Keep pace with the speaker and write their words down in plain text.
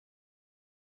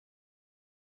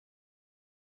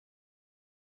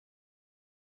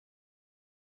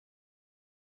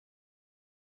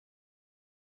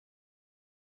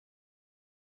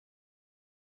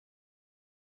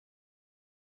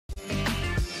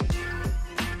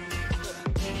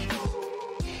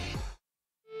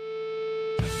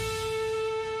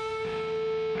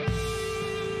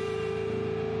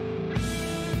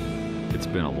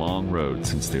been a long road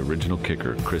since the original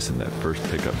Kicker christened that first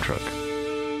pickup truck.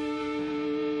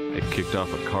 It kicked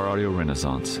off a car audio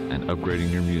renaissance, and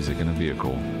upgrading your music in a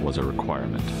vehicle was a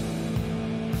requirement.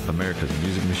 America's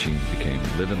music machines became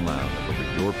living loud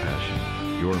over your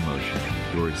passion, your emotion,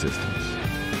 your existence.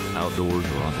 Outdoors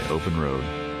or on the open road,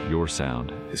 your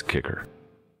sound is Kicker.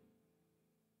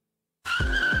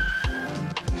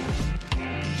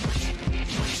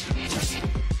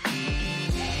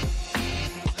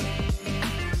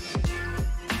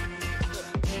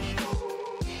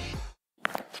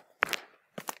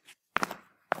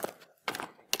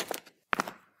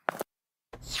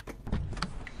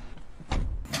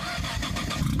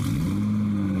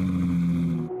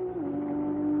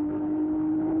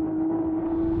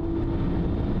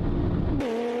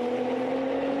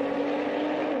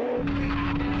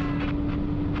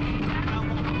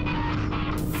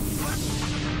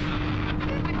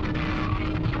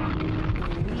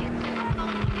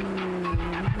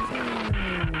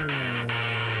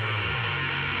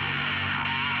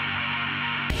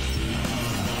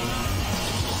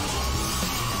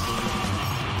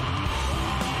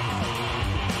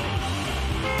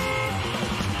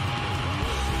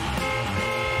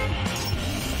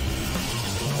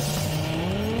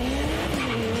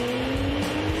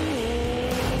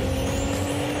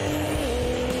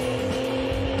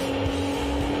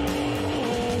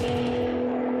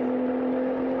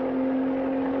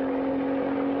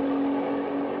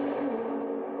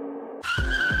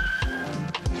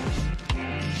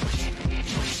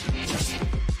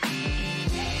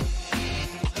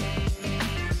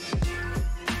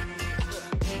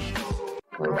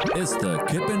 It's the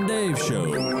Kip and Dave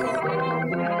Show.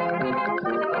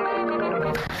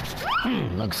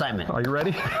 Excitement. Are you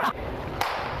ready?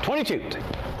 22.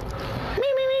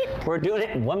 We're doing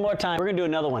it one more time. We're going to do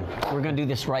another one. We're going to do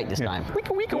this right this time.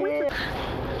 Wicka.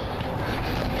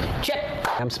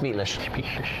 Check. I'm Smeatlish.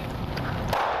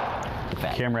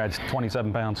 Camera adds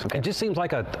 27 pounds. Okay. It just seems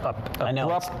like a I know.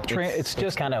 rough It's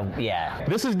just kind of, yeah.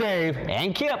 This is Dave.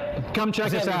 And Kip. Come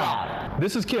check us out.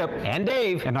 This is Kip. And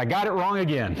Dave. And I got it wrong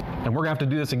again. And we're going to have to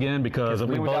do this again because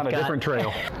we went down a different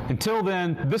trail. Until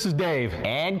then, this is Dave.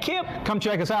 And Kip. Come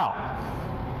check us out.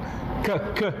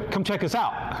 Come check us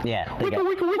out. Yeah.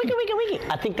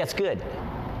 Wicka. I think that's good.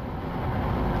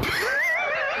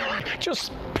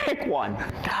 Just pick one.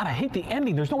 God, I hate the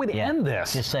ending. There's no way to end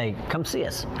this. Just say, come see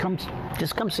us.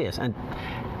 Just come see us. And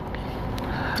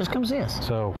just come see us.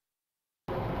 So.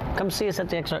 Come see us at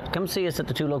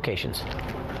the two locations.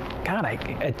 God,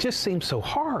 it just seems so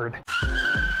hard.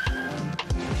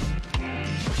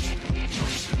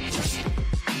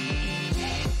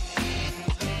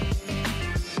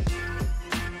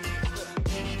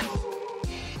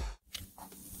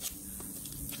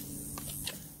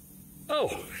 Oh,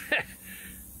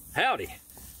 howdy.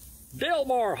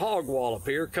 Delmar Hogwallop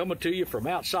here, coming to you from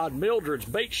outside Mildred's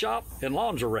Bait Shop and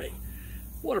Lingerie.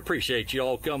 Want to appreciate you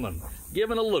all coming,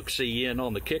 giving a look-see in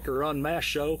on the Kicker Unmasked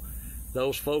show.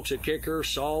 Those folks at Kicker,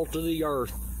 salt of the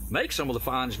earth, make some of the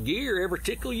finest gear ever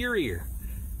tickle your ear.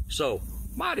 So,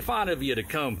 mighty fine of you to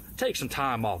come take some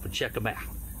time off and check them out.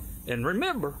 And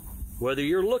remember, whether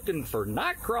you're looking for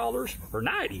night crawlers or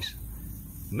nighties,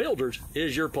 Mildred's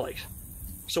is your place.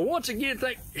 So once again,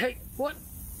 hey,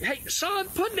 son,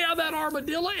 put down that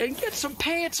armadillo and get some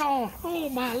pants on. Oh,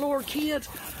 my Lord, kids.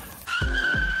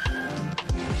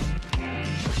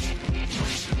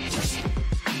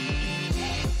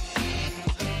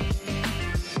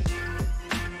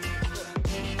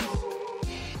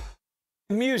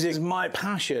 Music is my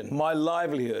passion, my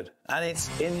livelihood, and it's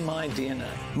in my DNA.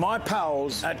 My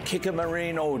pals at Kicker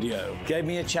Marine Audio gave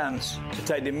me a chance to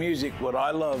take the music, what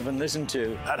I love and listen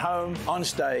to, at home, on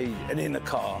stage, and in the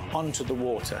car, onto the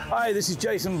water. Hi, this is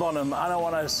Jason Bonham, and I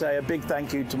want to say a big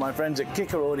thank you to my friends at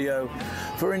Kicker Audio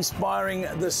for inspiring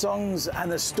the songs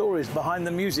and the stories behind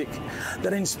the music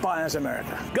that inspires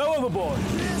America. Go overboard!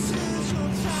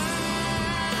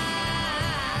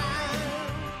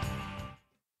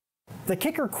 The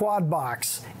Kicker Quad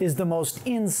Box is the most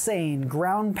insane,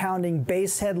 ground-pounding,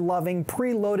 bass head-loving,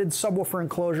 preloaded subwoofer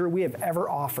enclosure we have ever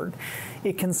offered.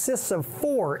 It consists of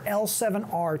 4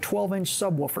 L7R 12-inch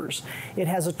subwoofers. It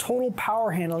has a total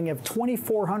power handling of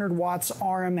 2,400 watts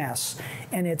RMS,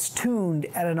 and it's tuned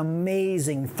at an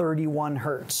amazing 31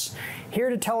 hertz. Here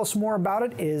to tell us more about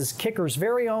it is Kicker's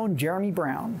very own Jeremy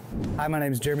Brown. Hi, my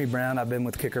name is Jeremy Brown. I've been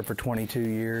with Kicker for 22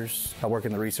 years. I work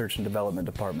in the research and development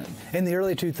department. In the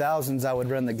early 2000s, I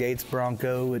would run the Gates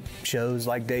Bronco at shows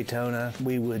like Daytona.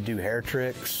 We would do hair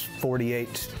tricks,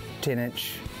 48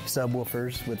 10-inch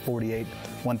subwoofers with 48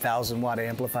 1,000 watt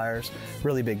amplifiers.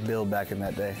 Really big build back in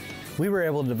that day. We were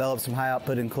able to develop some high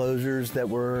output enclosures that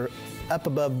were up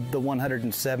above the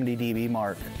 170 dB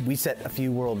mark. We set a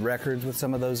few world records with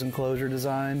some of those enclosure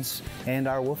designs and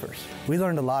our woofers. We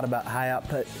learned a lot about high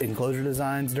output enclosure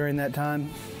designs during that time,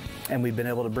 and we've been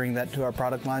able to bring that to our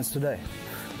product lines today.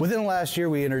 Within the last year,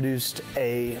 we introduced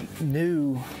a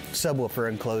new subwoofer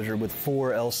enclosure with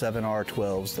 4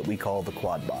 L7R12s that we call the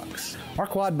Quad Box. Our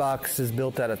Quad Box is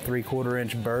built out of 3/4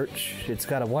 inch birch. It's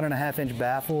got a 1.5 inch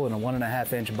baffle and a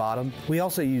 1.5 inch bottom. We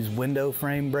also use window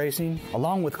frame bracing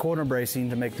along with corner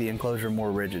bracing to make the enclosure more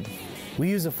rigid.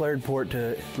 We use a flared port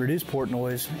to reduce port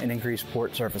noise and increase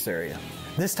port surface area.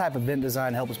 This type of vent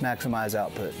design helps maximize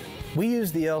output. We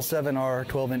use the L7R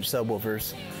 12-inch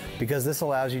subwoofers because this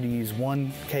allows you to use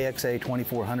one KXA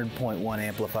 2400.1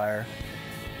 amplifier,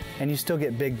 and you still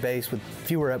get big bass with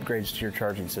fewer upgrades to your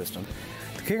charging system.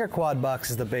 The KICKER Quad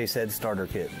Box is the bass head starter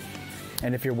kit,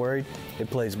 and if you're worried, it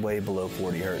plays way below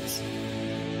 40 hertz.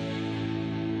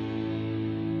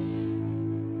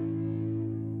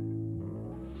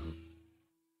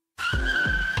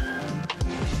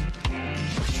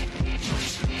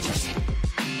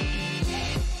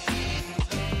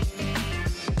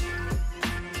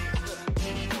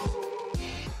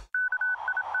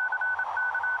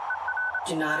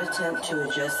 Do not attempt to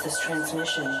adjust this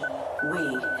transmission.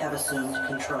 We have assumed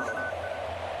control.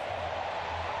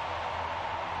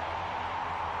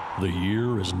 The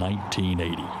year is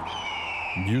 1980.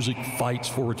 Music fights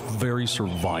for its very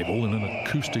survival in an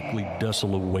acoustically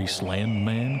desolate wasteland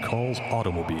man calls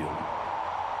automobile.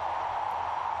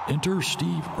 Enter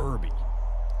Steve Irby,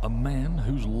 a man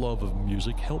whose love of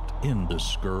music helped end this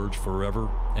scourge forever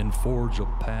and forge a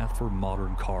path for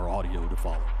modern car audio to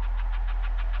follow.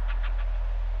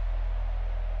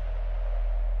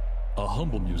 A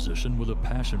humble musician with a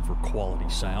passion for quality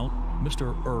sound,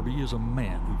 Mr. Irby is a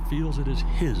man who feels it is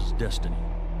his destiny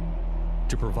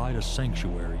to provide a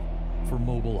sanctuary for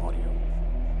mobile audio.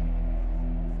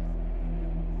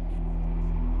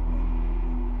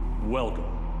 Welcome.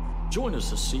 Join us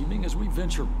this evening as we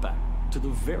venture back to the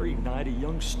very night a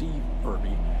young Steve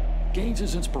Irby gains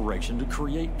his inspiration to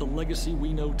create the legacy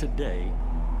we know today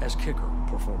as KICKER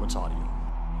Performance Audio.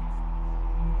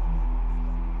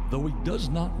 Though he does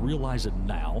not realize it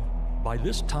now, by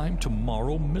this time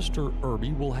tomorrow, Mr.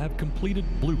 Irby will have completed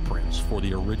blueprints for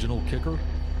the original KICKER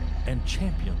and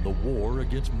champion the war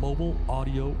against mobile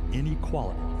audio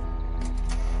inequality.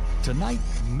 Tonight,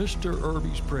 Mr.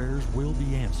 Irby's prayers will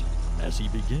be answered as he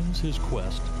begins his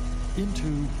quest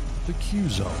into the Q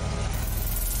Zone.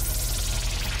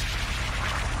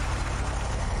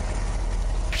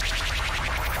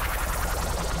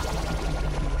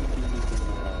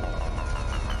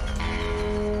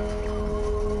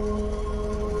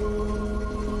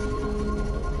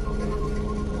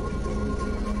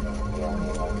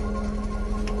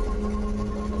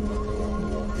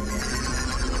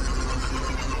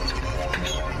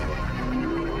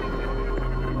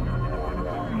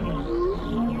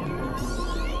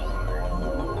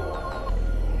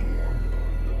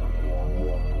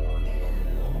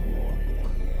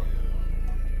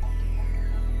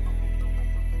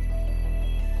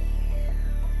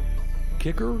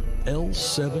 KICKER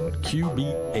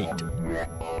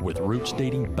L7QB8. With roots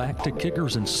dating back to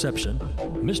KICKER's inception,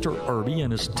 Mr. Irby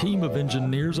and his team of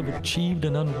engineers have achieved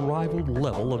an unrivaled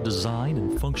level of design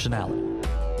and functionality.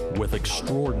 With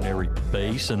extraordinary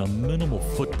bass and a minimal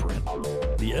footprint,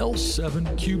 the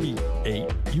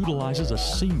L7QB8 utilizes a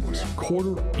seamless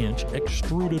 1/4 inch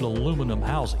extruded aluminum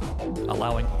housing,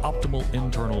 allowing optimal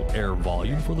internal air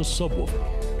volume for the subwoofer.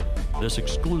 This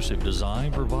exclusive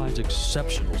design provides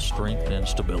exceptional strength and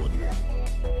stability.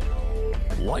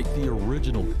 Like the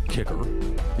original KICKER,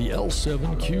 the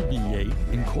L7QB8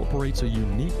 incorporates a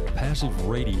unique passive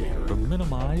radiator to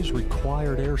minimize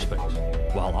required airspace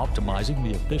while optimizing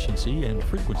the efficiency and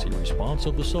frequency response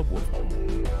of the subwoofer.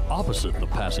 Opposite the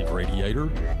passive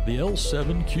radiator, the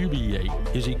L7QB8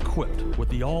 is equipped with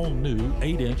the all-new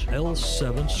 8-inch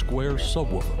L7 square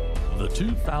subwoofer. The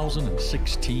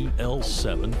 2016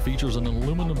 L7 features an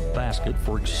aluminum basket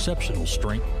for exceptional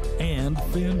strength and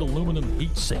thinned aluminum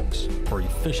heat sinks for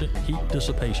efficient heat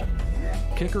dissipation.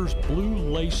 KICKER's blue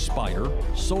lace spider,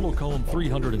 solo cone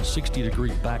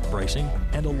 360-degree back bracing,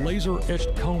 and a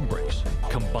laser-etched cone brace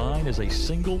combine as a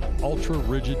single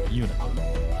ultra-rigid unit.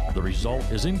 The result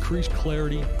is increased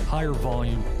clarity, higher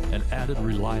volume, and added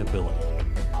reliability.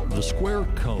 The square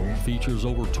cone features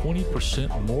over 20%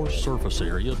 more surface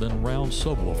area than round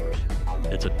subwoofers.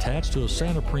 It's attached to a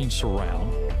Santoprene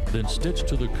surround, then stitched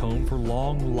to the cone for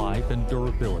long life and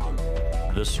durability.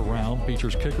 This surround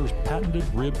features KICKER's patented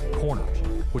ribbed corners,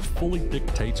 which fully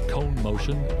dictates cone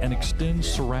motion and extends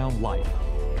surround life.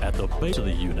 At the base of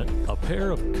the unit, a pair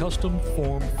of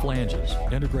custom-formed flanges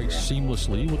integrate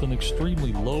seamlessly with an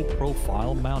extremely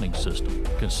low-profile mounting system,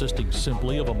 consisting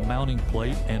simply of a mounting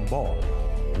plate and bar.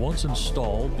 Once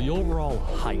installed, the overall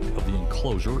height of the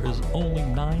enclosure is only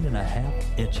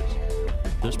 9.5 inches.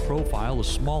 This profile is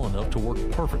small enough to work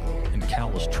perfectly in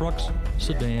countless trucks,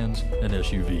 sedans, and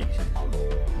SUVs.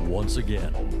 Once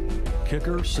again,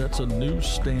 KICKER sets a new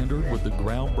standard with the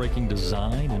groundbreaking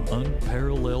design and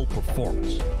unparalleled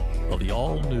performance of the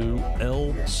all-new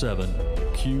L7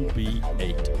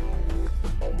 QB8.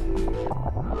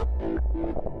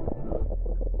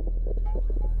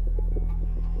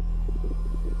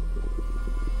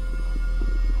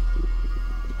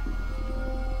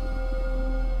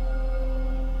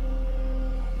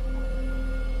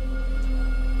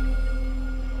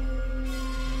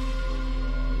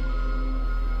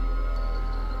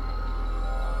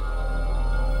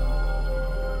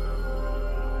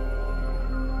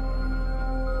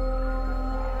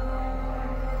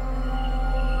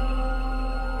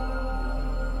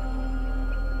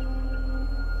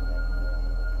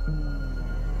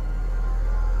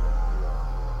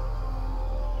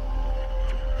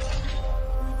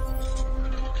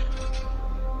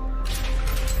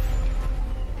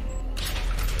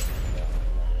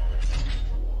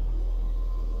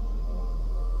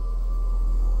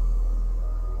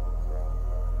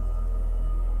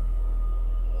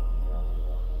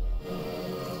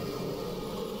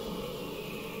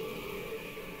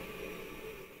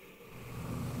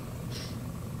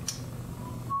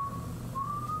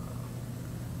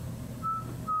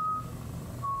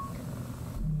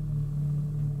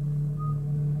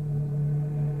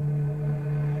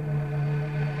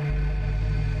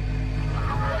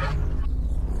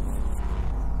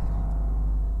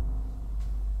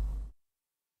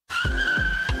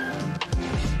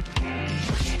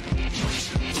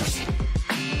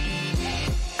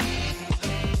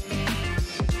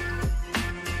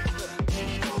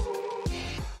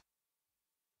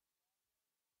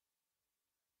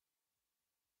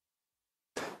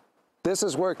 This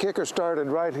is where KICKER started,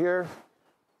 right here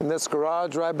in this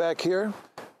garage right back here.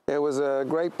 It was a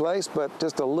great place, but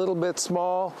just a little bit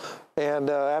small. And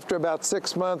after about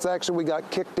 6 months, actually, we got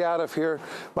kicked out of here.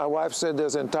 My wife said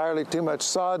there's entirely too much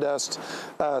sawdust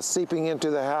seeping into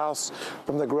the house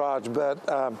from the garage.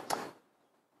 But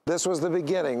this was the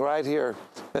beginning right here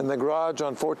in the garage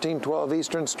on 1412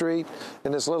 Eastern Street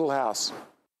in this little house.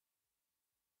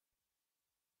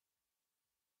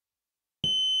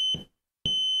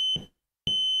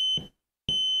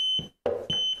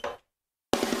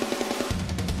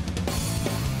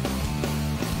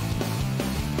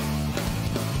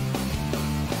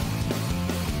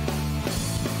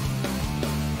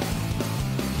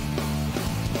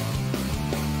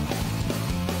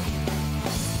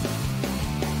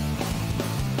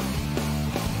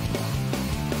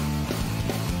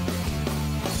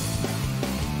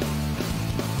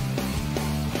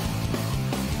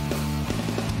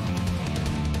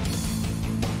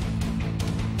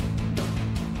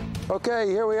 Okay,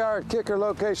 here we are at KICKER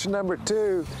location number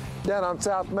 2 down on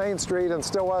South Main Street in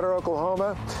Stillwater,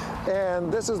 Oklahoma.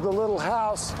 And this is the little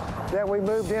house that we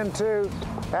moved into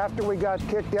after we got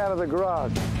kicked out of the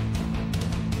garage.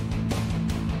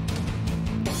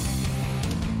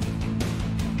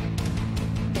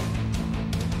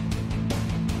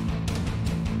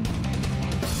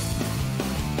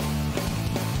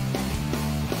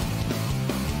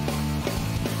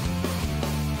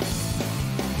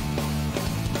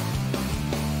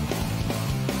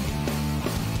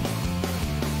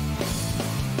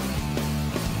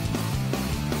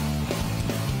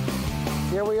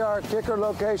 Here we are at KICKER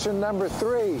location number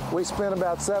 3. We spent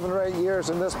about 7 or 8 years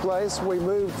in this place. We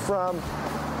moved from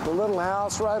the little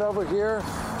house right over here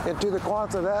into the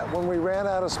Quonset when we ran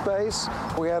out of space.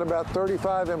 We had about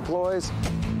 35 employees.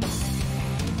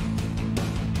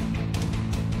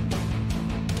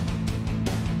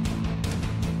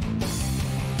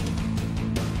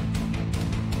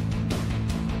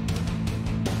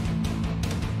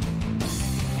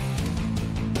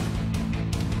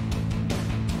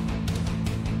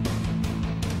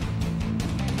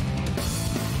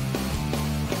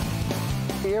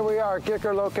 Here we are,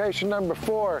 KICKER location number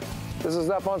 4. This is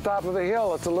up on top of the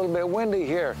hill. It's a little bit windy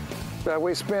here.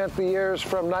 We spent the years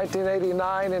from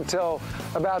 1989 until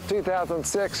about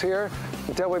 2006 here,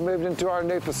 until we moved into our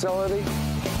new facility.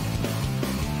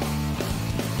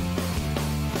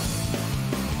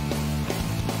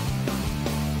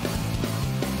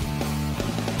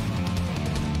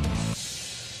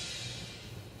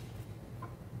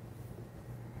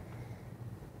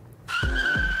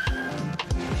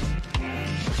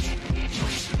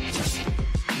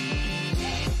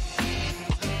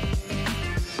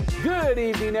 Good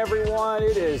evening, everyone.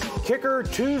 It is Kicker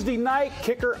Tuesday night,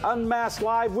 Kicker Unmasked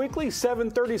Live Weekly,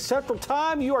 7:30 Central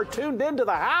Time. You are tuned into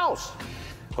the house.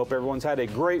 Hope everyone's had a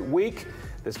great week.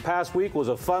 This past week was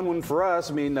a fun one for us.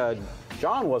 I mean,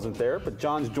 John wasn't there, but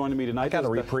John's joining me tonight. I got a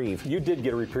reprieve. You did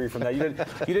get a reprieve from that.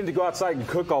 You didn't go outside and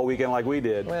cook all weekend like we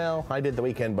did. Well, I did the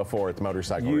weekend before at the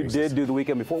motorcycle races. You did do the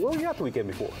weekend before. Where were you at the weekend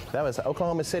before? That was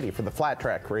Oklahoma City for the flat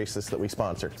track races that we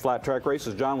sponsored. Flat track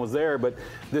races, John was there. But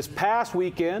this past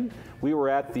weekend, we were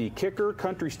at the Kicker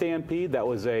Country Stampede. That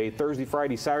was a Thursday,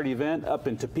 Friday, Saturday event up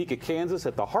in Topeka, Kansas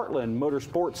at the Heartland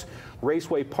Motorsports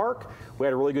Raceway Park. We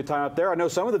had a really good time up there. I know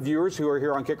some of the viewers who are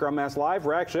here on Kicker Unmasked Live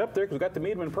were actually up there because we got to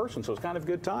meet them in person, so it's kind of a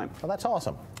good time. Well, that's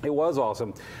awesome. It was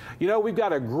awesome. You know, we've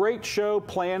got a great show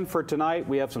planned for tonight.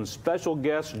 We have some special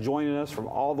guests joining us from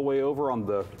all the way over on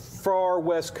the far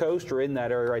west coast, or in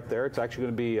that area right there. It's actually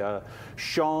going to be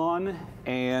Sean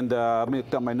and let me look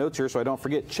down my notes here so I don't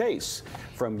forget, Chase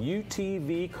from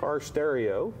UTV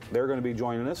Stereo. They're going to be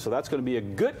joining us, so that's going to be a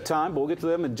good time, but we'll get to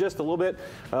them in just a little bit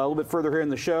further here in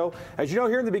the show. As you know,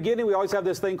 here in the beginning, we always have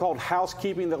this thing called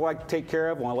housekeeping that we like to take care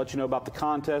of. We want to let you know about the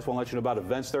contest. We want to let you know about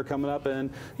events that are coming up,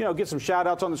 and, you know, get some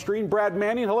shout-outs on the screen. Brad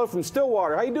Manning, hello from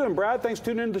Stillwater. How you doing, Brad? Thanks for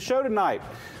tuning into the show tonight.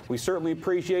 We certainly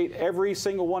appreciate every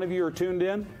single one of you who are tuned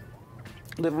in.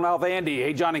 Little Mouth Andy,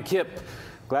 hey, John and Kip.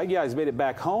 Glad you guys made it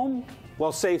back home.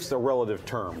 Well, safe's a relative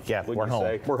term. Yeah, we're home.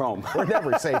 Say? We're home. We're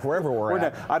never safe wherever we're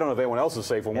at. I don't know if anyone else is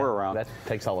safe when we're around. That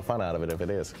takes all the fun out of it if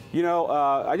it is. You know,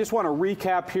 I just want to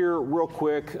recap here real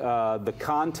quick the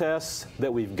contests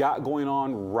that we've got going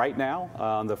on right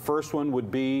now. The first one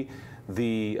would be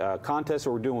the contest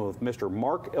that we're doing with Mr.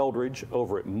 Mark Eldridge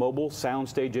over at Mobile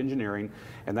Soundstage Engineering,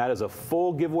 and that is a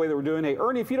full giveaway that we're doing. Hey,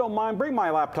 Ernie, if you don't mind, bring my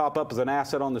laptop up as an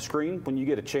asset on the screen when you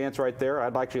get a chance right there.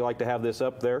 I'd actually like to have this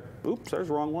up there. Oops, there's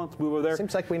the wrong one. Let's move over there.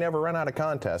 Seems like we never run out of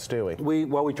contests, do we?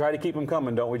 Well, we try to keep them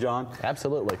coming, don't we, John?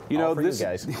 Absolutely. You know, you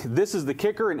guys. This is the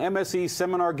Kicker and MSE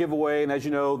seminar giveaway, and as you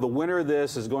know, the winner of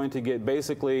this is going to get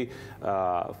basically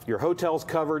your hotels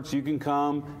covered, so you can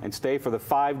come and stay for the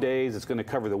 5 days. It's going to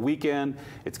cover the weekend.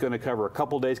 It's going to cover a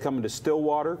couple days coming to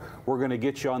Stillwater. We're going to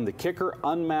get you on the Kicker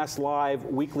Unmasked Live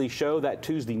weekly show that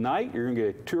Tuesday night. You're going to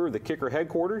get a tour of the Kicker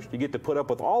headquarters. You get to put up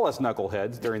with all us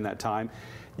knuckleheads during that time.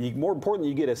 More importantly,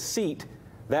 you get a seat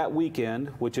that weekend,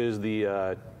 which is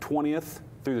the 20th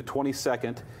through the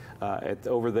 22nd.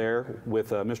 Over there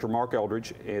with Mr. Mark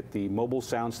Eldridge at the Mobile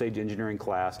Soundstage Engineering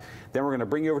class. Then we're going to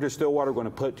bring you over to Stillwater. We're going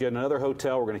to put you in another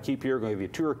hotel. We're going to keep you here. We're going to give you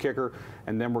a tour of Kicker,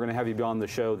 and then we're going to have you be on the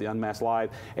show, the Unmasked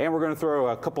Live. And we're going to throw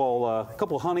a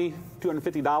couple honey,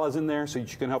 $250 in there so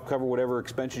that you can help cover whatever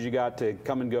expenses you got to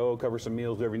come and go, cover some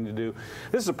meals, whatever you need to do.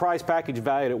 This is a prize package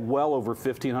valued at well over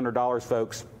 $1,500,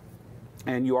 folks.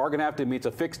 And you are going to have to, it's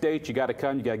a fixed date. You got to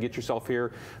come. You got to get yourself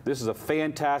here. This is a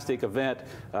fantastic event.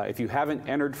 If you haven't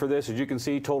entered for this, as you can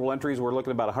see, total entries, we're looking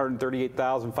at about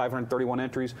 138,531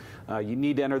 entries. You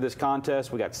need to enter this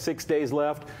contest. We got 6 days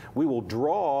left. We will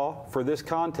draw for this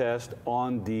contest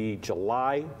on the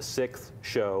July 6th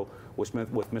show with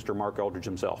Mr. Mark Eldridge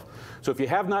himself. So if you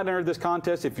have not entered this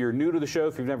contest, if you're new to the show,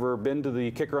 if you've never been to the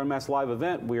Kicker Unmasked Live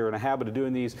event, we are in a habit of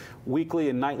doing these weekly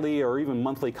and nightly or even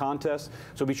monthly contests.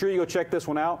 So be sure you go check this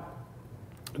one out.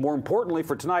 More importantly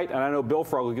for tonight, and I know Bill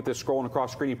Frog will get this scrolling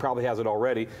across the screen. He probably has it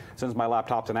already. Since my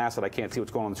laptop's an asset, I can't see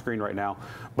what's going on the screen right now.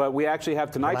 But we actually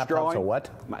have tonight's drawing. A what?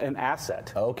 An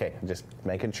asset. Oh, okay, just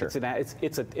making sure.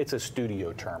 It's a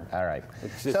studio term. All right.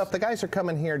 So if the guys are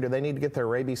coming here, do they need to get their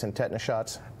rabies and tetanus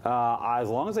shots? As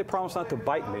long as they promise not to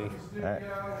bite me. All right.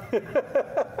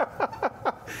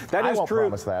 That is I won't true.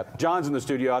 Promise that. John's in the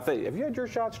studio. Have you had your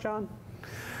shots, John?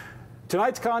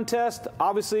 Tonight's contest,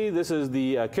 obviously, this is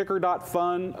the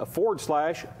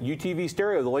kicker.fun/UTV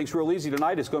Stereo. The link's real easy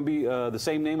tonight. It's going to be the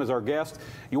same name as our guest.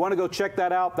 You want to go check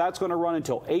that out. That's going to run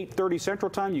until 8:30 Central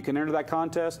Time. You can enter that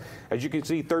contest. As you can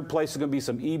see, third place is going to be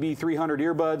some EB300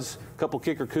 earbuds, a couple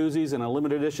Kicker koozies, and a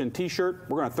limited edition T-shirt.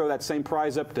 We're going to throw that same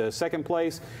prize up to second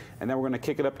place, and then we're going to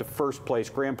kick it up to first place,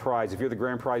 grand prize. If you're the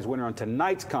grand prize winner on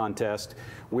tonight's contest,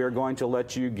 we are going to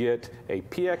let you get a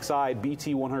PXI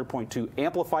BT100.2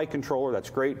 amplified controller.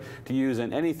 That's great to use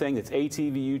in anything that's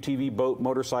ATV, UTV, boat,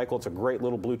 motorcycle. It's a great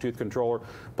little Bluetooth controller.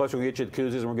 Plus, we're going to get you the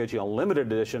koozies, and we're going to get you a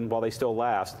limited edition, while they still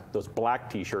last, those black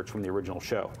T-shirts from the original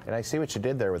show. And I see what you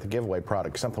did there with the giveaway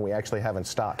product, something we actually have in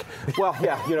stock. Well,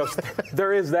 yeah, you know,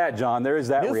 there is that, John. There is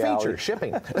that reality. New feature,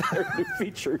 shipping. New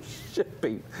feature,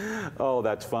 shipping. Oh,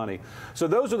 that's funny. So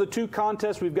those are the two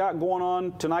contests we've got going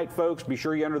on tonight, folks. Be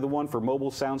sure you enter the one for Mobile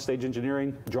Soundstage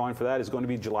Engineering. Drawing for that is going to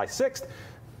be July 6th.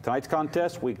 Tonight's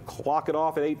contest, we clock it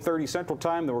off at 8:30 Central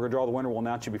Time. Then we're going to draw the winner. We'll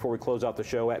announce you before we close out the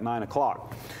show at 9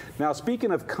 o'clock. Now,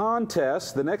 speaking of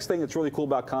contests, the next thing that's really cool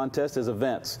about contests is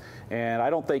events. And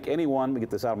I don't think anyone, let me get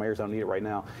this out of my ears, I don't need it right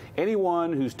now,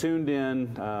 anyone who's tuned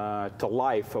in to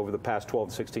life over the past 12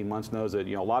 to 16 months knows that,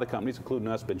 you know, a lot of companies, including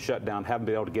us, have been shut down, haven't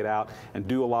been able to get out and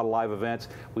do a lot of live events.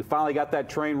 We finally got that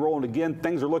train rolling again.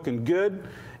 Things are looking good.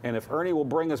 And if Ernie will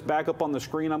bring us back up on the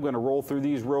screen, I'm going to roll through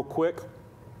these real quick.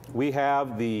 We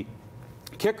have the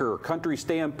KICKER Country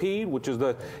Stampede, which is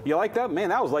the, you like that? Man,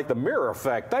 that was like the mirror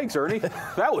effect. Thanks, Ernie.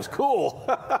 That was cool.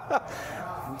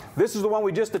 This is the one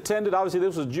we just attended. Obviously,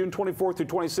 this was June 24th through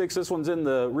 26th. This one's in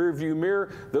the rear view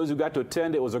mirror. Those who got to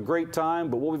attend, it was a great time.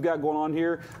 But what we've got going on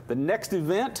here, the next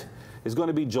event is going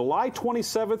to be July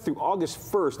 27th through August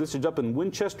 1st. This is up in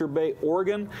Winchester Bay,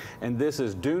 Oregon, and this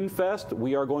is Dune Fest.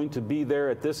 We are going to be there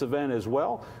at this event as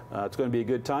well. It's going to be a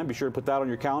good time. Be sure to put that on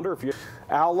your calendar. If you're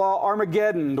Outlaw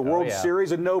Armageddon, the World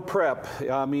Series of No Prep.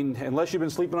 I mean, unless you've been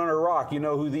sleeping under a rock, you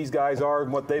know who these guys are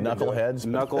and what they've been doing. Knuckleheads.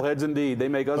 Knuckleheads indeed. They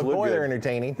make us look good. Boy, they're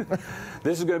entertaining.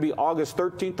 This is going to be August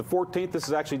 13th to 14th. This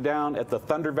is actually down at the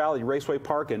Thunder Valley Raceway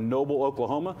Park in Noble,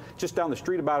 Oklahoma. Just down the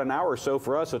street about an hour or so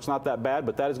for us, so it's not that bad,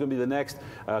 but that is going to be the next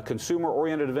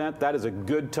consumer-oriented event. That is a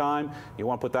good time. You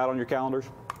want to put that on your calendars.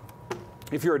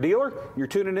 If you're a dealer, you're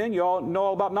tuning in, you all know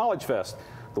all about Knowledge Fest.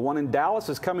 The one in Dallas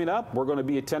is coming up. We're going to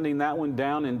be attending that one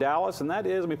down in Dallas, and that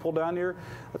is, let me pull down here,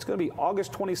 that's going to be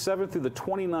August 27th through the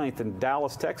 29th in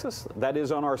Dallas, Texas. That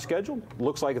is on our schedule.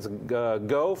 Looks like it's a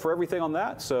go for everything on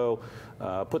that, so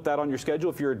put that on your schedule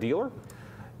if you're a dealer.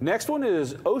 Next one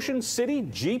is Ocean City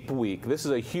Jeep Week. This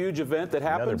is a huge event that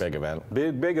happens. Another big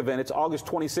event. Big event. It's August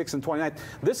 26th and 29th.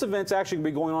 This event's actually going to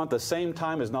be going on at the same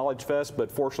time as Knowledge Fest,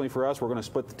 but fortunately for us, we're going to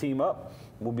split the team up.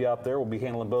 We'll be out there. We'll be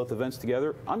handling both events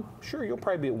together. I'm sure you'll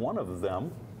probably be at one of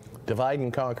them. Divide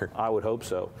and conquer. I would hope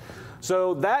so.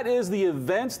 So that is the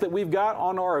events that we've got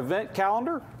on our event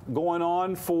calendar going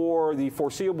on for the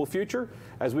foreseeable future.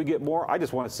 As we get more, I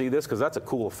just want to see this because that's a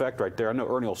cool effect right there. I know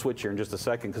Ernie will switch here in just a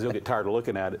second because he'll get tired of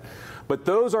looking at it. But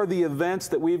those are the events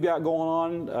that we've got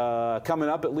going on, coming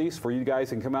up at least, for you guys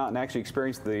can come out and actually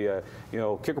experience the, you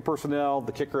know, KICKER personnel.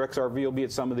 The KICKER XRV will be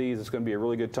at some of these. It's going to be a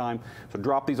really good time. So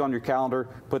drop these on your calendar,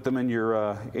 put them in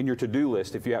your to-do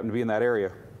list if you happen to be in that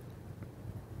area.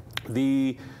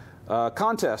 The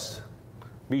contest.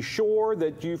 Be sure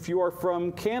that if you are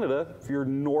from Canada, if you're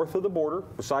north of the border,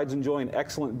 besides enjoying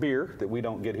excellent beer that we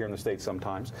don't get here in the States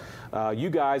sometimes, you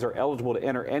guys are eligible to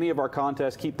enter any of our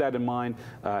contests. Keep that in mind.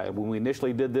 When we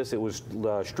initially did this, it was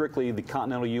strictly the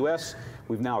continental U.S.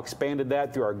 We've now expanded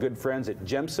that through our good friends at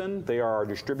Jemson. They are our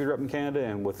distributor up in Canada,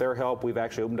 and with their help, we've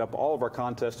actually opened up all of our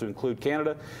contests to include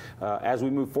Canada. As we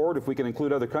move forward, if we can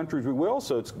include other countries, we will.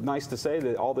 So it's nice to say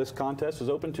that all this contest is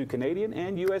open to Canadian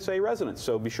and USA residents.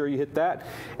 So be sure you hit that.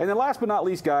 And then last but not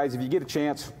least, guys, if you get a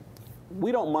chance,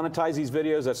 we don't monetize these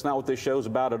videos. That's not what this show's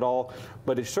about at all.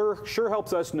 But it sure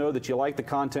helps us know that you like the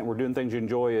content. We're doing things you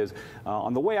enjoy. Is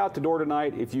on the way out the door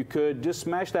tonight, if you could, just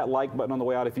smash that like button on the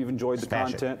way out if you've enjoyed the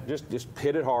content. Just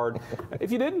hit it hard.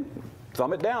 If you didn't,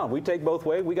 thumb it down. We take both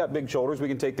ways. We got big shoulders. We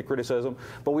can take the criticism.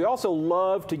 But we also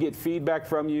love to get feedback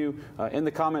from you in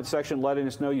the comment section, letting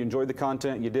us know you enjoyed the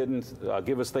content, you didn't.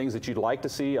 Give us things that you'd like to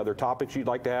see, other topics you'd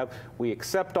like to have. We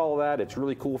accept all of that. It's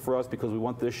really cool for us because we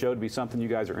want this show to be something you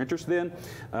guys are interested in.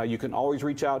 You can always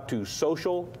reach out to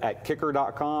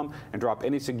social@kicker.com and drop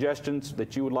any suggestions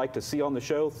that you would like to see on the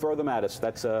show. Throw them at us.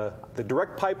 That's the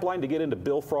direct pipeline to get into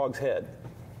Bill Frog's head.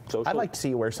 Social. I'd like to see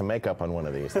you wear some makeup on one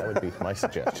of these. That would be my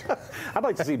suggestion. I'd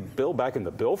like to see Bill back in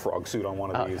the Bill Frog suit on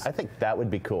one of these. I think that would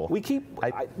be cool. We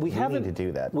haven't need to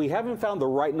do that. We haven't found the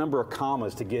right number of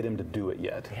commas to get him to do it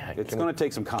yet. Yeah, it's going to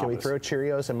take some commas. Can we throw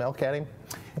Cheerios and milk at him?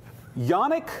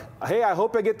 Yannick, hey, I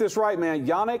hope I get this right, man.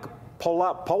 Yannick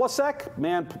Polasek,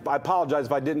 man, I apologize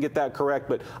if I didn't get that correct,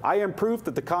 but I am proof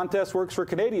that the contest works for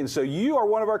Canadians. So you are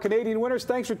one of our Canadian winners.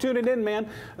 Thanks for tuning in, man.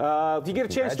 If you get a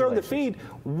chance to throw in the feed,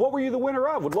 what were you the winner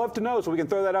of? Would love to know so we can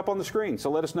throw that up on the screen. So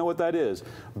let us know what that is.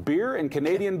 Beer and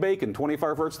Canadian bacon,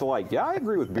 25 hertz to like. Yeah, I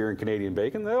agree with beer and Canadian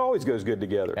bacon. That always goes good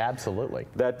together. Absolutely.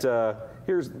 That,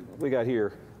 we got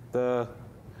here. The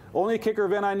only KICKER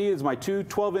event I need is my two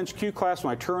 12-inch Q class.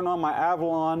 When I turn on my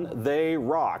Avalon, they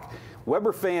rock.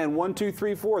 Weber fan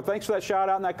 1234, thanks for that shout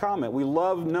out and that comment. We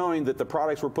love knowing that the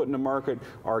products we're putting to market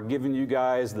are giving you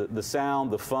guys the sound,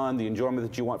 the fun, the enjoyment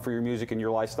that you want for your music and your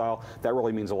lifestyle. That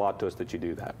really means a lot to us that you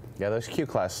do that. Yeah, those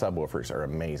Q-Class subwoofers are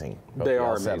amazing. Both they the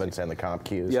are L7s amazing. And the Comp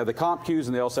Qs. Yeah, the Comp Qs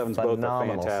and the L7s both are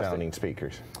fantastic. Sounding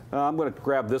speakers. I'm going to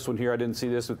grab this one here. I didn't see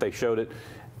this, but they showed it.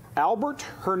 Albert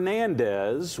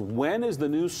Hernandez, when is the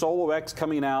new Solo X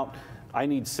coming out? I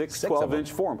need six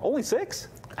 12-inch for them. Only 6?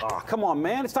 Oh, come on,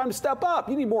 man. It's time to step up.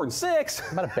 You need more than 6.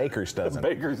 How about a baker's dozen? A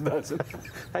baker's dozen.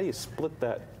 How do you split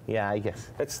that? Yeah, I guess.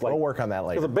 It's like, we'll work on that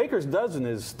later. Because a baker's dozen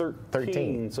is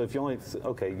 13. So if you only,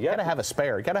 okay. You gotta have a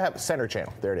spare. You gotta have center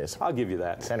channel. There it is. I'll give you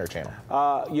that. Center channel.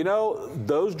 You know,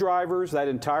 those drivers, that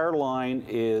entire line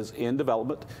is in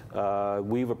development.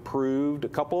 We've approved a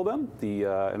couple of them.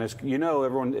 And as you know,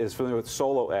 everyone is familiar with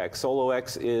Solo X. Solo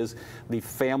X is the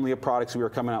family of products we are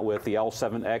coming out with. The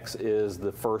L7X is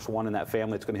the first one in that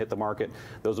family that's going to hit the market.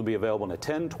 Those will be available in a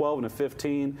 10, 12, and a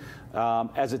 15.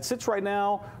 As it sits right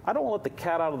now, I don't want to let the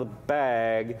cat out of the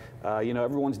bag. You know,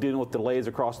 everyone's dealing with delays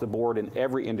across the board in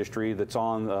every industry that's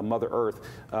on Mother Earth.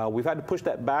 We've had to push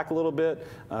that back a little bit.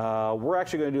 We're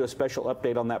actually going to do a special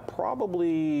update on that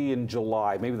probably in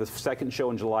July. Maybe the second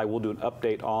show in July, we'll do an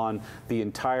update on the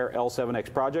entire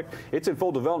L7X project. It's in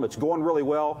full development. It's going really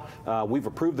well. We've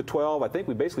approved the 12. I think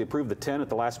we basically approved the 10 at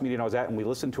the last meeting I was at, and we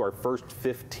listened to our first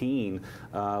 15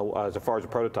 as far as a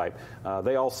prototype.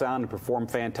 They all sound and perform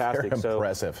fantastic. They're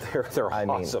impressive. They're I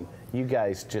awesome. mean, you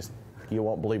guys just, you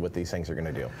won't believe what these things are going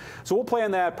to do. So we'll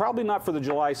plan that, probably not for the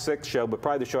July 6th show, but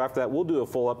probably the show after that. We'll do a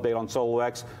full update on Solo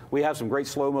X. We have some great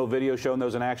slow-mo video showing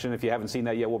those in action. If you haven't seen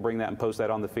that yet, we'll bring that and post that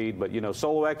on the feed. But, you know,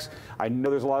 Solo X, I know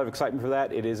there's a lot of excitement for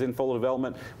that. It is in full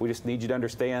development. We just need you to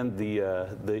understand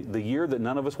the year that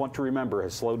none of us want to remember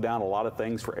has slowed down a lot of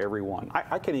things for everyone.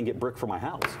 I can't even get brick for my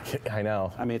house. I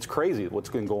know. I mean, it's crazy what's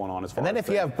been going on as far as And then if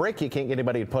you have brick, you can't get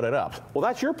anybody to put it up. Well,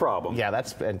 that's your problem. Yeah,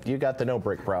 and you got the no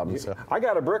brick problem. So. I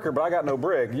got a bricker, but I got no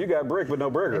brick. You got brick, but no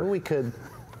bricker. Maybe we could.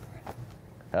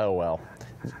 Oh, well.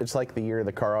 It's like the year of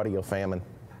the car audio famine.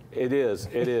 It is.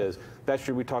 It is. That's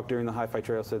true. We talked during the Hi-Fi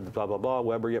Trail, said blah, blah, blah.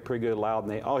 Weber, yet pretty good, loud.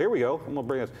 And oh, here we go. I'm going to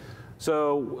bring us.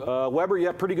 So Weber,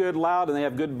 yet pretty good, loud, and they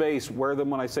have good bass. Wear them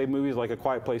when I say movies like A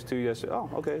Quiet Place 2 yesterday. Oh,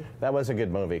 okay. That was a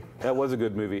good movie. That was a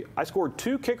good movie. I scored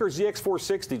 2 KICKER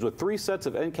ZX460s with 3 sets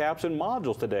of end caps and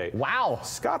modules today. Wow.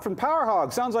 Scott from Power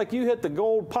Hog, sounds like you hit the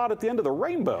gold pot at the end of the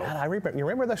rainbow. God, you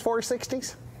remember those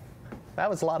 460s? That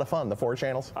was a lot of fun, the 4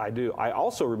 channels. I do. I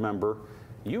also remember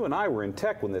you and I were in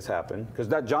tech when this happened, because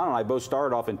John and I both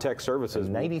started off in tech services.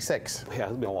 96. Yeah,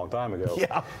 it's been a long time ago.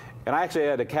 Yeah. And I actually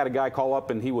had a guy call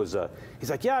up, and he's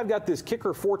like, yeah, I've got this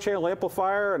KICKER 4-channel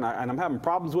amplifier, and I'm having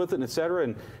problems with it, and et cetera.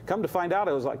 And come to find out,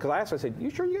 I was like, because I asked him, I said, you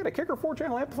sure you got a KICKER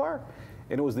 4-channel amplifier?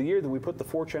 And it was the year that we put the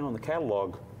 4-channel in the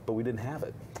catalog, but we didn't have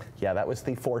it. Yeah, that was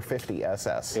the 450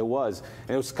 SS. It was.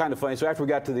 And it was kind of funny. So after we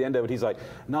got to the end of it, he's like,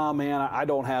 nah, man, I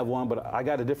don't have one, but I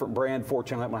got a different brand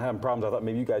 4-channel. I'm having problems. I thought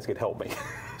maybe you guys could help me.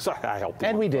 So I helped him.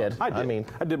 And we did. I did.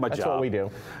 I did my job. That's what we do.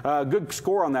 Good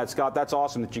score on that, Scott. That's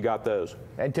awesome that you got those.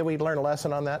 And did we learn a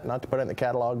lesson on that? Not to put it in the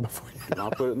catalog before you...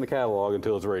 Not put it in the catalog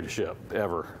until it's ready to ship,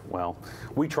 ever. Well,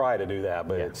 we try to do that,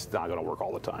 but it's not going to work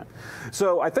all the time.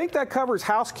 So I think that covers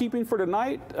housekeeping for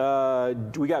tonight.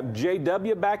 We got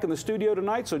JW back in the studio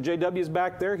tonight. So JW's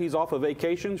back there. He's off of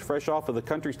vacations, fresh off of the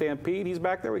Country Stampede. He's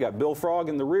back there. We got Bill Frog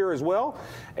in the rear as well.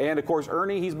 And, of course,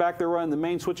 Ernie, he's back there running the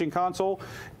main switching console.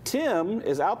 Tim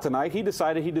is out tonight. He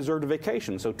decided he deserved a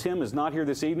vacation. So Tim is not here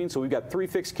this evening. So we've got 3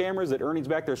 fixed cameras that Ernie's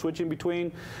back there switching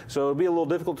between. So it'll be a little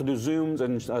difficult to do zooms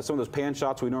and some of those pan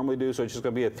shots we normally do. So it's just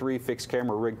going to be a 3 fixed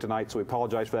camera rig tonight. So we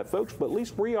apologize for that, folks. But at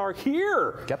least we are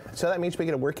here. Yep. So that means we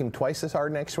get to work him twice as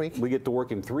hard next week? We get to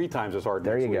work him 3 times as hard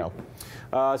next week. There you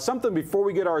go. Something before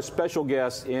we get our special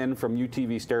guests in from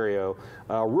UTV Stereo.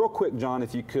 Real quick, John,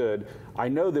 if you could. I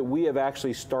know that we have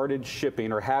actually started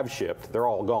shipping, or have shipped. They're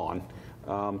all gone.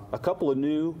 A couple of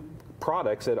new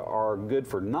products that are good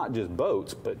for not just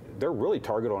boats, but they're really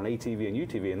targeted on ATV and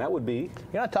UTV, and that would be...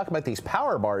 You're not talking about these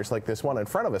power bars like this one in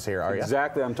front of us here, are you?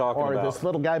 Exactly, I'm talking about. Or this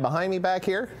little guy behind me back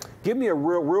here? Give me a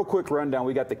real quick rundown.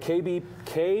 We got the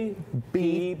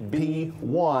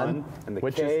KBB1, and the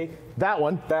which is that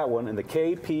one. That one, and the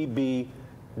KPB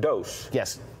DOS.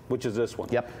 Yes. Which is this one.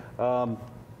 Yep.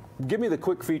 Give me the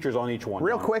quick features on each one.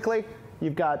 Real quickly,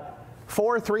 you've got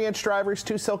 4 3-inch drivers,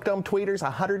 2 silk dome tweeters,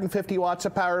 150 watts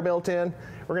of power built in.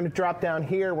 We're going to drop down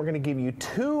here. We're going to give you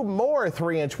 2 more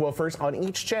 3-inch woofers on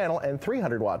each channel and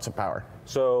 300 watts of power.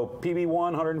 So PB1,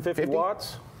 150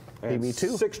 watts. And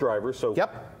PB2. 6 drivers. So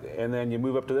yep. And then you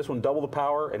move up to this one, double the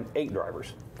power and 8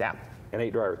 drivers. Yeah. And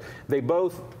 8 drivers. They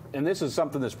both, and this is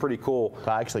something that's pretty cool.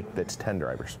 Actually, it's 10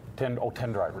 drivers. 10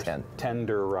 drivers. 10.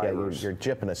 Tender-ivers. Yeah, you're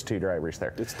jipping us 2 drivers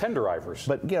there. It's tender-ivers.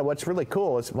 But, you know, what's really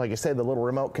cool is, like I said, the little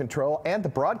remote control and the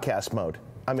broadcast mode.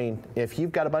 I mean, if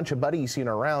you've got a bunch of buddies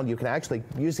around, you can actually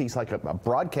use these like a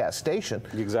broadcast station.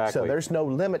 Exactly. So there's no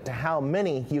limit to how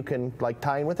many you can like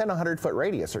tie in within a 100-foot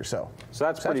radius or so. So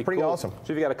that's pretty cool. Awesome.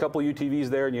 So if you got a couple UTVs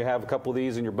there and you have a couple of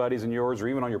these and your buddies and yours, or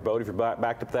even on your boat, if you're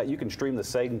backed up to that, you can stream the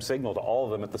same signal to all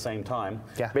of them at the same time.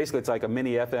 Yeah. Basically, it's like a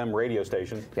mini FM radio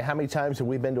station. Yeah. How many times have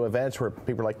we been to events where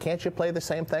people are like, "Can't you play the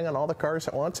same thing on all the cars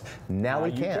at once?" Now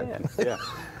we can. Yeah.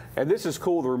 And this is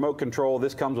cool, the remote control.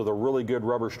 This comes with a really good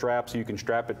rubber strap, so you can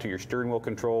strap it to your steering wheel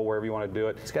control wherever you want to do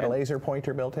it. It's got a laser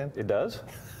pointer built in. It does?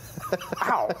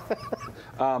 Ow!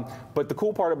 But the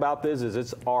cool part about this is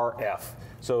it's RF.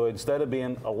 So instead of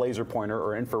being a laser pointer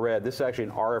or infrared, this is actually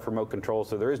an RF remote control,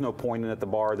 so there is no pointing at the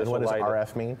bar. This what does light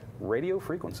RF mean? Radio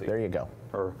frequency. There you go.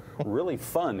 Or really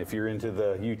fun if you're into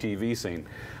the UTV scene.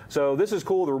 So this is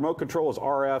cool. The remote control is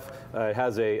RF. It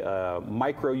has a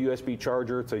micro USB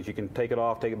charger, so you can take it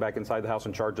off, take it back inside the house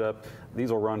and charge up.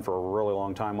 These will run for a really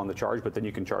long time on the charge, but then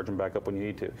you can charge them back up when you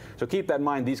need to. So keep that in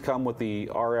mind. These come with the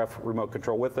RF remote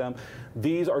control with them.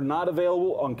 These are not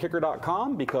available on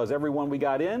kicker.com because everyone we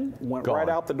got in went right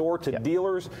out the door to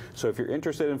dealers. So if you're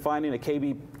interested in finding a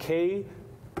KPB1,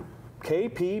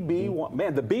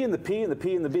 man, the B and the P and the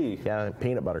P and the B. Yeah,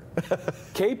 peanut butter.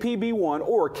 KPB1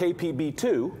 or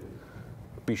KPB2.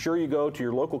 Be sure you go to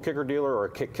your local Kicker dealer or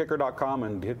kicker.com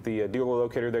and hit the dealer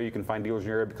locator there. You can find dealers in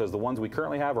your area because the ones we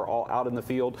currently have are all out in the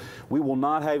field. We will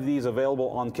not have these available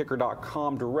on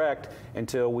kicker.com direct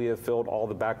until we have filled all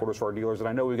the back orders for our dealers. And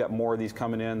I know we've got more of these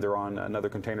coming in. They're on another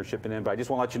container shipping in, but I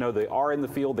just want to let you know they are in the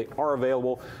field. They are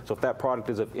available. So if that product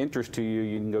is of interest to you,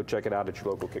 you can go check it out at your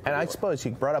local Kicker dealer. I suppose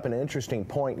you brought up an interesting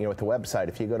point, with the website.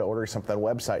 If you go to order something on the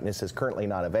website and it says currently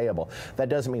not available, that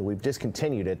doesn't mean we've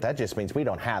discontinued it. That just means we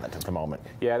don't have it at the moment.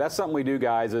 Yeah, that's something we do,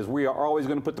 guys, is we are always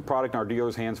going to put the product in our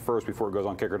dealers' hands first before it goes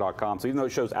on kicker.com. So even though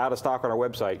it shows out of stock on our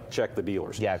website, check the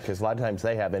dealers. Yeah, because a lot of times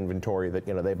they have inventory that,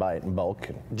 they buy it in bulk.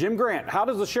 Jim Grant, how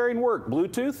does the sharing work?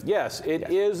 Bluetooth? Yes, it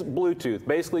is Bluetooth.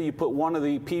 Basically, you put one of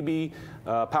the PB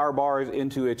power bars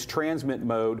into its transmit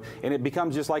mode, and it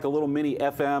becomes just like a little mini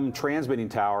FM transmitting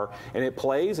tower, and it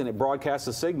plays and it broadcasts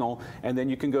a signal, and then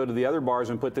you can go to the other bars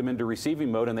and put them into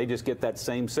receiving mode, and they just get that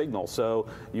same signal. So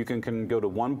you can go to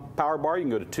one power bar, you can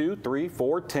go to 2, 3,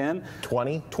 4, 10,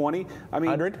 20. I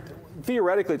mean, 100.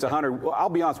 Theoretically, it's 100. Well, I'll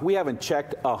be honest, we haven't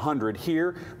checked 100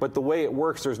 here, but the way it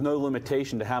works, there's no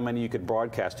limitation to how many you could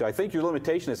broadcast to. I think your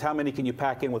limitation is how many can you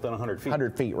pack in within 100 feet.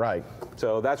 100 feet, right.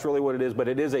 So that's really what it is, but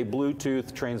it is a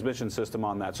Bluetooth transmission system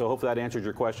on that. So hopefully that answers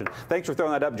your question. Thanks for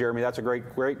throwing that up, Jeremy. That's a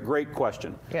great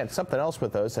question. Yeah, and something else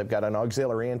with those, they've got an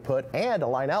auxiliary input and a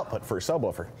line output for a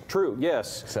subwoofer. True,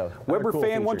 yes. So Weber cool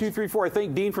Fan features. 1234, I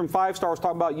think Dean from 5 Star was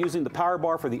talking about using the power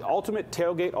bar for the ultimate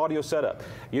tailgate audio setup.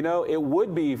 It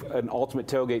would be an ultimate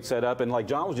tailgate setup, and like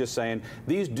John was just saying,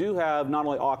 these do have not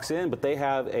only aux in, but they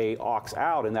have a aux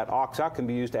out, and that aux out can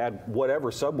be used to add whatever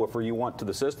subwoofer you want to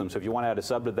the system. So if you want to add a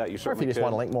sub to that, you certainly Or if you just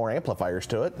want to link more amplifiers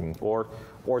to it. Or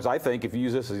as I think, if you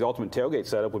use this as the ultimate tailgate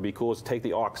setup, would be cool is to take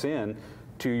the aux in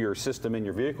to your system in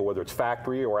your vehicle, whether it's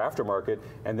factory or aftermarket,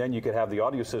 and then you could have the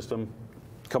audio system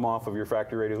come off of your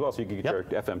factory radio as well. So you could get your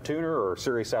FM tuner or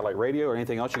Sirius satellite radio or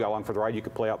anything else you got along for the ride, you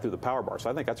could play out through the power bar. So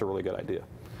I think that's a really good idea.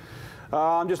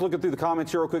 I'm just looking through the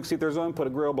comments here real quick, see if there's one. Put a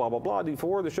grill, blah, blah, blah.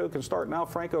 D4, the show can start now.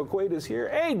 Franco Quaid is here.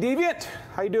 Hey, Deviant,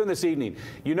 how you doing this evening?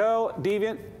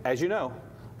 Deviant, as you know,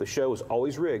 the show is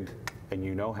always rigged, and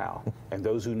you know how. And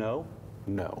those who know.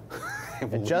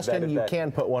 And Justin, you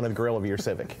can put one in the grill of your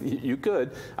Civic. You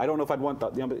could. I don't know if I'd want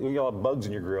that. You'll have bugs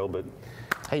in your grill, but.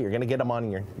 Hey, you're going to get them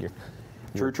on your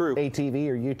True. ATV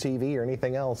or UTV or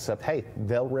anything else. Hey,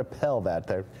 they'll repel that.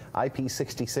 They're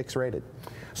IP66 rated.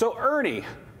 So, Ernie,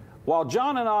 while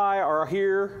John and I are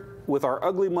here with our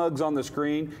ugly mugs on the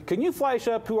screen, can you flash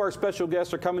up who our special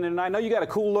guests are coming in tonight? I know you got a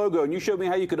cool logo, and you showed me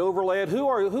how you could overlay it.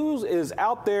 Who is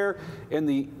out there in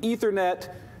the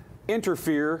Ethernet,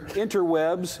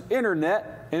 interwebs,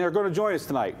 internet, and they're going to join us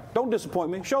tonight? Don't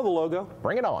disappoint me. Show the logo.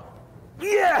 Bring it on.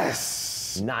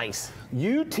 Yes! Nice.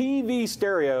 UTV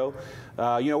Stereo.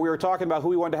 We were talking about who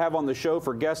we wanted to have on the show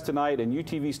for guests tonight, and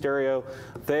UTV Stereo,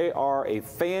 they are a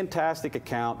fantastic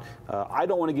account. I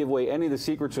don't want to give away any of the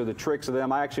secrets or the tricks of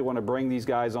them. I actually want to bring these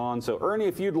guys on. So, Ernie,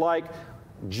 if you'd like,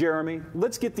 Jeremy,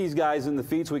 let's get these guys in the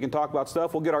feed so we can talk about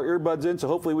stuff. We'll get our earbuds in so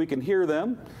hopefully we can hear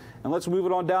them. And let's move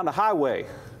it on down to Highway.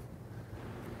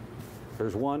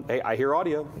 There's one. Hey, I hear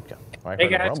audio. I heard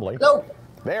guys. rumbling. Go.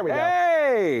 There we go.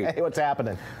 Hey! Hey, what's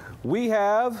happening? We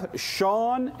have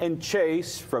Sean and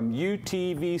Chase from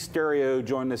UTV Stereo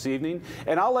join this evening.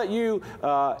 And I'll let you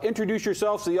introduce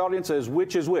yourselves to the audience as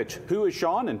which is which. Who is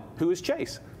Sean and who is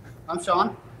Chase? I'm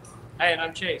Sean. Hey, and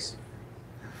I'm Chase.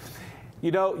 You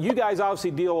know, you guys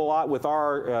obviously deal a lot with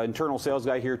our internal sales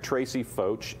guy here, Tracy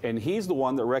Foch, and he's the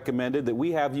one that recommended that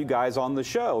we have you guys on the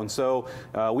show. And so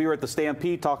we were at the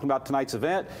Stampede talking about tonight's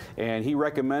event, and he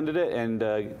recommended it,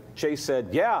 and Chase said,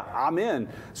 yeah, I'm in.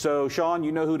 So, Sean,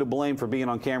 you know who to blame for being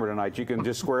on camera tonight. You can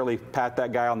just squarely pat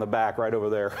that guy on the back right over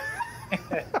there.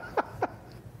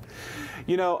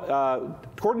 You know,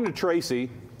 according to Tracy,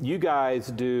 you guys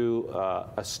do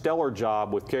a stellar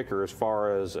job with KICKER as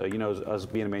far as, you know, us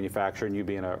being a manufacturer and you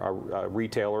being a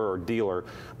retailer or dealer.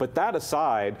 But that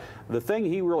aside, the thing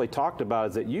he really talked about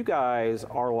is that you guys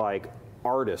are like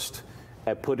artists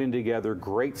at putting together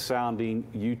great sounding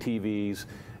UTVs.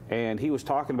 And he was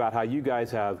talking about how you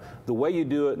guys have, the way you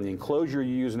do it and the enclosure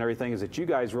you use and everything, is that you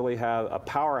guys really have a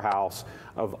powerhouse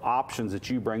of options that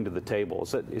you bring to the table.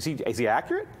 Is he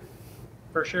accurate?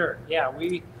 For sure, yeah.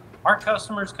 Our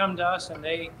customers come to us and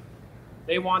they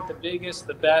want the biggest,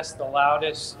 the best, the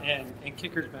loudest, and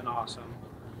KICKER's been awesome.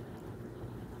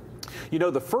 You know,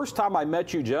 the first time I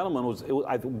met you gentlemen it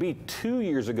would be 2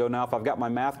 years ago now, if I've got my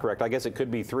math correct. I guess it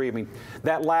could be 3. I mean,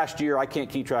 that last year, I can't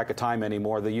keep track of time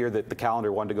anymore, the year that the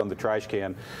calendar wanted to go in the trash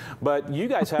can. But you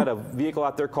guys had a vehicle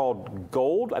out there called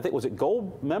Gold. I think, was it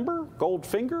Gold Member? Gold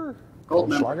Finger? Gold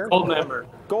Member. Gold Member.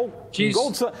 She's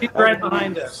right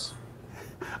behind us.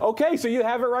 Okay, so you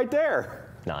have it right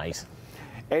there. Nice.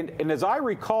 And as I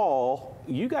recall,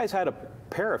 you guys had a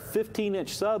pair of 15-inch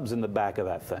subs in the back of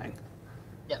that thing.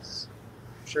 Yes,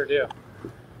 sure do.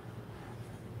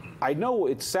 I know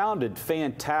it sounded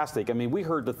fantastic. I mean, we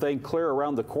heard the thing clear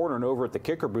around the corner and over at the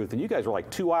KICKER booth, and you guys were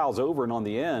like 2 aisles over and on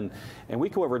the end, and we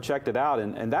came over and checked it out,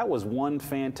 and that was one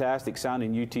fantastic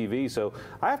sounding UTV. So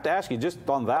I have to ask you, just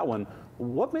on that one,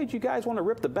 what made you guys want to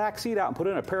rip the back seat out and put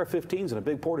in a pair of 15s in a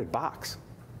big ported box?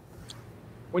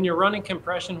 When you're running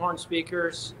compression horn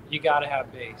speakers, you got to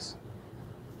have bass.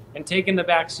 And taking the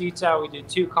back seats out, we did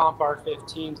 2 Comp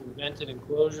R15s and vented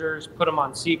enclosures, put them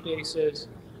on seat bases,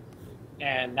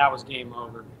 and that was game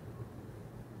over.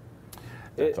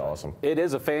 That's awesome. It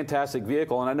is a fantastic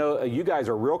vehicle, and I know you guys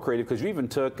are real creative because you even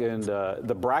took and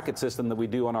the bracket system that we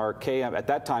do on our KM. At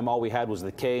that time, all we had was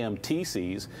the KM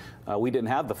TCs. We didn't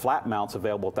have the flat mounts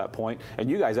available at that point, and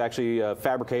you guys actually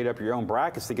fabricated up your own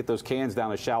brackets to get those cans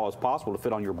down as shallow as possible to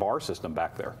fit on your bar system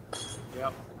back there.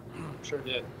 Yep, sure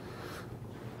did.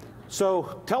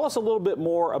 So tell us a little bit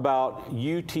more about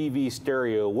UTV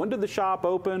Stereo. When did the shop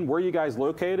open? Where are you guys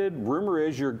located? Rumor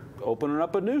is you're opening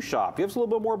up a new shop. Give us a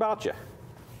little bit more about you.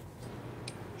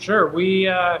 Sure.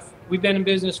 We've been in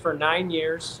business for 9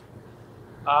 years.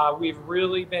 We've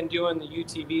really been doing the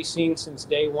UTV scene since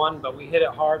day one, but we hit it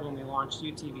hard when we launched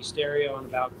UTV Stereo in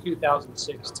about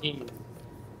 2016.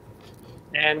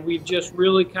 And we've just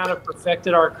really kind of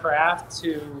perfected our craft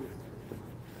to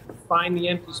find the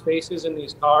empty spaces in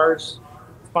these cars,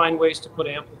 find ways to put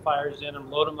amplifiers in them,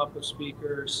 load them up with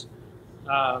speakers.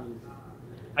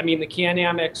 I mean, the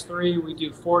Can-Am X3, we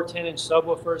do 4 10-inch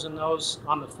subwoofers in those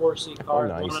on the 4-seat car,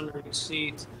 nice. 1 under each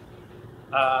seat.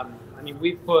 I mean,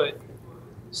 we put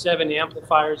 7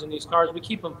 amplifiers in these cars. We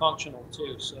keep them functional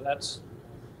too. So that's,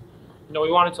 you know, we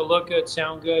want it to look good,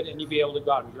 sound good, and you be able to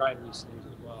go out and drive these things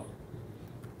as well.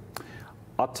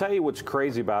 I'll tell you what's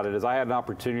crazy about it is I had an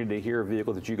opportunity to hear a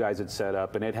vehicle that you guys had set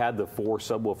up, and it had the 4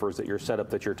 subwoofers that you're set up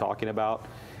that you're talking about,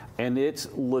 and it's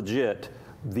legit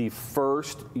the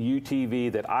first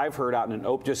UTV that I've heard out in an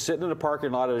open, just sitting in a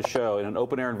parking lot at a show in an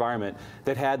open air environment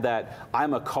that had that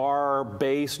I'm a car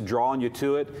bass drawing you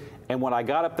to it. And when I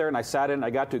got up there and I sat in, I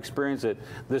got to experience it.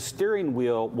 The steering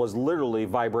wheel was literally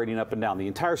vibrating up and down. The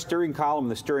entire steering column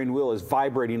and the steering wheel is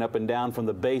vibrating up and down from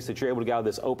the bass that you're able to get out of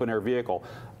this open air vehicle.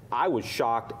 I was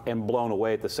shocked and blown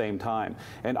away at the same time.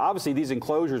 And obviously these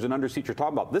enclosures and underseats you're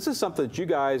talking about, this is something that you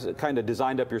guys kind of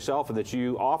designed up yourself and that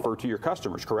you offer to your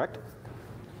customers, correct?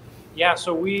 Yeah,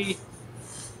 so we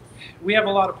have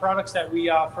a lot of products that we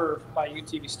offer by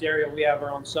UTV Stereo. We have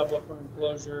our own subwoofer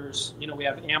enclosures. You know, we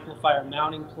have amplifier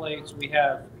mounting plates. We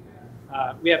have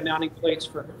mounting plates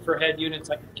for head units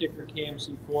like the KICKER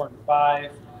KMC4 and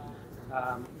 5.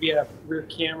 We have rear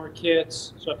camera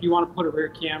kits. So if you want to put a rear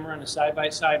camera on a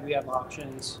side-by-side, we have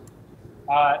options.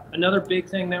 Another big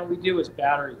thing that we do is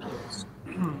battery kits.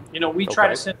 You know, we try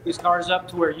to set these cars up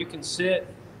to where you can sit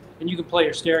and you can play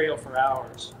your stereo for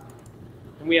hours.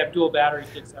 And we have dual battery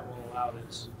kits that will allow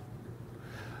this.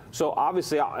 So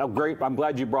obviously, great. I'm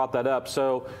glad you brought that up.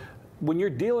 So when you're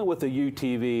dealing with a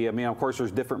UTV, I mean, of course,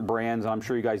 there's different brands, and I'm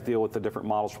sure you guys deal with the different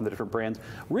models from the different brands.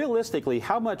 Realistically,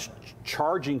 how much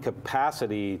charging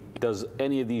capacity does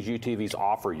any of these UTVs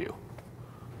offer you?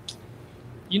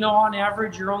 You know, on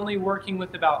average, you're only working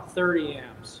with about 30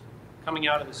 amps coming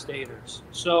out of the stators.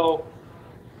 So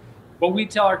what we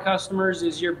tell our customers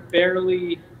is you're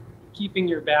barely keeping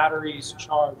your batteries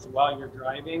charged while you're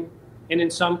driving. And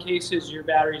in some cases, your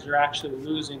batteries are actually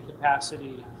losing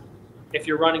capacity if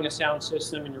you're running a sound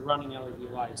system and you're running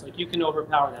LED lights. Like, you can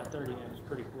overpower that 30 amps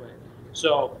pretty quick.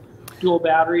 So dual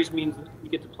batteries means that you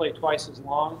get to play twice as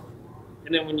long.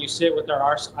 And then when you sit with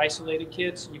our isolated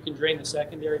kits, you can drain the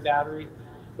secondary battery,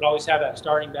 but always have that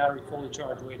starting battery fully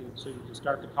charged waiting so you can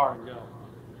start the car and go.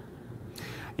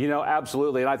 You know,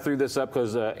 absolutely. And I threw this up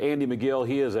because Andy McGill,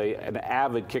 he is an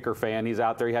avid Kicker fan. He's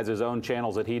out there. He has his own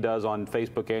channels that he does on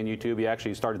Facebook and YouTube. He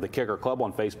actually started the Kicker Club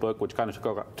on Facebook, which kind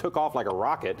of took off like a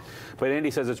rocket. But Andy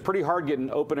says it's pretty hard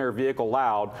getting open air vehicle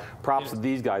loud. Props to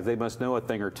these guys. They must know a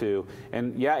thing or two.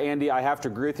 And yeah, Andy, I have to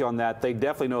agree with you on that. They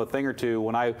definitely know a thing or two.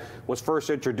 When I was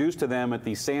first introduced to them at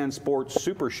the Sand Sports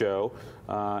Super Show,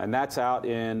 and that's out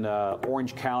in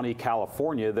Orange County,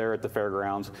 California, there at the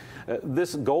fairgrounds.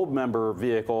 This Gold member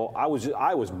vehicle, I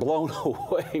was blown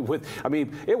away with. I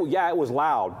mean, it was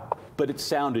loud, but it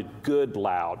sounded good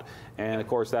loud. And of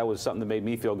course, that was something that made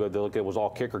me feel good. It was all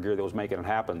Kicker gear that was making it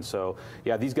happen. So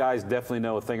yeah, these guys definitely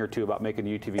know a thing or two about making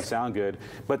UTV sound good.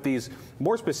 But these,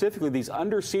 more specifically, these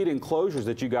under-seat enclosures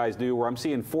that you guys do, where I'm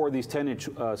seeing 4 of these 10-inch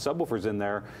subwoofers in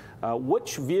there.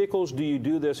 Which vehicles do you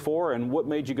do this for, and what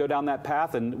made you go down that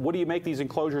path, and what do you make these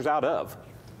enclosures out of?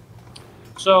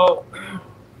 So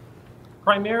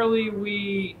primarily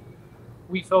we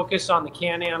focus on the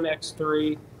Can-Am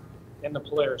X3 and the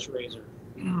Polaris Razor.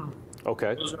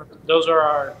 Okay. Those are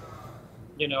our,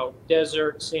 you know,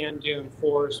 desert, sand dune,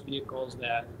 forest vehicles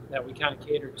that we kind of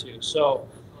cater to. So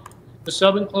the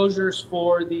sub enclosures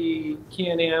for the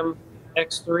Can-Am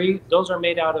X3, those are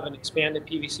made out of an expanded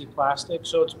PVC plastic.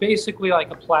 So it's basically like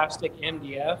a plastic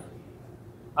MDF.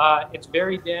 It's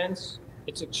very dense,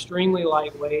 it's extremely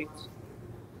lightweight,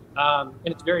 and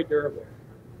it's very durable.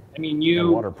 I mean,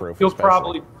 waterproof, you'll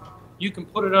probably, you can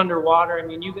put it underwater. I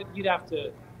mean, you got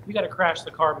to crash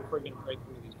the car before you're going to break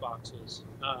through these boxes.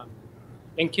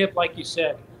 And Kip, like you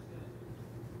said,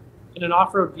 in an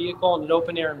off-road vehicle in an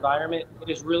open-air environment, it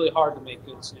is really hard to make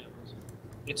good sound.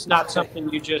 It's not something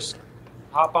you just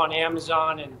hop on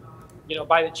Amazon and, you know,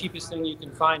 buy the cheapest thing you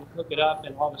can find, hook it up,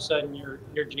 and all of a sudden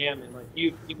you're jamming. Like,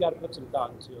 you've got to put some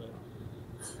thought into it.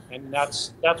 And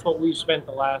that's what we've spent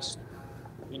the last,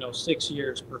 you know, 6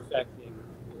 years perfecting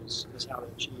is how to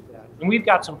achieve that. And we've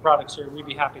got some products here. We'd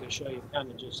be happy to show you kind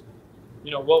of just,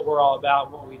 you know, what we're all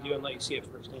about, what we do, and let you see it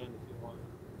firsthand if you want.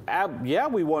 Yeah,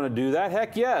 we want to do that.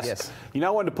 Heck yes. Yes. You know,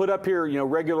 I wanted to put up here, you know,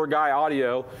 Regular Guy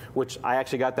Audio, which I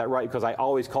actually got that right because I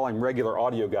always call him Regular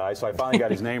Audio Guy, so I finally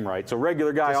got his name right. So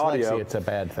Regular Guy Audio. It's a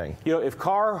bad thing. You know, if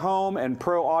car, home, and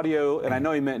pro audio, and I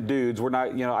know he meant dudes, we're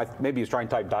not, you know, maybe he's trying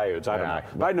to type diodes, I don't know.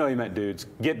 But I know he meant dudes.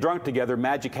 Get drunk together,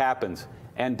 magic happens.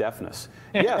 And deafness.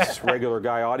 Yes, Regular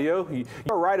Guy Audio.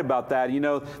 You're right about that. You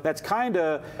know, that's kind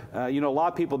of, you know, a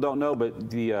lot of people don't know, but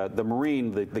the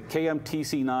Marine, the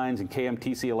KMTC9s and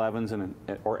KMTC11s,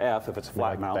 or F if it's a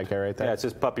flat mount. That guy right there? Yeah, it's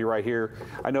this puppy right here.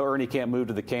 I know Ernie can't move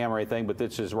to the cam or anything, but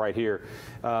this is right here.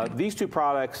 These two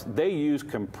products, they use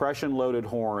compression-loaded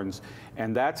horns,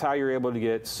 and that's how you're able to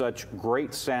get such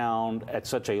great sound at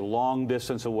such a long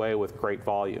distance away with great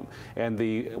volume. And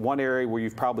the one area where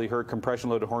you've probably heard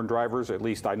compression-loaded horn drivers, at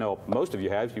least I know most of you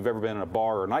have, if you've ever been in a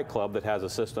bar or a nightclub that has a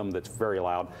system that's very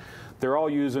loud. They're all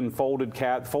using folded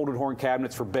horn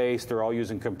cabinets for bass. They're all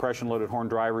using compression-loaded horn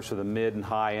drivers for the mid and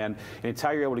high end. And it's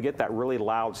how you're able to get that really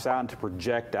loud sound to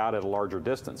project out at a larger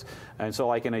distance. And so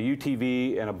like in a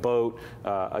UTV, and a boat,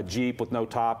 a Jeep with no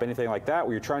top, anything like that,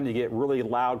 where you're trying to get really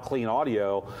loud, clean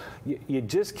audio, you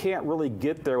just can't really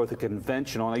get there with a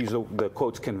conventional, and I use the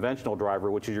quotes conventional driver,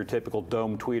 which is your typical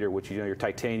dome tweeter, which is, you know, your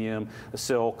titanium,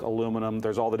 silk, aluminum,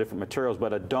 there's all the different materials.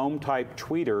 But a dome type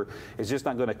tweeter is just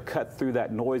not going to cut through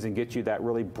that noise and get you that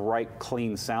really bright,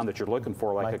 clean sound that you're looking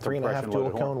for, like a 3.5 dual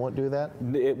cone won't do that?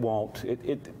 It won't.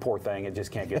 Poor thing, it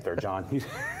just can't get there, John.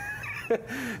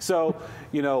 So,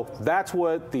 you know, that's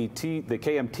what the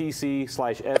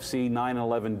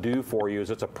KMTC/FC911 do for you.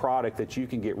 Is it's a product that you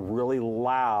can get really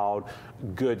loud,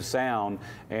 good sound,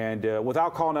 and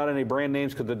without calling out any brand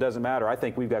names, because it doesn't matter, I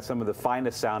think we've got some of the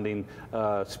finest sounding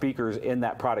speakers in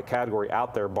that product category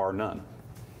out there, bar none.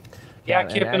 Yeah,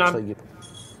 Kip, and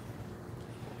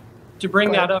to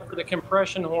bring that up for the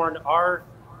compression horn, our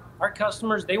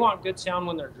customers, they want good sound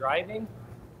when they're driving,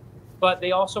 but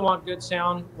they also want good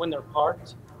sound when they're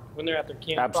parked, when they're at their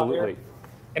campfire. Absolutely.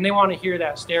 And they want to hear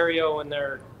that stereo when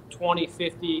they're 20,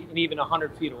 50, and even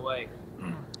 100 feet away.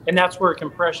 And that's where a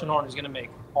compression horn is going to make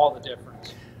all the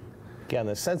difference. Yeah, and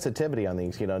the sensitivity on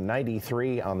these,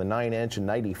 93 on the 9-inch and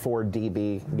 94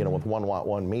 dB, with 1 watt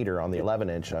 1 meter on the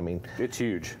 11-inch. I mean, it's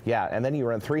huge. Yeah, and then you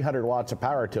run 300 watts of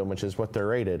power to them, which is what they're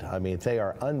rated. I mean, they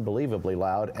are unbelievably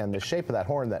loud, and the shape of that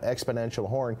horn, that exponential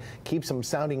horn, keeps them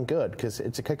sounding good because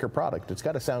it's a Kicker product. It's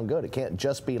got to sound good. It can't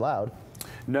just be loud.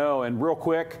 No, and real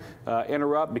quick,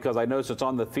 interrupt because I noticed it's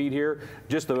on the feed here.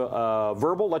 Just a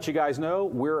verbal, let you guys know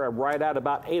we're right at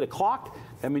about 8 o'clock.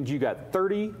 That means you got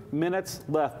 30 minutes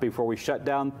left before we shut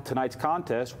down tonight's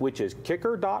contest, which is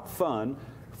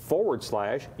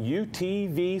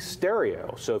kicker.fun/UTV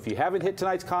Stereo. So if you haven't hit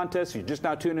tonight's contest, you're just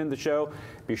now tuning in the show,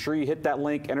 be sure you hit that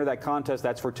link, enter that contest.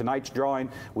 That's for tonight's drawing.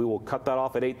 We will cut that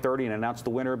off at 8:30 and announce the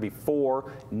winner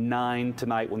before 9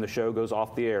 tonight when the show goes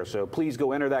off the air. So please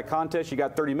go enter that contest. You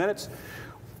got 30 minutes.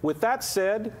 With that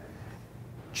said,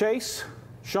 Chase,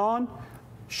 Sean,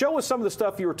 show us some of the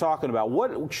stuff you were talking about.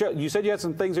 You said you had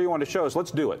some things that you wanted to show us.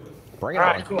 Let's do it. Bring it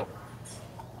on. Cool.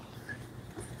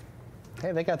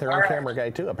 Hey, they got their own camera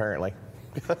guy too, apparently.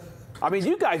 I mean,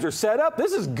 you guys are set up.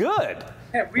 This is good.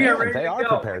 Yeah, we are ready they to are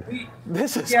go. Prepared. We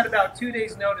had about 2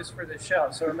 days notice for this show,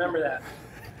 so remember that.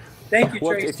 Thank you,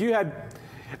 Trace. If you had,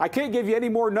 I can't give you any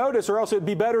more notice or else it'd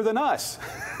be better than us.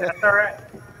 That's all right.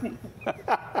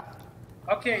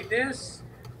 Okay, this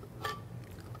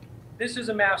is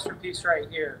a masterpiece right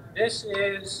here. This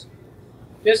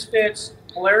fits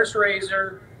Polaris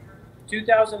Razor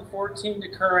 2014 to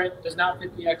current, does not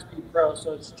fit the XP Pro,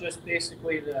 so it's just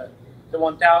basically the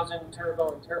 1000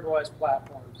 Turbo and Turbo S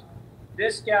platforms.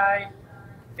 This guy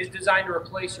is designed to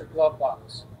replace your glove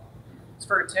box. It's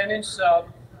for a 10-inch sub.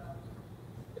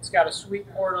 It's got a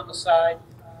sweep port on the side,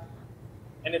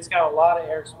 and it's got a lot of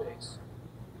airspace.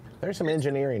 There's some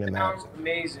engineering in that. It sounds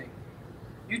amazing.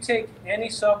 You take any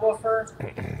subwoofer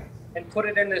and put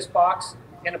it in this box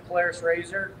in a Polaris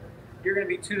Razor, you're going to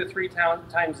be 2 to 3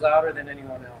 times louder than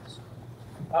anyone else.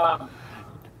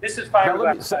 This is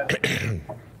fiberglass.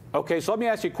 Okay, so let me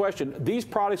ask you a question. These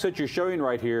products that you're showing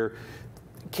right here,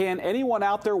 can anyone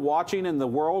out there watching in the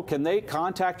world, can they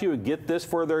contact you and get this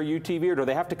for their UTV, or do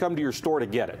they have to come to your store to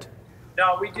get it?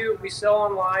 No, we do. We sell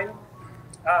online.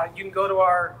 You can go to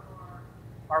our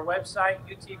website,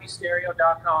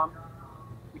 utvstereo.com.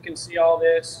 You can see all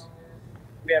this.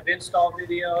 We have install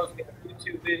videos. We have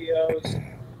YouTube videos.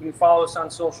 You can follow us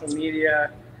on social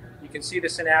media. You can see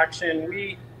this in action.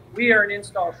 We are an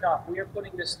install shop. We are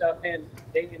putting this stuff in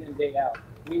and day out.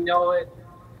 We know it.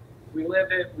 We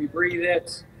live it. We breathe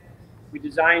it. We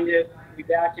designed it. We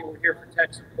back it. We're here for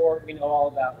tech support. We know all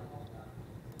about it.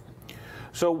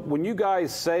 So when you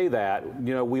guys say that,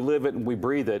 we live it and we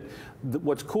breathe it,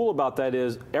 what's cool about that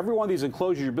is every one of these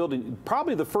enclosures you're building,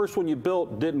 probably the first one you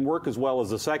built didn't work as well as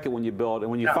the second one you built.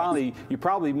 And when you finally, you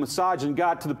probably massaged and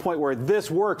got to the point where this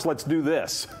works, let's do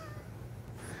this.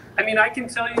 I mean, I can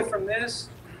tell you from this,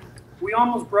 we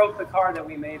almost broke the car that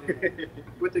we made it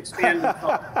with expanded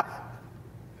foam.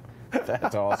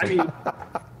 That's awesome. I mean,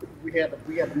 we had to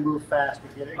move fast to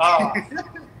get it.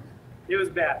 It was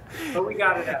bad, but we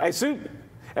got it out.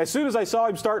 As soon as I saw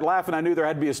him start laughing, I knew there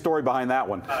had to be a story behind that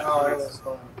one. It was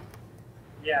fun.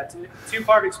 Yeah,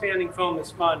 two-part expanding foam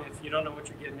is fun if you don't know what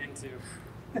you're getting into.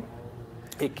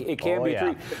 It can be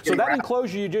tricky. So that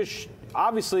enclosure you just,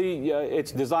 obviously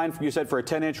it's designed, you said, for a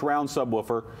 10-inch round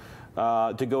subwoofer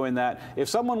to go in that. If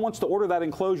someone wants to order that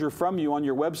enclosure from you on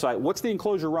your website, what's the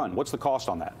enclosure run? What's the cost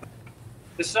on that?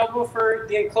 The subwoofer,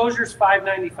 the enclosure is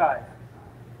 $595.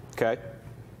 Okay.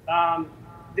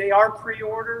 They are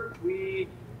pre-order. We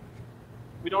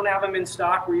don't have them in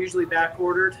stock. We're usually back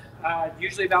ordered.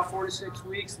 Usually about 4 to 6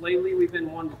 weeks. Lately, we've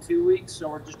been 1 to 2 weeks, so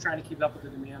we're just trying to keep up with the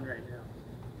demand right now.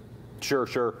 Sure,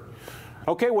 sure.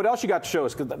 Okay, what else you got to show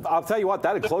us? Because I'll tell you what,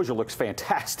 that enclosure looks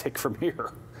fantastic from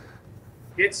here.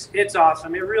 It's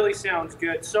awesome. It really sounds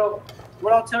good. So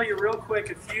what I'll tell you real quick,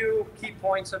 a few key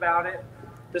points about it.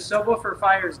 The subwoofer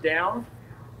fires down,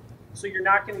 so you're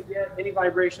not going to get any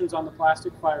vibrations on the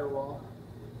plastic firewall.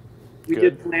 We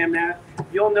did plan that.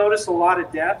 You'll notice a lot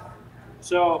of depth.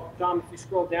 So, Dom, if you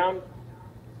scroll down,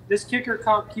 this Kicker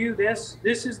Comp Q, this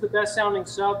is the best sounding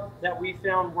sub that we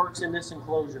found works in this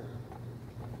enclosure.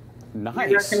 Nice.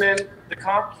 We recommend the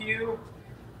Comp Q.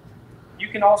 You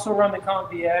can also run the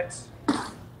Comp VX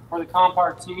or the Comp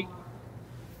RT.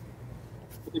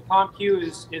 But the Comp Q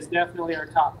is definitely our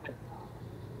top pick.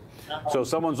 So if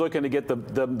someone's looking to get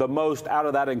the most out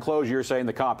of that enclosure, you're saying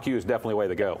the Comp Q is definitely the way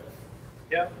to go.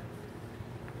 Yep.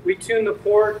 We tuned the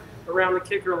port around the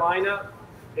Kicker lineup.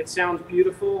 It sounds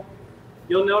beautiful.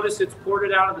 You'll notice it's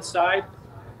ported out of the side.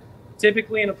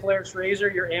 Typically in a Polaris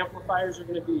Razor, your amplifiers are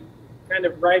going to be kind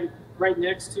of right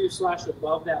next to /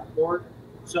 above that port.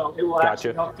 So it will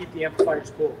actually help keep the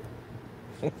amplifiers cool.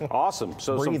 Awesome.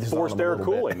 So Breathes some forced on 'em a air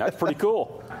little bit. cooling. That's pretty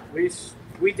cool.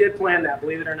 We did plan that,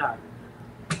 believe it or not.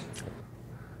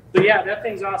 So yeah, that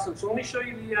thing's awesome. So let me show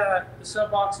you the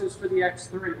sub boxes for the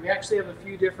X3. We actually have a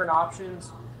few different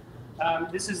options.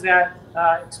 This is that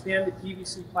expanded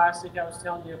PVC plastic I was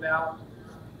telling you about.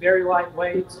 Very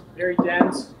lightweight, very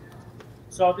dense.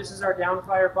 So this is our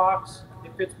downfire box.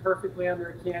 It fits perfectly under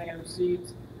a Can-Am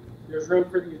seat. There's room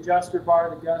for the adjuster bar,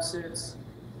 the gussets.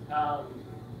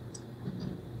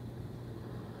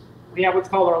 We have what's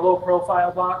called our low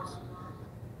profile box.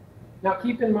 Now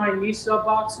keep in mind these sub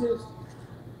boxes,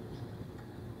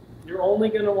 you're only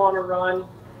going to want to run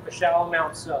a shallow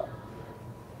mount sub.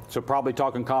 So probably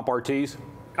talking comp RTs?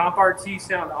 Comp RTs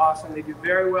sound awesome. They do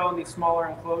very well in these smaller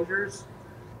enclosures.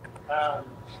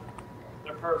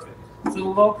 They're perfect. So the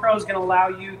low pro is going to allow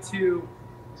you to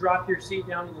drop your seat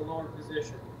down to the lower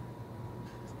position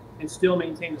and still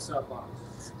maintain the sub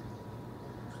box.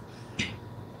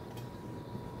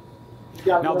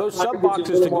 Now those sub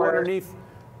boxes to go underneath.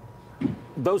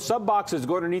 Those sub boxes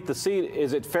go underneath the seat.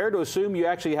 Is it fair to assume you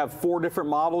actually have 4 different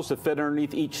models that fit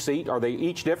underneath each seat? Are they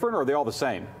each different, or are they all the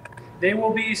same? They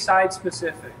will be side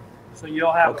specific. So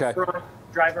you'll have a front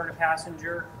driver and a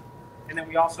passenger, and then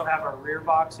we also have our rear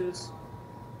boxes,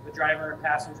 the driver and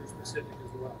passenger specific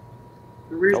as well.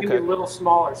 The rear is going to be a little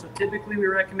smaller. So typically we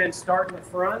recommend starting the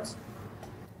front,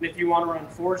 and if you want to run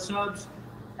 4 subs,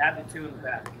 add the 2 in the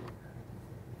back.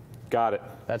 Got it.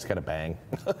 That's gonna bang.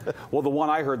 Well, the one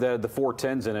I heard that had the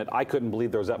 410s in it, I couldn't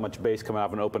believe there was that much bass coming out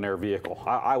of an open air vehicle.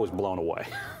 I was blown away.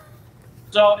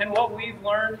 So, and what we've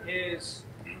learned is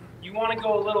you want to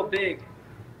go a little big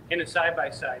in a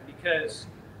side-by-side, because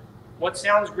what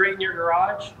sounds great in your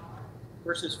garage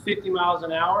versus 50 miles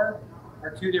an hour are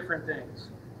 2 different things.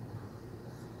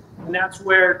 And that's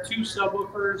where 2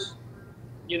 subwoofers,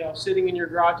 you know, sitting in your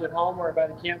garage at home or by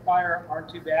the campfire aren't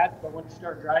too bad, but when you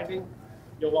start driving,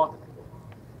 you'll want the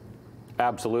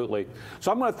Absolutely.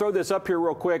 So I'm going to throw this up here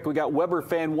real quick. We got Weber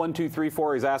fan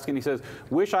 1234. He's asking. He says,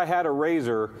 "Wish I had a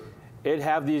Razor. It'd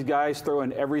have these guys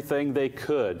throwing everything they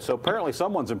could." So apparently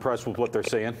someone's impressed with what they're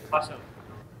seeing. Awesome.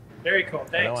 Very cool.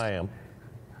 Thanks. I know I am.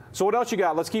 So what else you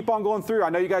got? Let's keep on going through. I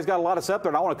know you guys got a lot of stuff there,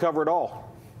 and I want to cover it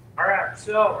all. All right.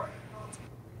 So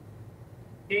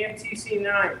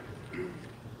KMTC9,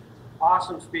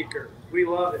 awesome speaker. We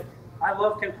love it. I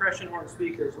love compression horn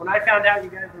speakers. When I found out you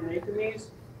guys were making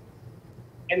these,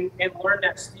 and learned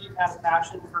that Steve has a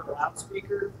passion for a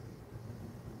loudspeaker,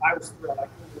 I was thrilled.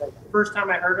 The first time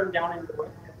I heard him down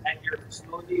at your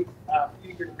facility a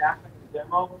few years back in the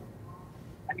demo,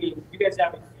 I mean, you guys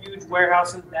have a huge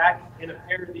warehouse in the back, and a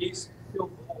pair of these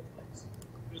filled the whole place.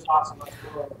 It was awesome.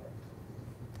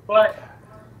 But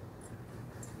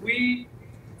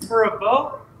for a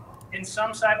boat and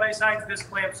some side-by-sides, this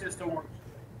clamp system works.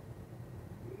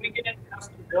 We get into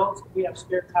custom builds, we have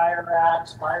spare tire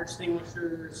racks, fire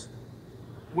extinguishers,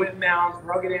 whip mounts,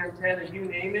 rugged antenna, you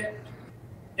name it.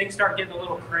 Things start getting a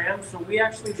little cramped. So we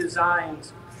actually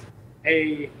designed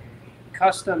a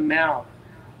custom mount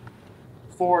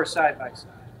for side-by-side.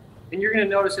 And you're going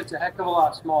to notice it's a heck of a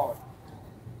lot smaller.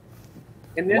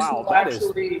 And this will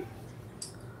actually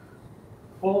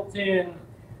bolt in.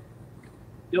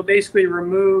 You'll basically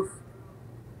remove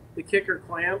the KICKER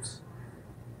clamps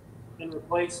and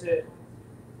replace it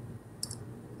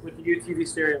with the UTV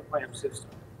Stereo clamp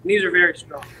system. And these are very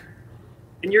strong.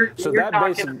 And you're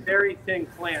talking a very thin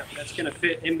clamp that's going to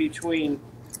fit in between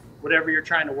whatever you're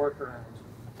trying to work around.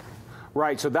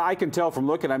 Right, so that I can tell from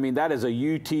looking, I mean, that is a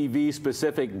UTV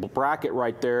specific bracket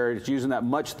right there. It's using that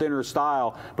much thinner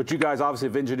style, but you guys obviously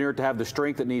have engineered to have the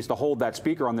strength it needs to hold that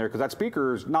speaker on there, because that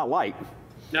speaker is not light.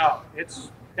 No,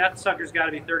 that sucker's got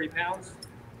to be 30 pounds.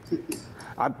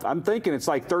 I'm thinking it's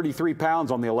like 33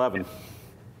 pounds on the 11.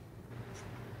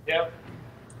 Yep.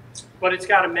 But it's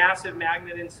got a massive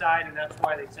magnet inside, and that's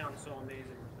why they sound so amazing.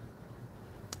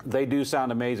 They do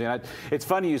sound amazing. It's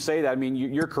funny you say that. I mean,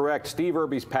 you're correct. Steve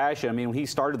Irby's passion, I mean, when he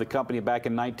started the company back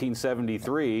in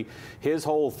 1973, his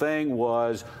whole thing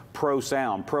was pro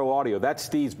sound, pro audio. That's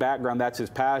Steve's background. That's his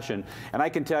passion. And I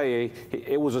can tell you,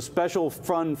 it was a special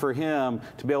fun for him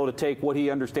to be able to take what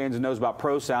he understands and knows about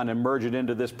pro sound and merge it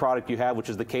into this product you have, which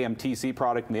is the KMTC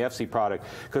product and the FC product,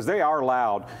 because they are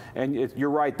loud. And you're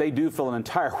right, they do fill an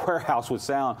entire warehouse with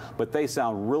sound, but they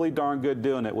sound really darn good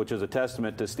doing it, which is a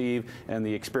testament to Steve and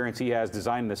the experience he has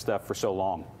designing this stuff for so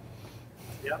long.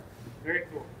 Yep, very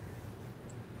cool.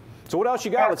 So what else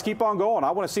you got? Let's keep on going.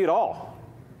 I want to see it all.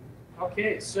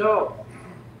 Okay, so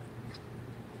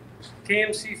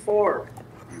KMC4,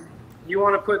 you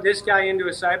want to put this guy into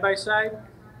a side-by-side?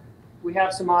 We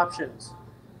have some options.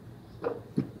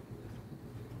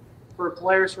 For a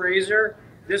Polaris Razor,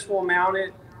 this will mount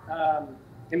it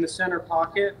in the center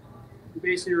pocket. You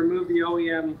basically remove the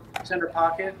OEM center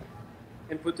pocket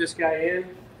and put this guy in.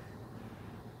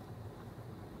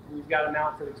 And you've got a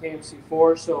mount for the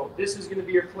KMC4. So this is going to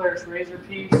be your Polaris Razor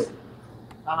piece.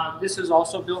 This is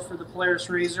also built for the Polaris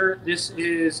Razor. This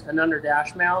is an under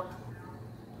dash mount.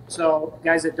 So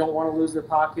guys that don't want to lose their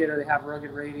pocket, or they have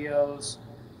rugged radios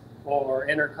or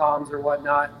intercoms or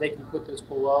whatnot, they can put this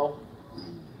below.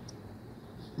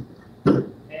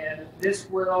 And this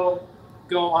will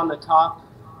go on the top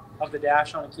of the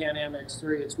dash on a Can-Am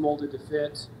X3. It's molded to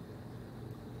fit.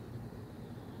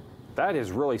 That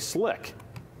is really slick.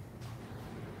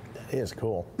 That is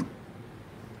cool.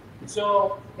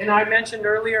 So, and I mentioned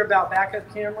earlier about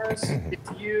backup cameras.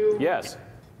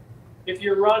 If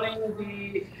you're running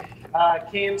the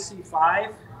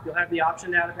KMC5, you'll have the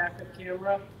option to add a backup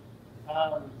camera.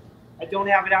 I don't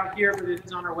have it out here, but it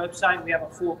is on our website. We have a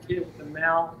full kit with the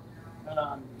mount,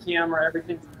 camera,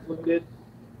 everything's included.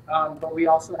 But we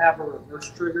also have a reverse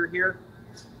trigger here.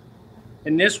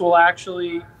 And this will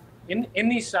actually, in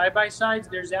these side-by-sides,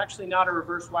 there's actually not a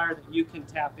reverse wire that you can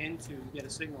tap into to get a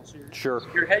signal. So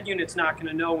your head unit's not going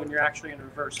to know when you're actually in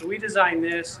reverse. So we designed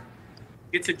this.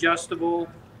 It's adjustable.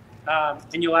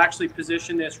 And you'll actually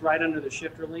position this right under the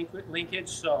shifter linkage.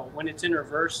 So when it's in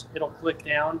reverse, it'll click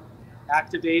down,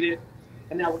 activate it,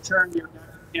 and that will turn your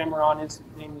camera on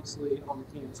instantaneously on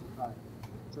the KMC5.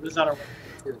 So this is on our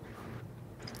website too.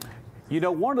 You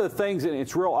know, one of the things, and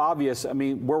it's real obvious, I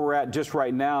mean, where we're at just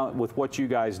right now with what you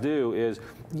guys do is,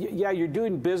 yeah, you're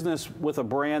doing business with a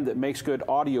brand that makes good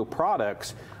audio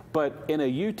products, but in a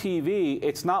UTV,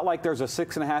 it's not like there's a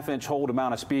 6.5-inch hole to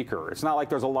mount a speaker. It's not like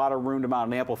there's a lot of room to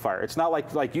mount an amplifier. It's not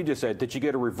like you just said, that you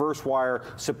get a reverse wire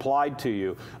supplied to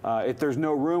you. If there's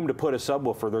no room to put a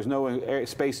subwoofer, there's no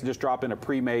space to just drop in a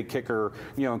pre-made kicker,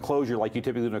 you know, enclosure like you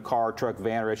typically do in a car, truck,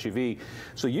 van, or SUV.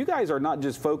 So you guys are not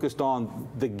just focused on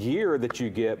the gear that you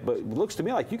get, but it looks to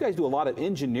me like you guys do a lot of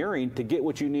engineering to get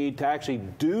what you need to actually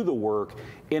do the work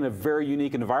in a very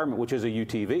unique environment, which is a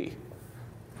UTV.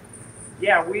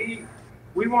 Yeah, we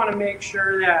want to make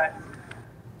sure that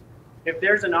if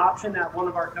there's an option that one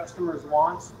of our customers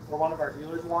wants or one of our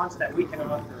dealers wants, that we can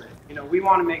offer it. You know, we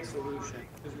want to make solutions,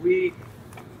 because you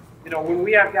know, when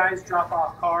we have guys drop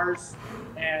off cars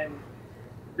and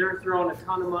they're throwing a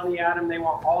ton of money at them, they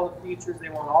want all the features, they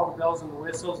want all the bells and the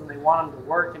whistles, and they want them to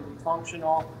work and be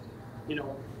functional. You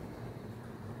know,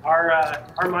 our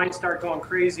minds start going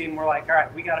crazy, and we're like, all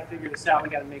right, we got to figure this out. We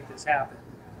got to make this happen.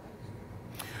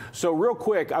 So real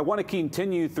quick, I want to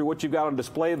continue through what you've got on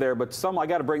display there, but I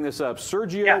got to bring this up.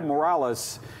 Sergio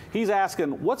Morales, he's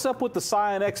asking, what's up with the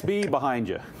Scion XB behind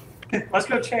you? Let's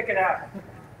go check it out.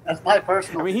 That's my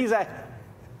personal. I mean, he's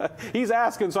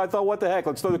asking, so I thought, what the heck?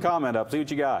 Let's throw the comment up, see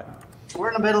what you got. We're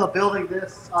in the middle of building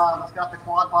this. It's got the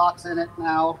quad box in it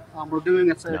now. We're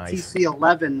doing a set of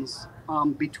TC11s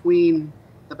between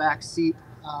the back seat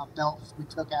belts we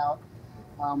took out.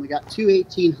 We got two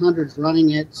 1800s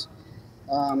running it.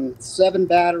 7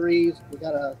 batteries. We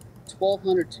got a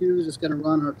 1202 that's going to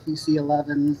run our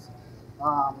PC11s.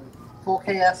 Full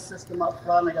KS system up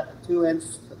front. I got the 2-inch,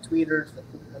 the tweeters, the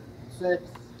 6.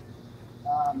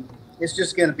 It's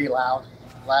just going to be loud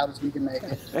as we can make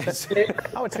it.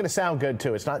 Oh, it's going to sound good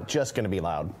too. It's not just going to be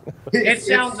loud. It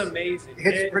sounds amazing.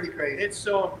 It's pretty crazy. It's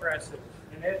so impressive,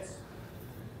 and it's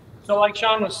so like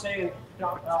Sean was saying.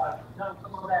 Sean,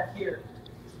 come on back here.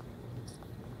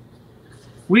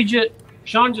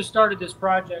 Sean just started this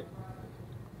project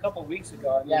a couple of weeks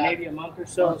ago, maybe a month or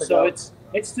so. So it's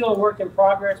still a work in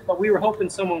progress, but we were hoping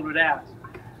someone would ask.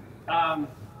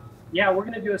 Yeah, we're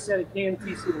going to do a set of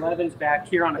TC11s back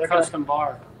here on a custom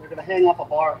bar. We're going to hang up a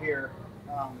bar here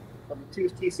from the 2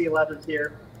 TC11s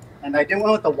here. And I did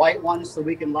one with the white ones so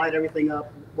we can light everything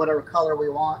up whatever color we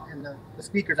want. And the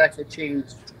speakers actually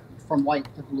changed from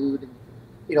white to blue,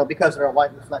 you know, because they're a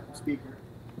white reflective speaker.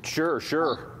 Sure.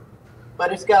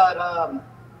 But it's got, I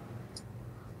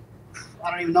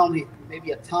don't even know,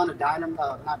 maybe a ton of not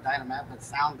dynamat, but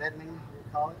sound deadening,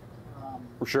 we call it.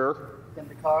 Sure. In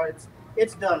the car,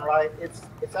 it's done right. It's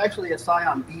actually a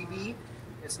Scion BB.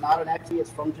 It's not an XE. It's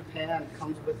from Japan. It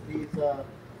comes with these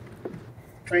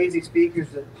crazy speakers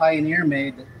that Pioneer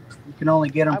made that you can only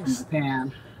get them from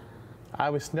Japan. I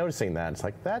was noticing that. It's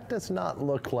like, that does not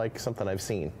look like something I've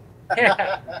seen.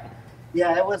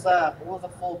 Yeah, it was a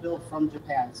full build from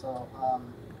Japan. So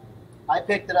I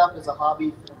picked it up as a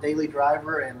hobby, a daily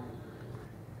driver, and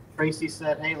Tracy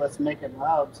said, "Hey, let's make it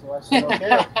loud." So I said,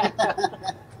 "Okay."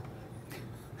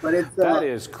 But that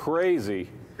is crazy.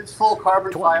 It's full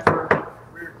carbon fiber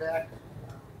rear deck.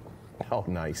 Oh,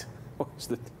 nice.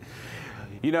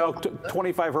 You know,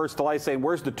 25 Hertz Delight saying,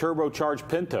 where's the turbocharged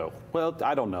Pinto? Well,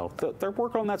 I don't know. They're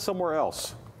working on that somewhere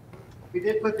else. We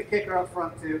did put the kicker up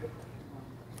front too.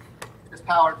 It's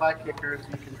powered by Kicker, as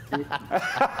you can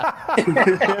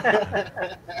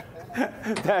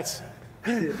see. That's,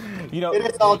 you know. It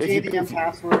is all JDM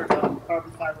password,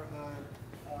 carbon fiber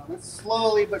hood. It's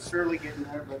slowly but surely getting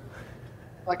there, but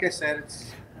like I said,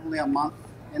 it's only a month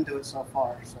into it so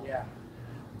far. So yeah.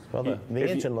 Well, the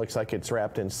engine looks like it's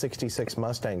wrapped in '66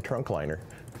 Mustang trunk liner.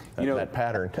 You know, that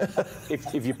pattern.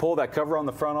 if you pull that cover on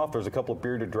the front off, there's a couple of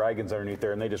bearded dragons underneath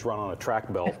there, and they just run on a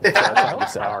track belt.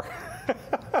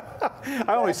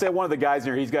 I only said one of the guys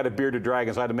here, he's got a bearded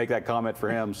dragon, so I had to make that comment for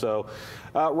him. So,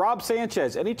 Rob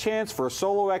Sanchez, any chance for a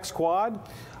Solo X quad?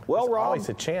 Well, Rob, always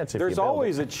a chance. There's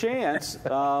always a chance.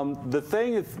 The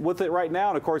thing with it right now,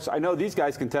 and of course, I know these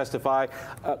guys can testify.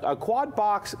 A quad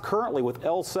box currently with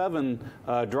L7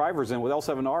 drivers in, with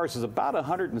L7Rs, is about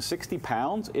 160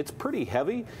 pounds. It's pretty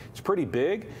heavy. It's pretty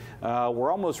big.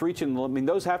 We're almost reaching. I mean,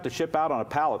 those have to ship out on a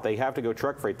pallet. They have to go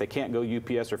truck freight. They can't go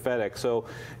UPS or FedEx. So,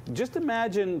 just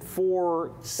imagine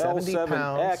 4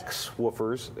 L7X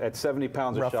woofers at 70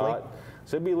 pounds a shot.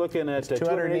 So we'd be looking at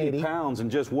 280 pounds and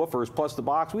just woofers plus the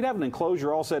box. We'd have an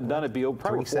enclosure all said and done. It'd be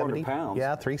probably 400 pounds.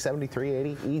 Yeah, 370,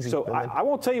 380, easy. So I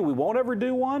won't tell you we won't ever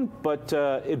do one, but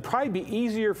it'd probably be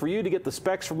easier for you to get the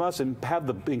specs from us and have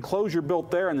the enclosure built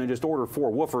there and then just order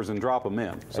 4 woofers and drop them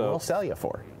in. So and we'll sell you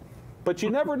 4. But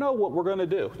you never know what we're going to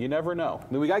do. You never know.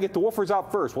 I mean, we got to get the woofers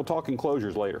out first. We'll talk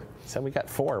enclosures later. So we got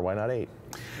 4. Why not 8?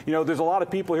 You know, there's a lot of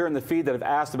people here in the feed that have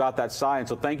asked about that sign,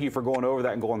 so thank you for going over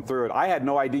that and going through it. I had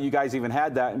no idea you guys even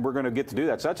had that, and we're going to get to do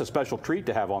that. So that's a special treat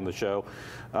to have on the show.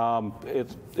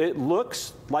 It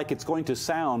looks like it's going to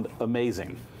sound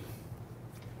amazing.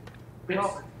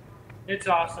 It's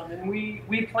awesome, and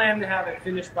we plan to have it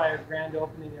finished by our grand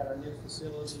opening at our new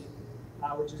facility,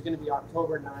 which is going to be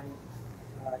October 9th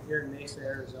here in Mesa,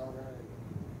 Arizona.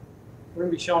 We're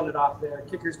going to be showing it off there.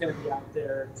 Kicker's going to be out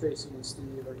there. Tracy and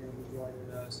Steve are going to be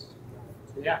joining us.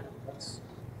 So yeah,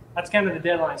 that's kind of the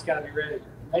deadline. It's got to be ready.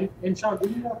 And Sean, do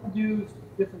you have to do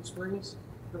different springs?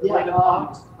 Yeah,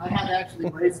 I had to actually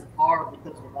raise the car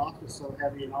because the box was so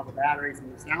heavy and all the batteries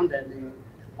and the sound deadening.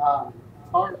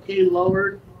 Car came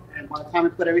lowered, and by the time we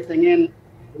put everything in,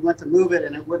 we went to move it,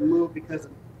 and it wouldn't move because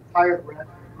of tire breath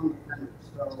on the fender.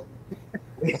 So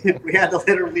we had to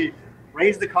literally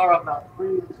raise the car up about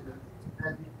 3 inches.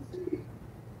 As you can see,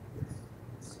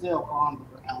 it's still on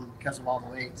the ground because of all the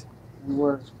weight.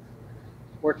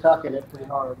 We're tucking it pretty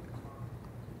hard.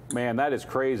 Man, that is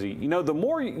crazy. You know, the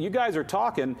more you guys are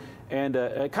talking, and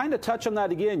kind of touch on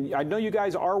that again, I know you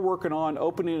guys are working on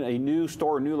opening a new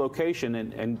store, a new location,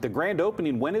 and the grand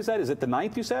opening, when is that? Is it the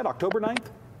 9th, you said? October 9th?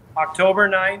 October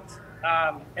 9th.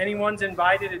 Anyone's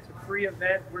invited. It's a free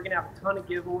event. We're going to have a ton of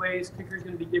giveaways. Kicker's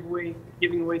going to be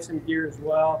giving away some gear as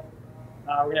well.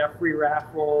 We're going to have free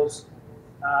raffles.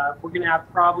 We're going to have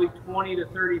probably 20 to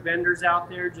 30 vendors out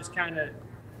there just kind of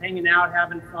hanging out,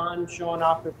 having fun, showing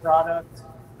off their product.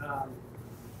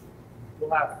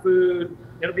 We'll have food.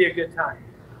 It'll be a good time.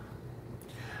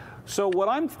 So what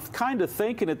I'm kind of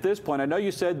thinking at this point, I know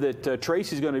you said that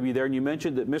Tracy's going to be there, and you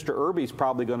mentioned that Mr. Irby's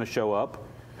probably going to show up.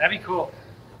 That'd be cool.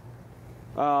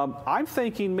 I'm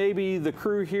thinking maybe the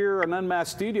crew here on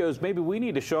Unmasked Studios, maybe we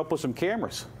need to show up with some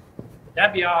cameras.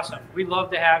 That'd be awesome. We'd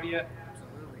love to have you.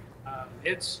 Absolutely.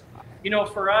 It's, you know,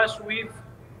 for us,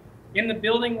 in the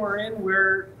building we're in,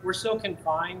 we're so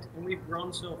confined, and we've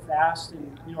grown so fast,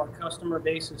 and you know, our customer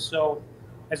base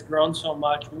has grown so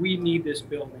much. We need this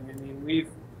building. I mean, we've,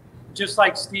 just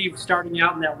like Steve starting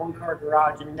out in that one-car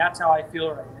garage. I mean, that's how I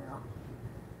feel right now.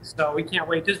 So we can't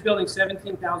wait. This building's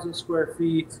 17,000 square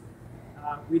feet.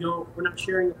 We're not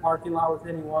sharing the parking lot with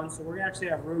anyone, so we're gonna actually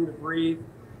have room to breathe,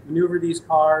 maneuver these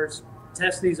cars,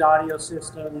 test these audio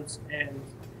systems, and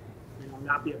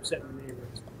not be upsetting the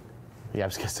neighbors. Yeah, I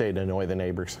was going to say to annoy the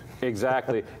neighbors.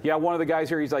 Exactly. Yeah, one of the guys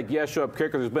here, he's like, yeah, show up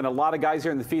Kicker. There's been a lot of guys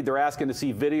here in the feed. They're asking to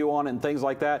see video on it and things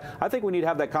like that. I think we need to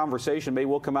have that conversation. Maybe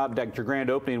we'll come out at your grand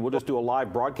opening and we'll just do a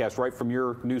live broadcast right from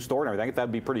your new store and everything. I think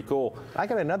that'd be pretty cool. I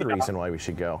got another reason why we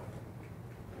should go.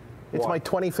 It's my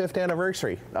 25th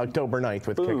anniversary, October 9th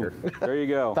with Kicker. There you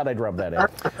go. Thought I'd rub that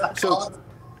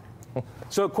in.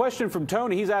 So a question from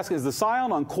Tony. He's asking, is the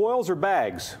Scion on coils or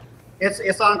bags?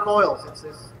 It's on coils.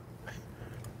 It's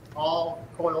all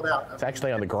coiled out. It's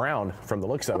actually on the ground from the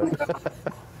looks of it.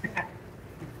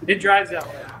 It drives that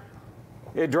way.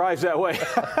 It drives that way.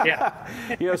 Yeah.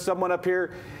 You know, someone up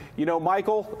here, You know,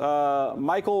 Michael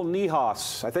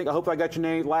Nihas. I hope I got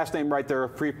your last name right there.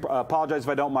 Apologize if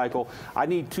I don't, Michael. I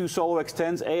need 2 Solo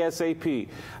X10s ASAP.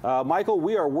 Michael,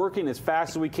 we are working as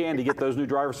fast as we can to get those new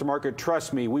drivers to market.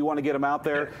 Trust me, we want to get them out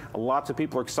there. Lots of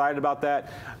people are excited about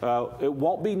that. It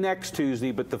won't be next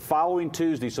Tuesday, but the following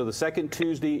Tuesday, so the second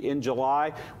Tuesday in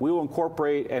July, we will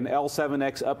incorporate an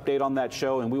L7X update on that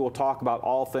show, and we will talk about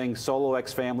all things Solo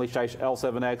X family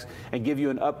L7X and give you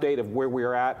an update of where we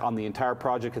are at on the entire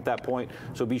project at that point.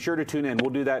 So be sure to tune in. We'll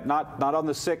do that not on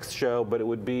the 6th show, but it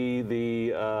would be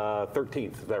the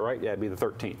 13th. Is that right? Yeah, it'd be the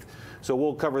 13th. So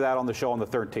we'll cover that on the show on the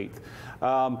 13th.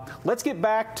 Let's get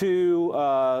back to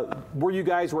where you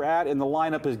guys were at in the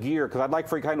lineup as gear, because I'd like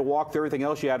for you to kind of walk through everything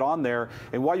else you had on there.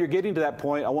 And while you're getting to that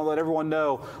point, I want to let everyone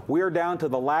know we are down to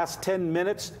the last 10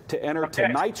 minutes to enter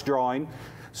tonight's drawing.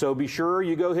 So be sure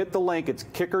you go hit the link. It's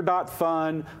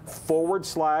kicker.fun/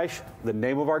 the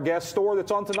name of our guest store that's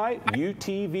on tonight,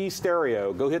 UTV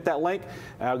Stereo. Go hit that link.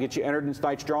 I'll get you entered in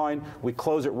tonight's drawing. We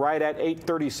close it right at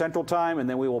 8:30 Central Time, and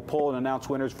then we will pull and announce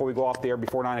winners before we go off the air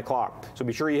before 9 o'clock. So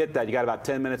be sure you hit that. You got about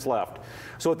 10 minutes left.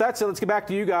 So with that said, let's get back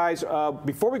to you guys.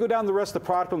 Before we go down the rest of the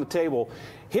product on the table,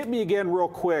 hit me again real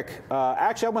quick.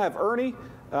 Actually, I'm going to have Ernie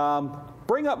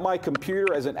bring up my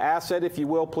computer as an asset, if you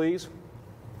will, please.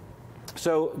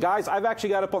 So, guys, I've actually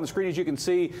got up on the screen, as you can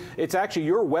see, it's actually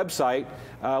your website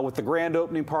with the grand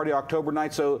opening party October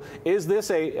 9th. So is this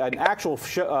an actual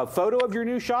photo of your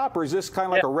new shop, or is this kind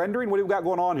of like a rendering? What do we got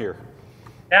going on here?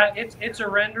 It's a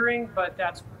rendering, but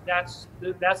that's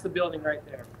the building right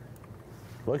there.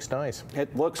 Looks nice.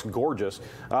 It looks gorgeous.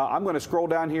 I'm going to scroll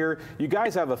down here. You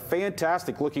guys have a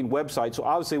fantastic looking website. So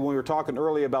obviously when we were talking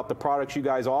earlier about the products you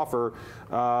guys offer,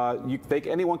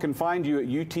 anyone can find you at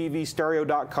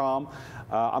utvstereo.com.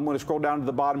 I'm going to scroll down to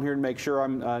the bottom here and make sure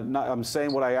I'm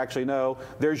saying what I actually know.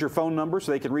 There's your phone number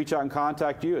so they can reach out and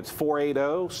contact you. It's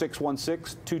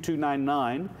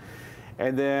 480-616-2299.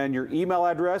 And then your email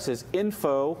address is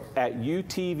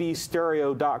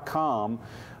info@utvstereo.com.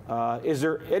 Is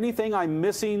there anything I'm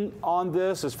missing on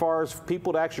this as far as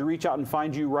people to actually reach out and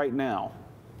find you right now?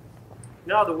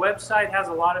 No, the website has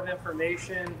a lot of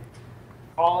information.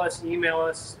 Call us, email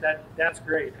us. That's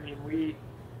great. I mean,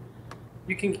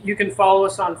 you can follow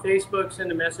us on Facebook,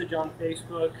 send a message on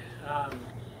Facebook.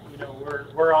 You know,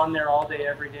 we're on there all day,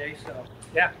 every day. So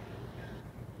yeah.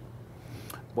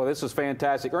 Well, this is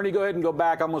fantastic. Ernie, go ahead and go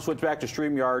back. I'm going to switch back to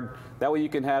StreamYard. That way you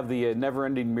can have the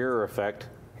never-ending mirror effect.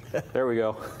 There we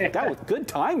go. That was good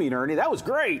timing, Ernie. That was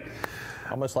great.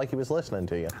 Almost like he was listening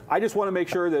to you. I just want to make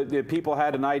sure that people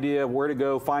had an idea of where to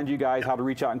go, find you guys, how to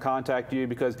reach out and contact you,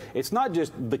 because it's not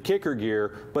just the kicker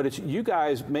gear, but it's you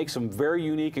guys make some very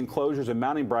unique enclosures and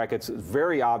mounting brackets,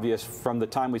 very obvious from the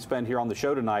time we spend here on the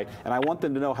show tonight, and I want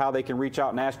them to know how they can reach out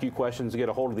and ask you questions to get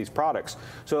a hold of these products.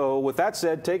 So with that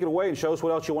said, take it away and show us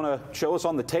what else you want to show us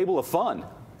on the table of fun.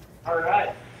 All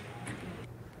right.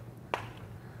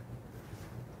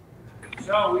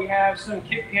 So we have some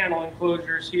kick panel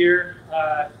enclosures here.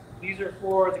 These are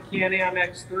for the Can-Am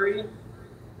X3.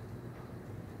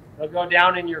 They'll go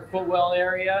down in your footwell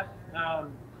area.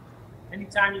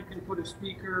 Anytime you can put a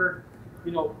speaker,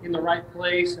 you know, in the right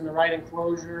place, in the right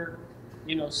enclosure,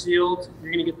 you know, sealed,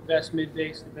 you're going to get the best mid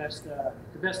bass, the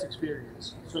best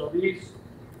experience. So these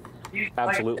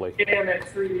absolutely. Like the Can-Am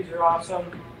X3, these are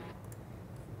awesome.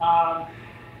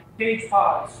 Cage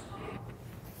pods.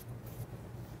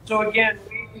 So again,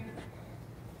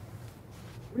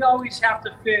 we always have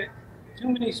to fit too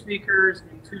many speakers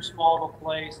in too small of a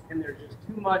place, and there's just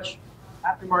too much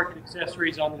aftermarket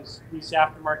accessories on these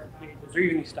aftermarket cages, or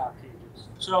even these stock cages.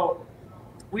 So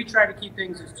we try to keep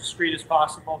things as discreet as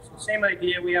possible. So same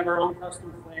idea, we have our own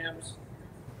custom clamps.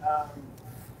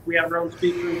 We have our own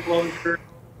speaker enclosure.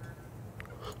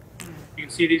 You can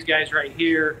see these guys right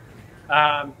here.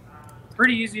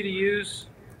 Pretty easy to use.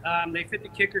 They fit the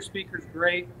kicker speakers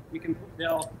great.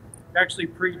 They're actually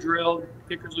pre-drilled.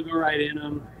 Kickers will go right in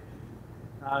them.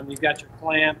 You've got your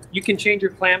clamp. You can change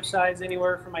your clamp size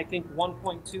anywhere from, I think,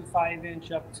 1.25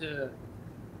 inch up to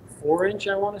 4 inch,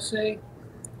 I want to say.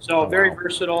 So very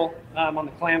versatile on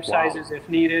the clamp sizes if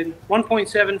needed.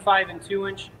 1.75 and 2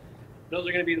 inch, those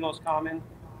are going to be the most common.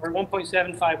 Or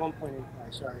 1.75,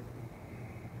 1.85, sorry.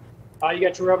 You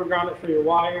got your rubber grommet for your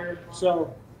wire.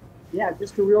 So yeah,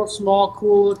 just a real small,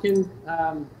 cool looking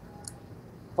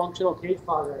functional cage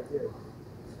pod right here.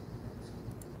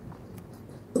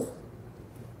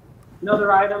 Another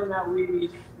item that we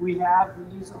have,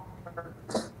 these are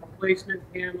replacement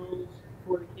panels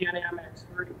for the Can-Am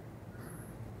X3.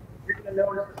 You're going to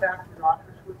notice the factory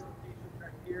rocker switch locations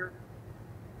right here.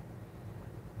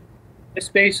 This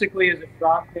basically is a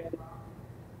drop-in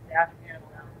dash panel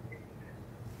application.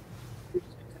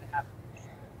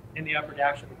 in the upper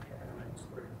dash of the car.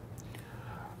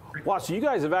 Wow, so you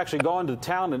guys have actually gone to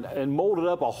town and molded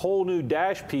up a whole new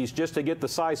dash piece just to get the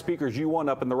size speakers you want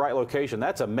up in the right location.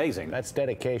 That's amazing. That's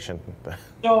dedication.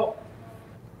 So,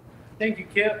 thank you,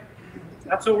 Kip.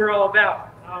 That's what we're all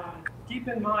about. Keep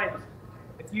in mind,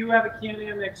 if you have a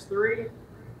Can-Am X3,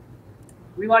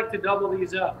 we like to double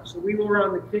these up. So we will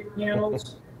run the kick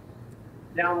panels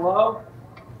down low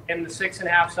and the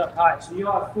 6.5s up high. So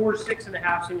you'll have 4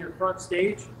 6.5s in your front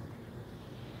stage.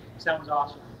 Sounds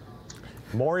awesome.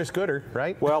 More is gooder,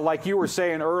 right? Well, like you were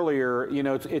saying earlier, you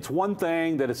know, it's one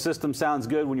thing that a system sounds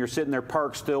good when you're sitting there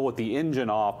parked still with the engine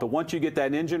off, but once you get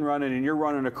that engine running and you're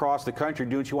running across the country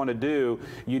doing what you want to do,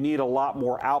 you need a lot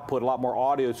more output, a lot more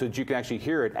audio so that you can actually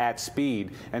hear it at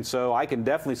speed. And so I can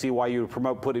definitely see why you would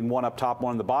promote putting one up top,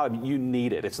 one on the bottom. You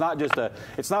need it. It's not just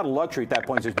it's not a luxury at that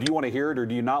point. It's just, do you want to hear it or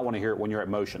do you not want to hear it when you're at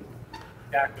motion?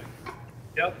 Exactly.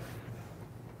 Yep.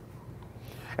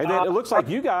 And then it looks like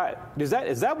you got, is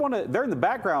that one of, there in the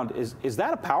background, is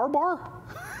that a power bar?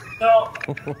 So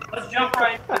let's jump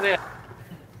right into this.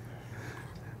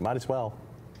 Might as well.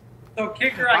 So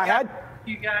Kicker, I got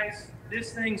you guys,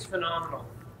 this thing's phenomenal.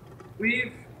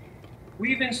 We've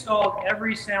installed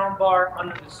every sound bar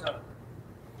under the sun.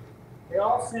 They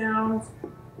all sound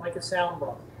like a sound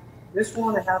bar. This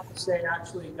one, I have to say,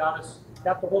 actually got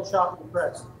the whole shop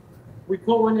impressed. We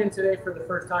put one in today for the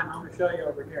first time. I'm going to show you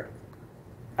over here.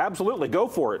 Absolutely, go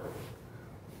for it.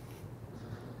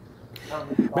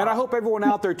 Man, I hope everyone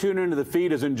out there tuning into the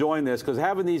feed is enjoying this, because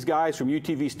having these guys from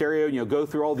UTV Stereo, you know, go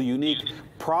through all the unique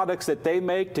products that they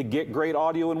make to get great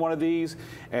audio in one of these,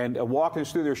 and walking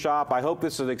us through their shop, I hope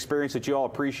this is an experience that you all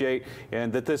appreciate,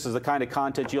 and that this is the kind of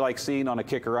content you like seeing on a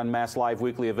Kicker Unmasked Live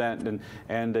weekly event.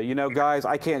 And you know, guys,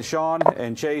 Sean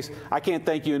and Chase, I can't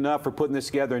thank you enough for putting this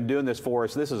together and doing this for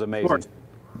us. This is amazing.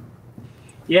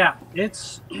 Yeah,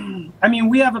 it's, I mean,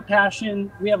 we have a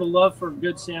passion, we have a love for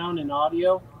good sound and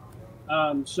audio.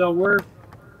 So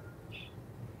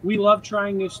we love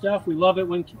trying new stuff. We love it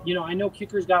when, you know, I know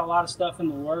Kicker's got a lot of stuff in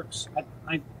the works.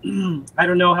 I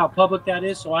don't know how public that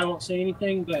is, so I won't say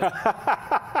anything, but.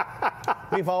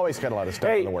 We've always got a lot of stuff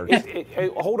in the works.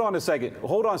 Hold on a second.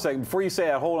 Hold on a second. Before you say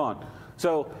that, hold on.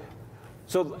 So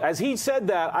as he said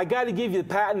that, I got to give you the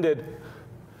patented,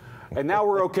 and now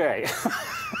we're okay.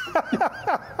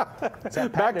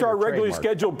 Back to our regularly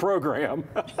scheduled program.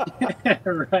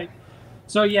 Right.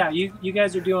 So yeah, you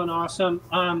guys are doing awesome.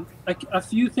 A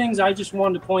few things I just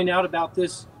wanted to point out about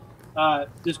this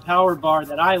this power bar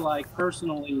that I like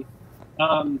personally.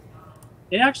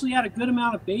 It actually had a good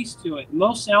amount of bass to it.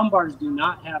 Most sound bars do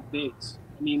not have bass.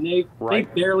 I mean, they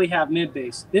barely have mid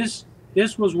bass. This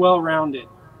was well rounded.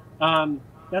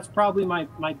 That's probably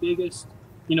my biggest,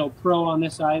 you know, pro on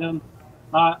this item.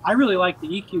 I really like the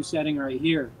EQ setting right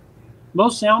here.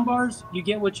 Most sound bars, you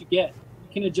get what you get.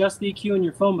 You can adjust the EQ in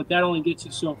your phone, but that only gets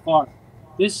you so far.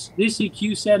 This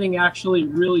EQ setting actually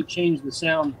really changed the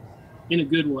sound in a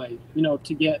good way. You know,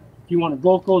 to get, if you wanted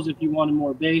vocals, if you wanted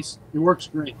more bass, it works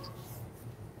great.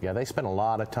 Yeah, they spent a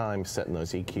lot of time setting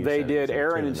those EQs. They did.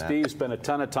 Aaron and Steve spent a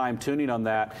ton of time tuning on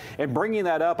that. And bringing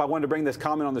that up, I wanted to bring this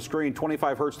comment on the screen.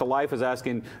 25 Hertz to Life is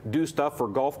asking, do stuff for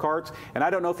golf carts. And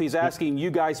I don't know if he's asking you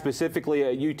guys specifically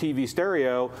at UTV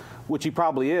Stereo, which he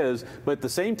probably is, but at the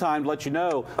same time, to let you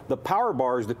know, the power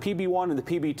bars, the PB1 and the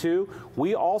PB2,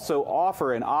 we also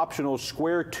offer an optional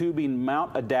square tubing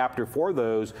mount adapter for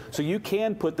those, so you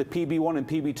can put the PB1 and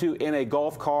PB2 in a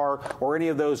golf car or any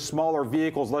of those smaller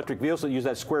vehicles, electric vehicles that use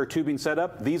that square tubing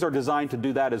setup. These are designed to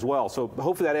do that as well. So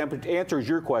hopefully that answers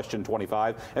your question,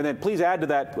 25. And then please add to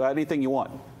that anything you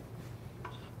want.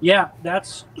 Yeah,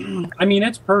 that's, I mean,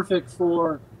 it's perfect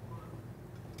for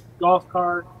golf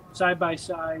cart,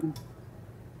 side-by-side,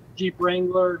 Jeep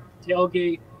Wrangler,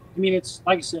 tailgate. I mean, it's,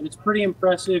 like I said, it's pretty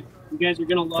impressive. You guys are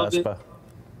going to love Vespa.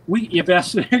 it.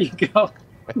 Vespa, there you go.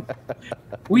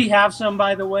 We have some,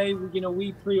 by the way. You know,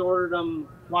 we pre-ordered them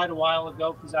quite a while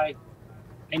ago because I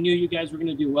knew you guys were going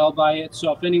to do well by it.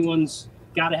 So if anyone's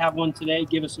got to have one today,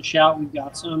 give us a shout. We've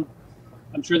got some.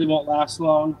 I'm sure they won't last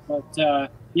long. But,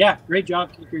 yeah, great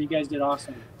job, Kicker. You guys did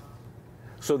awesome.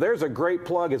 So there's a great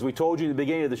plug. As we told you in the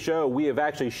beginning of the show, we have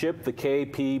actually shipped the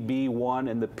KPB1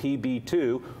 and the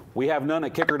PB2. We have none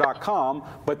at kicker.com,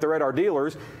 but they're at our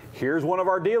dealers. Here's one of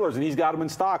our dealers, and he's got them in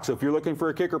stock. So if you're looking for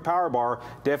a Kicker power bar,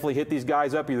 definitely hit these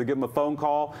guys up. Either give them a phone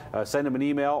call, send them an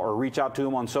email, or reach out to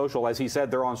them on social. As he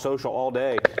said, they're on social all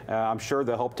day. I'm sure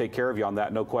they'll help take care of you on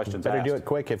that. No questions asked. Better do it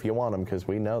quick if you want them, because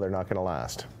we know they're not going to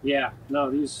last. Yeah, no,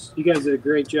 you guys did a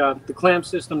great job. The clamp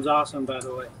system's awesome, by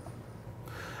the way.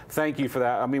 Thank you for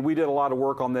that. I mean, we did a lot of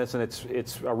work on this, and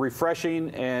it's refreshing,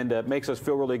 and it makes us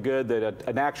feel really good that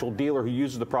an actual dealer who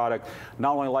uses the product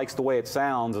not only likes the way it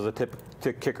sounds as a typical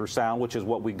kicker sound, which is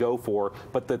what we go for,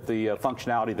 but that the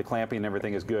functionality, the clamping, and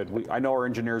everything is good. I know our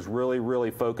engineers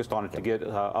really focused on it to get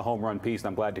a home run piece, and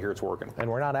I'm glad to hear it's working. And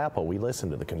we're not Apple. We listen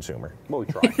to the consumer. Well, we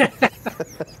try.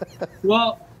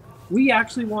 Well, we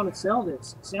actually want to sell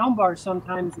this. Soundbars,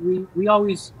 sometimes we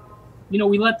always, you know,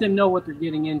 we let them know what they're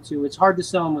getting into. It's hard to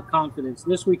sell them with confidence.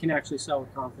 This we can actually sell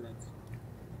with confidence.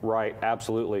 Right,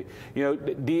 absolutely. You know,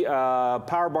 the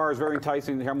power bar is very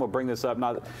enticing. Here, I'm going to bring this up.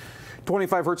 Not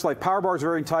 25 hertz light power bar is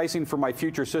very enticing for my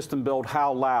future system build.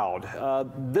 How loud?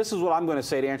 This is what I'm going to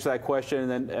say to answer that question,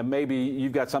 and then maybe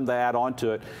you've got something to add on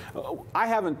to it. I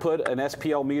haven't put an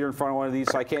SPL meter in front of one of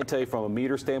these, so I can't tell you from a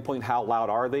meter standpoint how loud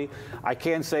are they. I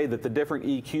can say that the different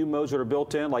EQ modes that are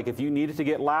built in, like if you need it to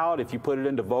get loud, if you put it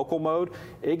into vocal mode,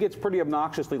 it gets pretty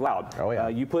obnoxiously loud. Oh, yeah.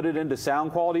 You put it into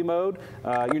sound quality mode,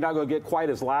 you're not going to get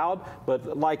quite as loud,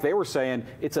 but like they were saying,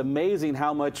 it's amazing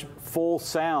how much full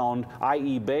sound,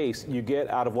 i.e. bass, you get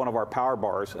out of one of our power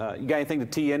bars. You got anything to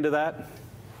tee into that?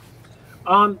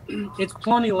 It's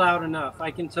plenty loud enough,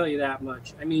 I can tell you that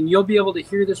much. I mean, you'll be able to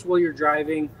hear this while you're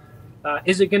driving.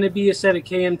 Is it going to be a set of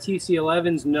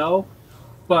KMTC11s? No.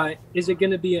 But is it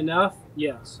going to be enough?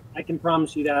 Yes. I can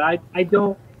promise you that. I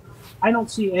don't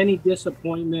see any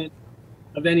disappointment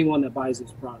of anyone that buys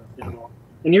this product at all.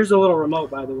 And here's a little remote,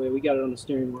 by the way. We got it on the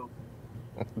steering wheel.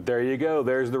 There you go.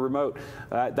 There's the remote.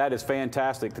 That is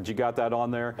fantastic that you got that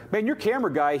on there. Man, your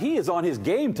camera guy, he is on his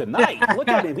game tonight. Look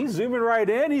at him. He's zooming right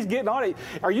in. He's getting on it.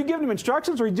 Are you giving him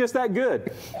instructions, or are you just that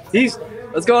good?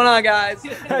 What's going on, guys?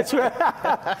 That's right.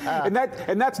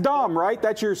 and that's Dom, right?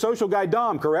 That's your social guy,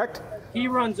 Dom, correct? He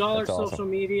runs all our social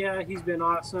media. He's been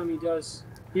awesome.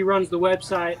 He runs the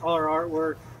website, all our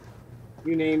artwork,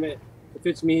 you name it. If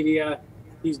it's media,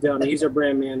 he's done it. He's our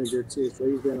brand manager too, so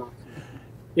he's been awesome.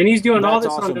 And he's doing all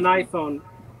this on an iPhone,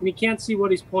 and he can't see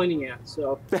what he's pointing at.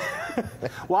 So,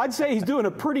 well, I'd say he's doing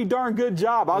a pretty darn good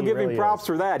job. I'll give him props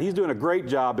for that. He's doing a great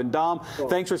job. And Dom,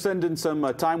 thanks for spending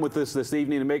some time with us this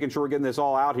evening and making sure we're getting this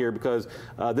all out here, because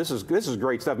this is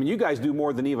great stuff. I mean, you guys do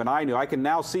more than even I knew. I can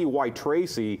now see why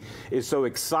Tracy is so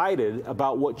excited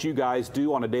about what you guys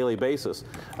do on a daily basis.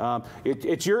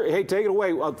 It's your hey, take it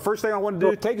away. First thing I want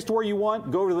to do, take us to where you want.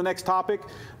 Go to the next topic.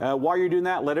 While you're doing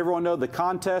that, let everyone know the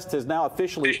contest has now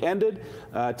officially ended.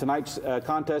 Tonight's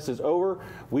contest is over.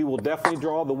 We will definitely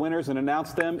draw the winners and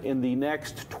announce them in the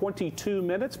next 22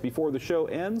 minutes before the show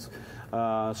ends.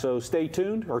 So stay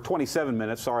tuned, or 27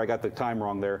 minutes. Sorry, I got the time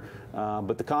wrong there.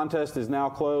 But the contest is now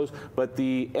closed. But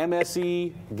the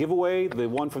MSE giveaway, the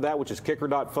one for that, which is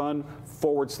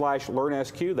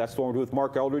kicker.fun/LearnSQ, that's the one we're doing with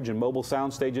Mark Eldridge and Mobile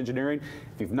Soundstage Engineering.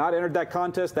 If you've not entered that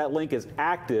contest, that link is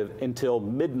active until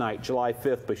midnight, July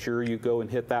 5th. Be sure you go and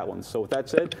hit that one. So with that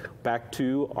said, back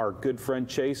to our good friend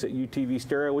Chase at UTV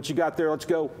Stereo. What you got there? Let's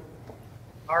go.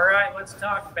 All right, let's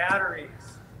talk batteries.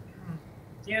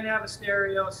 Can't have a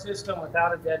stereo system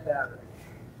without a dead battery.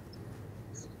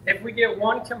 If we get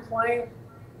one complaint,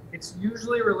 it's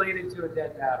usually related to a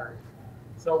dead battery.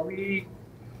 So we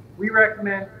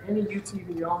recommend any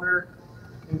UTV owner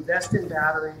invest in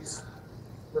batteries,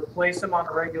 replace them on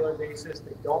a regular basis.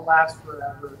 They don't last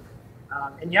forever,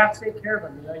 and you have to take care of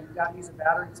them. You know, you've got to use a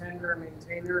battery tender,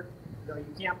 maintainer. You know,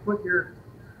 you can't put your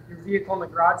vehicle in the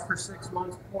garage for 6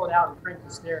 months, pull it out, and crank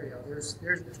the stereo. There's a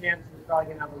chance you're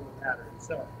probably gonna have a little battery.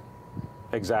 So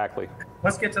exactly.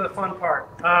 Let's get to the fun part.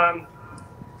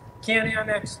 Can-Am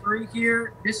X3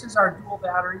 here. This is our dual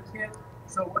battery kit.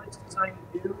 So what it's designed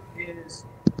to do is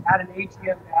add an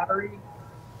AGM battery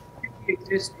to the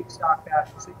existing stock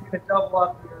battery. So you're going to double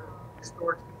up your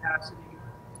storage capacity.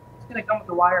 It's going to come with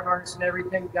the wire harness and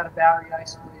everything. You've got a battery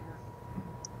isolator.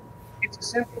 It's a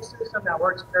simple system that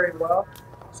works very well.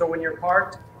 So when you're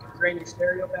parked, you can drain your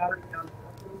stereo battery down to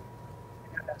nothing.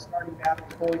 You have that starting battery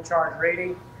fully charged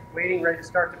waiting, ready to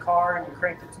start the car, and you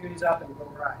crank the tunes up and go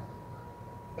ride.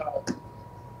 So,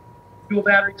 dual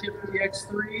battery kit for the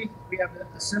X3. We have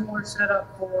a similar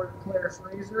setup for the Polaris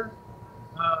Razor.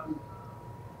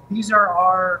 These are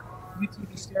our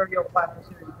UTV Stereo Platinum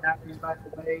Series batteries, by the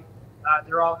way.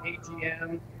 They're all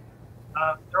AGM.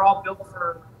 They're all built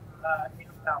for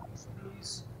amp power. So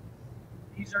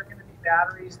these are going to be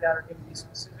batteries that are going to be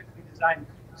specifically designed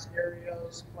to keep the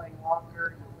stereos playing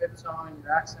longer, your whips on,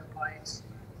 your accent lights,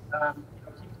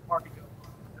 keep the party going.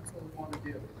 That's what we want to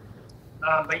do.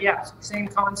 But yeah, same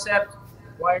concept,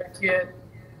 wire kit,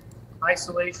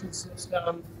 isolation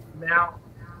system, mount.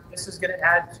 This is going to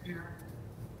add to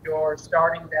your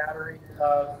starting battery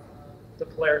of the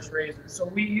Polaris Razor. So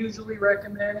we usually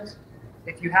recommend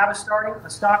if you have a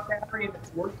stock battery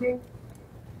that's working,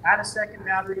 add a second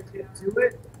battery kit to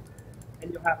it,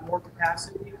 and you'll have more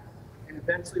capacity. And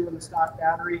eventually, when the stock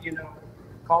battery,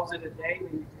 calls it a day,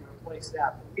 then you can replace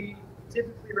that. But we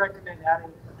typically recommend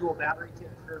adding a dual battery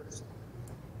kit first.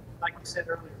 Like we said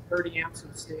earlier, 30 amps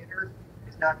of stator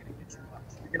is not going to get you much.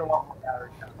 You're going to want more battery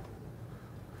power.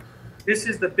 This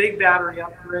is the big battery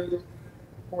upgrade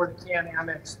for the Can-Am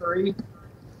X3.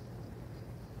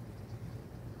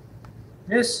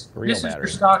 This is your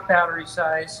stock battery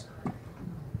size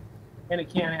in a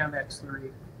Can-Am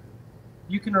X3.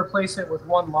 You can replace it with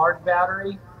one large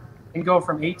battery and go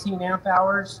from 18 amp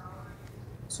hours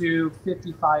to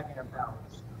 55 amp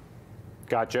hours.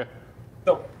 Gotcha.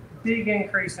 So big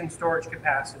increase in storage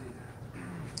capacity.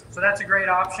 So that's a great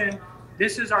option.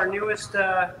 This is our newest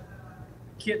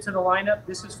kit to the lineup.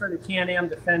 This is for the Can-Am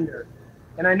Defender.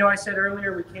 And I know I said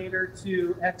earlier we cater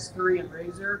to X3 and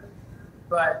Razor,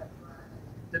 but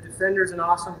the Defender is an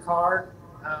awesome car.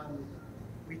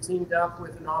 We teamed up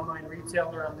with an online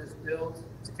retailer on this build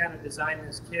to kind of design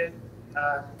this kit.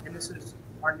 And this is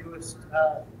our newest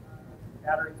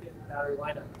battery kit and battery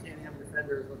lineup. Can-Am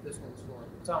Defender is what this one's for.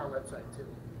 It's on our website too.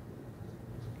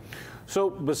 So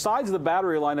besides the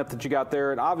battery lineup that you got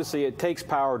there, and obviously it takes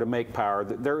power to make power,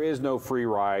 there is no free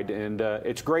ride, and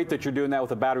it's great that you're doing that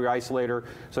with a battery isolator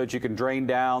so that you can drain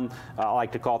down, I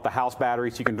like to call it the house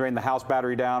battery, so you can drain the house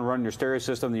battery down, run your stereo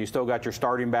system, and you still got your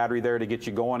starting battery there to get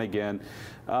you going again.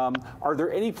 Are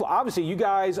there any, obviously you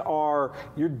guys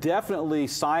you're definitely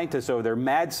scientists over there,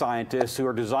 mad scientists who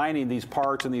are designing these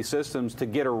parts and these systems to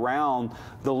get around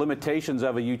the limitations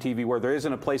of a UTV where there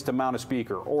isn't a place to mount a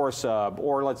speaker or a sub,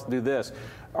 or let's do this.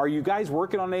 Are you guys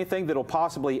working on anything that'll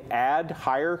possibly add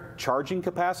higher charging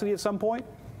capacity at some point?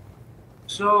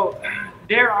 So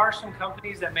there are some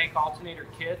companies that make alternator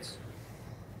kits,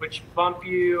 which bump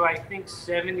you, I think,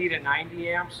 70 to 90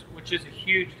 amps, which is a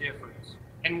huge difference.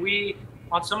 And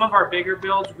on some of our bigger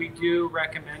builds, we do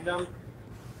recommend them.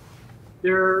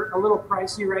 They're a little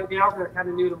pricey right now. They're kind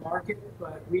of new to market,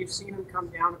 but we've seen them come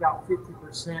down about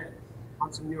 50%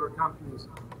 on some newer companies.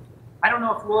 I don't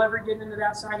know if we'll ever get into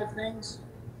that side of things.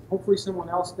 Hopefully someone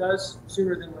else does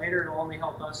sooner than later. It'll only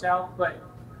help us out. But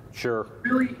sure,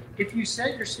 really, if you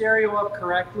set your stereo up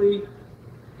correctly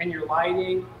and your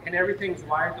lighting and everything's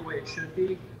wired the way it should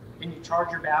be, and you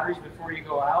charge your batteries before you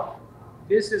go out,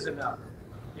 this is enough.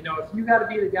 If you got to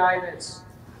be the guy that's,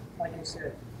 like I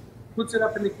said, puts it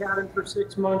up in the cabin for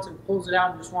 6 months and pulls it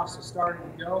out and just wants to start it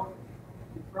and go,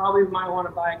 you probably might want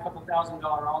to buy a couple $1,000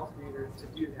 alternator to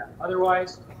do that.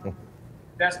 Otherwise,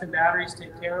 invest in batteries,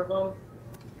 take care of them,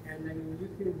 and then you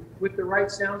can, with the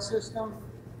right sound system,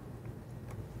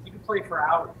 you can play for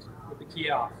hours with the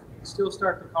key off. You can still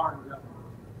start the car and go.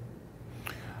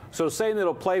 So saying that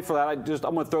it'll play for that, I'm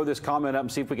going to throw this comment up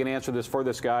and see if we can answer this for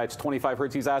this guy. It's 25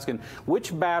 Hertz. He's asking,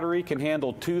 which battery can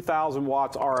handle 2,000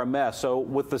 watts RMS? So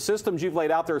with the systems you've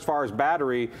laid out there as far as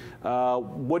battery,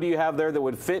 what do you have there that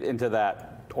would fit into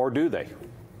that, or do they?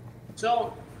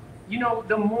 So,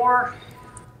 the more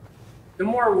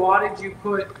wattage you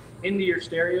put into your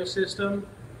stereo system,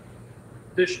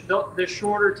 the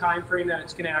shorter time frame that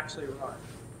it's going to actually run.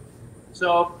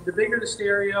 So the bigger the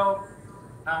stereo,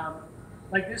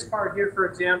 like this part here, for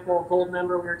example, Gold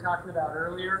Member we were talking about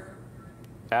earlier.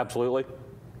 Absolutely.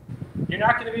 You're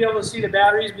not going to be able to see the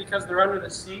batteries because they're under the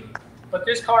seat, but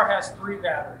this car has 3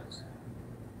 batteries.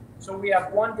 So we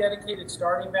have one dedicated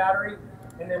starting battery,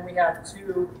 and then we have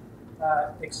 2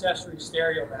 accessory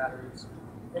stereo batteries.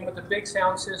 And with the big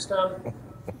sound system,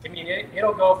 I mean,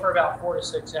 it'll go for about 4 to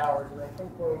 6 hours, and I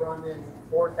think we're running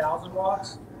 4,000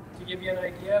 watts to give you an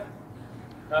idea.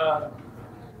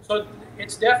 So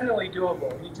it's definitely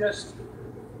doable.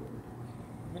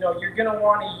 You're going to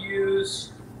want to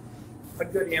use a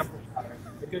good amplifier,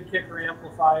 a good KICKER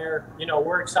amplifier.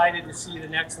 We're excited to see the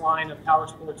next line of power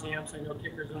sports amps. I know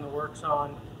KICKER's in the works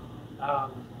on.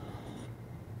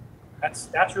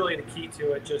 That's really the key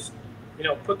to it. Just,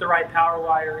 put the right power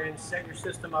wire in, set your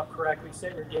system up correctly,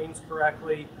 set your gains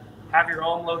correctly, have your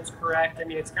own loads correct. I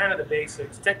mean, it's kind of the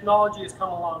basics. Technology has come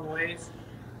a long ways.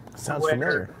 Sounds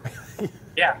familiar.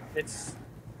 Yeah,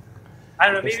 I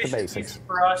don't know, maybe it's it's easy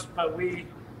for us, but we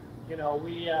don't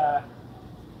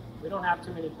have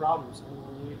too many problems.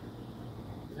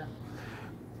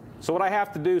 So what I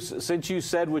have to do, since you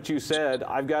said what you said,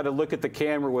 I've got to look at the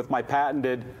camera with my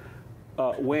patented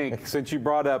Wink, since you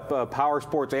brought up power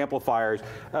sports amplifiers.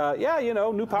 Yeah, you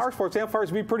know, new power sports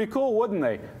amplifiers would be pretty cool, wouldn't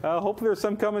they? Hopefully there's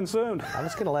some coming soon. I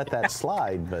was going to let that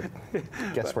slide, but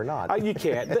guess we're not. You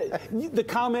can't. The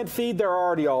comment feed, they're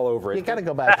already all over it. You got to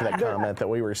go back to that comment that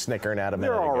we were snickering at a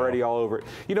minute ago. They're already all over it.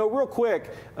 You know, real quick,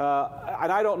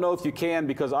 and I don't know if you can,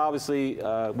 because obviously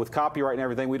with copyright and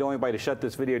everything, we don't want anybody to shut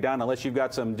this video down unless you've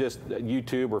got some just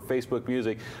YouTube or Facebook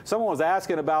music. Someone was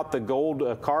asking about the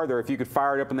gold car there, if you could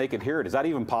fire it up and they could hear it. Is that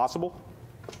even possible?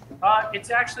 It's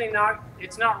actually not.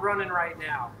 It's not running right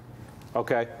now.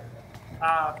 Okay.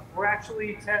 We're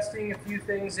actually testing a few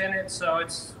things in it, so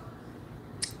it's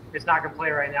not going to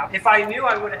play right now. If I knew,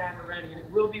 I would have had it ready, and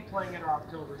it will be playing in our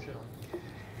October show.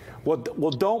 Well,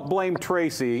 don't blame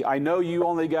Tracy. I know you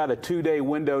only got a 2-day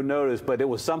window notice, but it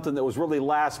was something that was really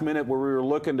last minute where we were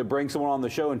looking to bring someone on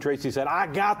the show, and Tracy said, I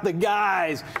got the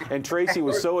guys. And Tracy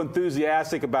was so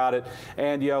enthusiastic about it.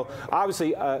 And, you know,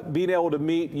 obviously being able to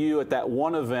meet you at that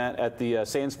one event at the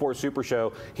Sand Sports Super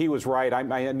Show, he was right.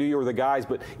 I knew you were the guys.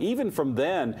 But even from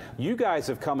then, you guys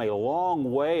have come a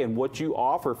long way in what you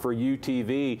offer for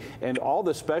UTV and all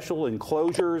the special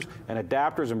enclosures and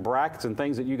adapters and brackets and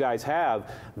things that you guys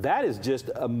have. That is just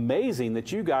amazing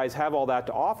that you guys have all that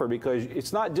to offer, because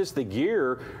it's not just the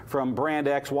gear from brand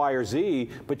X, Y, or Z,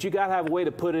 but you got to have a way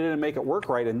to put it in and make it work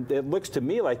right. And it looks to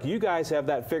me like you guys have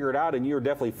that figured out, and you're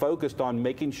definitely focused on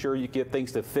making sure you get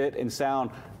things to fit and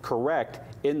sound correct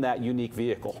in that unique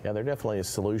vehicle. Yeah, they're definitely a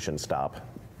solution stop.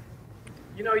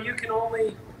 You know, you can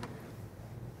only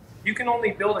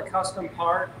build a custom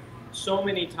part so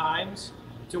many times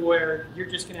to where you're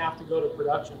just going to have to go to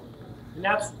production. And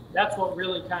that's what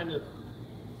really kind of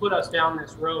put us down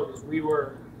this road, is we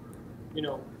were, you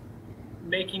know,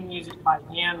 making music by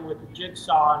hand with a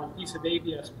jigsaw and a piece of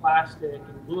ABS plastic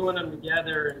and gluing them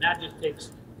together, and that just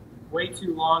takes way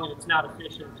too long, and it's not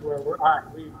efficient to where we're, all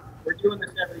right, we're doing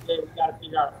this every day. We've got to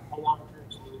figure out a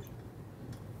long-term solution.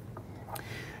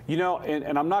 You know,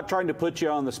 and I'm not trying to put you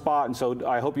on the spot, and so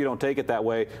I hope you don't take it that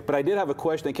way, but I did have a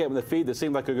question that came in the feed that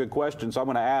seemed like a good question, so I'm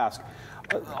going to ask.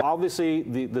 Obviously,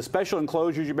 the special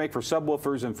enclosures you make for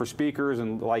subwoofers and for speakers,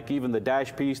 and like even the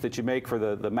dash piece that you make for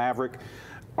the Maverick,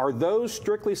 are those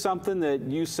strictly something that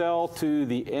you sell to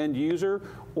the end user,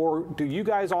 or do you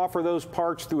guys offer those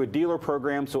parts through a dealer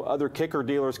program so other KICKER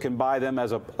dealers can buy them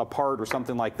as a part or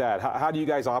something like that? How do you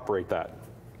guys operate that?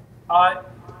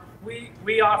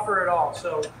 We offer it all.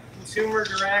 So consumer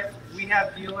direct, we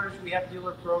have dealers, we have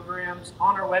dealer programs.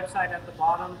 On our website at the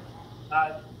bottom,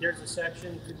 there's a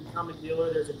section to become a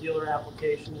dealer. There's a dealer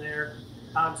application there.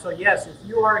 So yes, if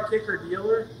you are a KICKER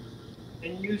dealer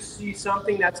and you see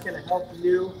something that's going to help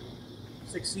you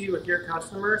succeed with your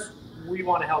customers, we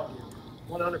want to help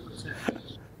you 100%.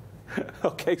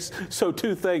 Okay, so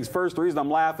two things. First, the reason I'm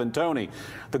laughing, Tony,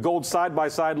 the gold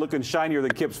side-by-side looking shinier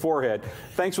than Kip's forehead.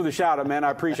 Thanks for the shout-out, man.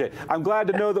 I appreciate it. I'm glad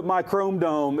to know that my Chrome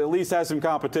Dome at least has some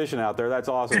competition out there. That's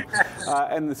awesome.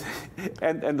 And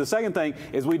the second thing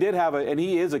is we did have and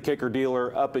he is a KICKER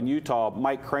dealer up in Utah,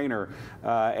 Mike Craner,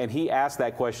 and he asked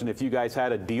that question if you guys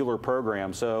had a dealer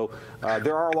program. So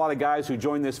there are a lot of guys who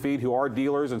join this feed who are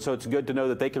dealers, and so it's good to know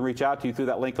that they can reach out to you through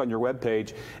that link on your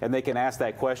webpage, and they can ask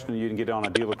that question and you can get on a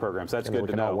dealer program. So that's good to know.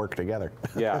 We can all work together.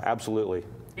 Yeah, absolutely.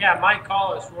 Yeah, Mike,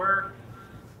 call us.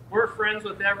 We're friends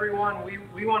with everyone.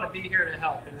 We want to be here to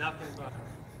help, and nothing but.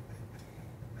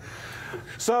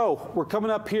 So we're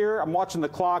coming up here. I'm watching the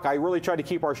clock. I really tried to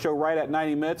keep our show right at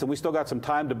 90 minutes, and we still got some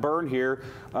time to burn here.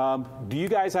 Do you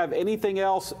guys have anything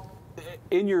else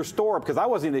in your store? Because I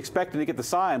wasn't even expecting to get the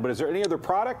sign, but is there any other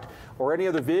product or any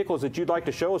other vehicles that you'd like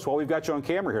to show us while we've got you on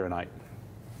camera here tonight?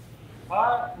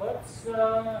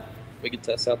 We could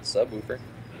test out the subwoofer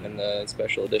in the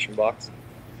special edition box.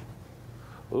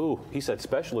 Ooh, he said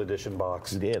special edition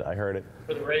box. He did, I heard it.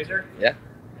 For the Razor? Yeah.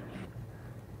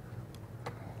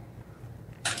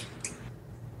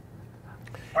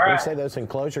 All right. You say those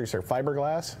enclosures are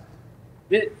fiberglass?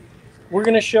 We're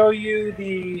going to show you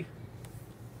the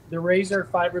Razor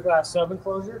fiberglass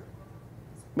sub-enclosure.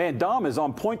 Man, Dom is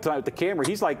on point tonight with the camera.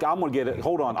 He's like, I'm going to get it.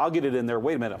 Hold on. I'll get it in there.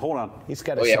 Wait a minute. Hold on. He's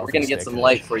got a yeah, we're going to get some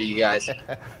light for you guys.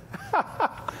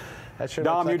 Sure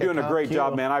Dom, you're doing a great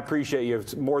job, man. I appreciate you.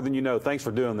 It's more than you know. Thanks for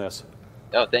doing this.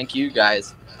 Oh, thank you,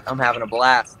 guys. I'm having a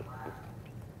blast.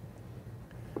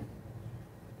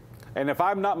 And if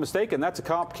I'm not mistaken, that's a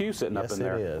Comp Q sitting up in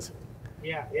there. Yes, it is.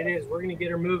 Yeah, it is. We're going to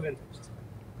get her moving.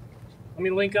 Let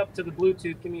me link up to the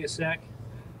Bluetooth. Give me a sec.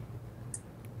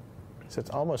 So it's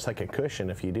almost like a cushion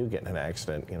if you do get in an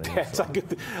accident. You know, yeah, it's like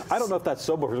I don't know if that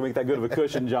subwoofer will make that good of a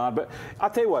cushion, John, but I'll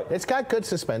tell you what. It's got good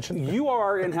suspension. You are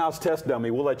our in-house test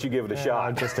dummy. We'll let you give it a shot.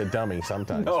 I'm just a dummy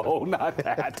sometimes. No, not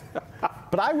that.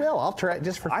 But I will. I'll try it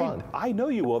just for fun. I know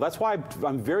you will. That's why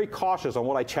I'm very cautious on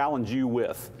what I challenge you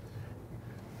with.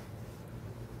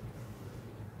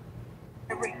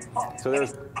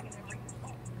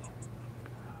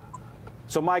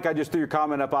 So Mike, I just threw your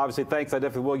comment up, obviously. Thanks, I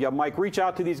definitely will. Yeah, Mike, reach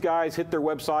out to these guys, hit their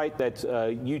website. That's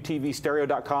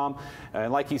utvstereo.com.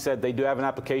 And like he said, they do have an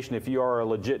application. If you are a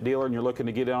legit dealer and you're looking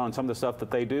to get in on some of the stuff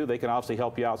that they do, they can obviously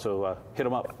help you out, so hit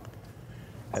them up.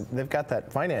 And they've got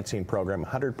that financing program,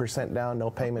 100% down, no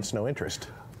payments, no interest.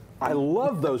 I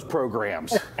love those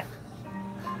programs.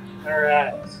 All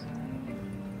right.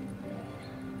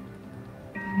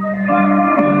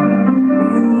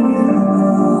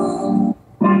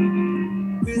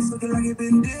 Wrist looking like it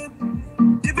been dipped.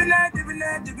 Dipping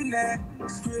that.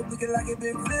 Strip looking like it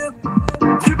been flipped.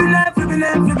 Flipping that. Pull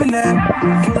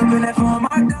up in that for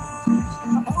my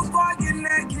dog. Whole squad getting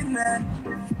that.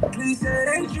 Please say it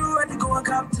ain't true. I had to go and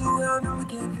cop 2. Hell no, we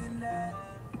can't fit that.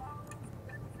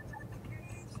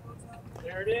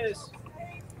 There it is.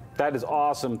 That is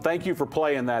awesome. Thank you for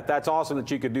playing that. That's awesome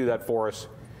that you could do that for us.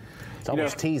 It's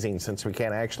almost teasing since we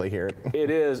can't actually hear it.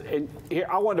 It is. And here,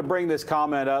 I wanted to bring this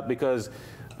comment up because,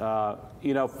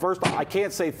 first, I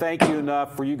can't say thank you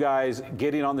enough for you guys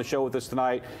getting on the show with us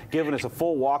tonight, giving us a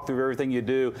full walkthrough of everything you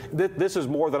do. This is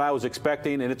more than I was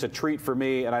expecting, and it's a treat for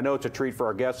me, and I know it's a treat for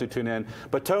our guests who tune in.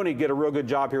 But Tony did a real good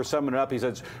job here summing it up. He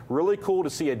said it's really cool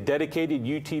to see a dedicated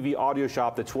UTV audio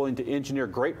shop that's willing to engineer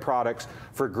great products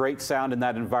for great sound in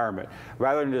that environment,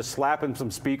 rather than just slapping some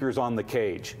speakers on the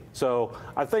cage. So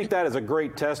I think that is a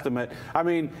great testament. I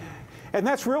mean, and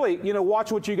that's really,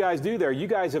 watch what you guys do there. You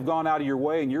guys have gone out of your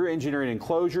way and you're engineering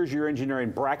enclosures, you're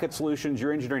engineering bracket solutions,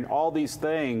 you're engineering all these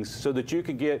things so that you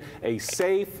could get a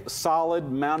safe, solid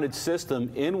mounted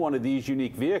system in one of these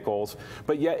unique vehicles,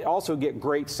 but yet also get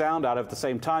great sound out of it at the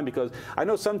same time, because I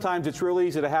know sometimes it's real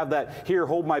easy to have that here,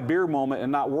 hold my beer moment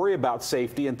and not worry about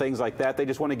safety and things like that. They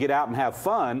just want to get out and have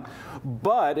fun.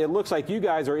 But it looks like you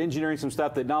guys are engineering some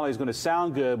stuff that not only is going to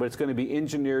sound good, but it's going to be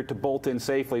engineered to bolt in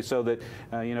safely so that,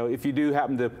 if you do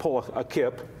happen to pull a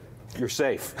kip, you're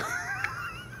safe.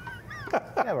 You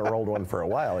haven't rolled one for a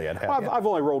while yet, have you? I've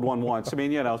only rolled one once. I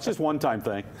mean, it's just one-time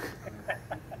thing.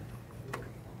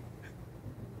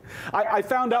 I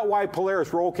found out why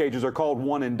Polaris roll cages are called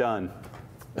one and done.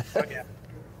 Okay.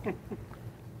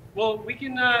 Well,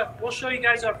 we'll show you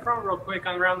guys up front real quick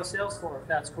around the sales floor, if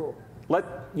that's cool. Let's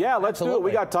do it.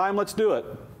 We got time. Let's do it.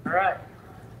 All right.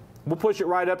 We'll push it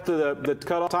right up to the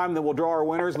cutoff time, then we'll draw our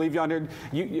winners, leave you on here.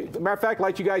 Matter of fact,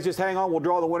 let you guys just hang on. We'll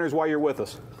draw the winners while you're with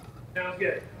us. Sounds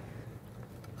good.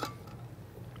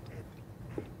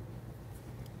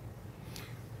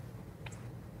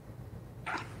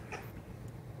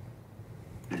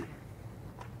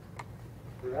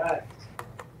 All right.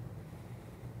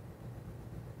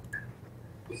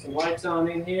 Put some lights on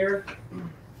in here.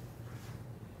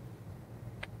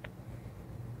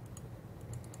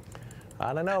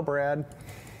 I don't know, Brad.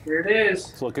 Here it is.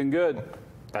 It's looking good.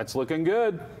 That's looking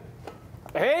good.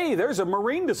 Hey, there's a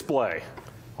marine display.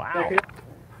 Wow.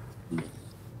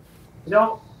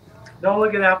 Don't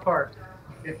look at that part.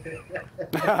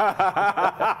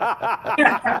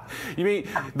 You mean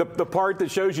the part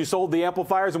that shows you sold the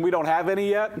amplifiers and we don't have any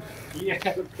yet?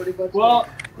 Yeah, pretty much. Well,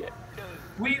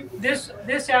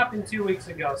 this happened 2 weeks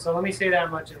ago, so let me say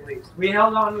that much at least. We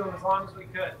held on to them as long as we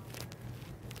could.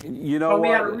 You know what? We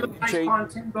had a real nice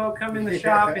pontoon boat come in the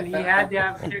shop, and he had to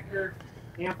have KICKER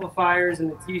amplifiers and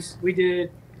the TC. We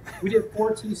did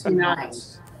 4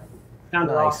 TC9s.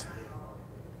 Sounded awesome.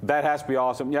 That has to be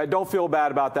awesome. Yeah, don't feel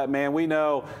bad about that, man. We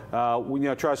know,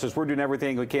 trust us, we're doing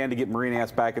everything we can to get marine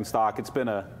amps back in stock. It's been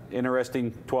an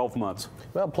interesting 12 months.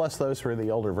 Well, plus those were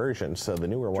the older versions, so the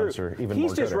newer ones are even more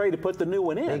He's just ready to put the new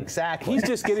one in. Exactly. He's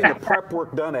just getting the prep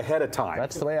work done ahead of time.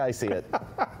 That's the way I see it.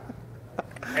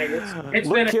 Hey, it's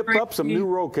been Kip up some new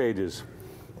roll cages.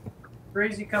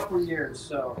 Crazy couple of years.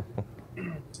 So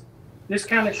this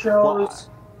kind of shows,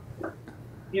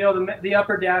 the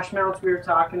upper dash mounts we were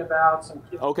talking about. Some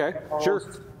okay, sure.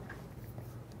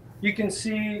 You can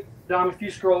see, Dom, if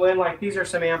you scroll in, like these are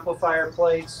some amplifier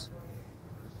plates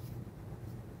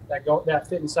that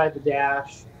fit inside the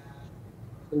dash.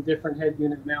 Some different head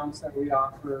unit mounts that we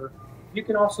offer. You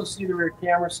can also see the rear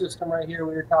camera system right here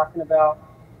we were talking about.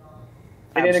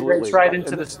 It integrates right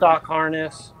into the stock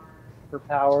harness for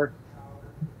power.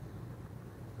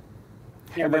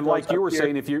 And then, like you were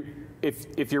saying, if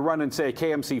you're running, say, a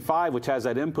KMC5, which has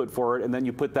that input for it, and then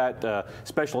you put that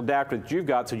special adapter that you've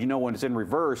got, so you know when it's in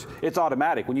reverse, it's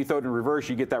automatic. When you throw it in reverse,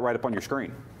 you get that right up on your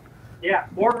screen. Yeah,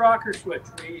 board rocker switch.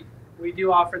 We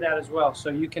do offer that as well, so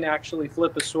you can actually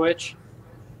flip a switch.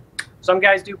 Some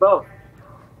guys do both.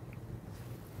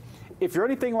 if you're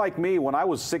anything like me, when I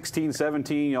was 16,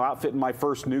 17, you know, outfitting my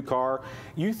first new car,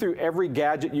 you threw every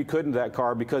gadget you could into that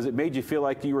car because it made you feel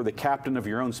like you were the captain of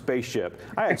your own spaceship.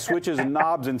 I had switches and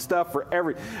knobs and stuff for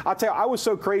every. I'll tell you, I was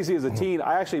so crazy as a teen.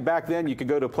 I actually, back then, you could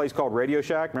go to a place called Radio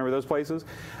Shack. Remember those places?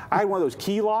 I had one of those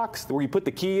key locks where you put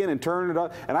the key in and turn it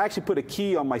up. And I actually put a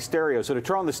key on my stereo. So to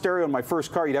turn on the stereo in my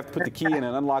first car, you'd have to put the key in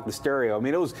and unlock the stereo. I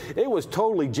mean, it was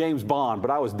totally James Bond,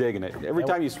 but I was digging it. Every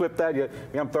time you swip that,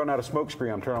 I'm throwing out a smoke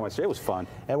screen. I'm turning on my stereo. It was fun.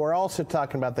 And we're also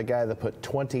talking about the guy that put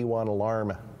 21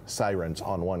 alarm sirens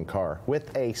on one car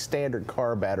with a standard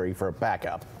car battery for a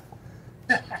backup.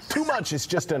 Too much is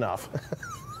just enough.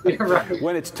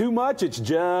 When it's too much, it's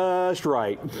just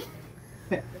right.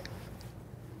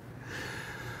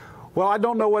 Well, I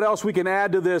don't know what else we can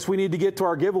add to this. We need to get to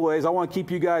our giveaways. I want to keep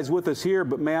you guys with us here,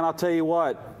 but man, I'll tell you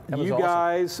what, you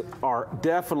guys are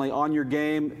definitely on your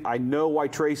game. I know why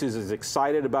Tracy's is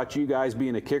excited about you guys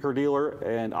being a kicker dealer,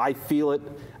 and I feel it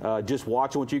just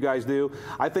watching what you guys do.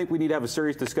 I think we need to have a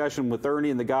serious discussion with Ernie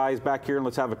and the guys back here, and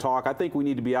let's have a talk. I think we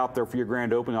need to be out there for your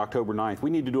grand opening October 9th. We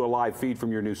need to do a live feed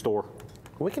from your new store.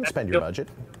 We can spend your budget.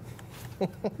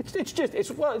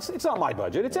 It's not my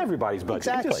budget. It's everybody's budget.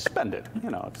 Exactly. Just spend it. You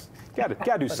know, got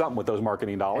to do something with those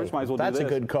marketing dollars. Hey, might as well do this. That's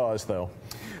a good cause, though.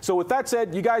 So with that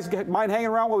said, you guys mind hanging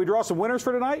around while we draw some winners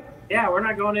for tonight? Yeah, we're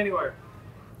not going anywhere.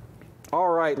 All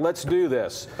right, let's do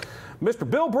this. Mr.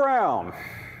 Bill Brown,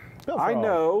 I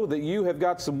know that you have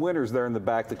got some winners there in the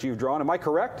back that you've drawn. Am I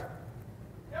correct?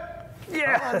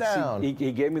 Yes.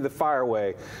 He gave me the fire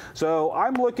away. So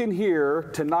I'm looking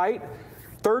here tonight.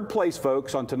 Third place,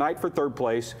 folks, on Tonight for Third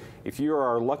Place. If you are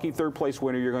our lucky third place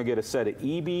winner, you're going to get a set of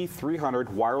EB300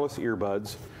 wireless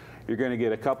earbuds. You're going to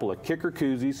get a couple of Kicker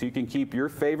koozies so you can keep your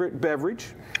favorite beverage,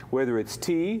 whether it's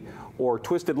tea or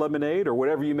twisted lemonade or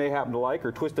whatever you may happen to like,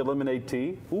 or twisted lemonade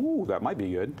tea. Ooh, that might be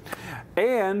good.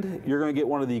 And you're going to get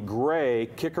one of the gray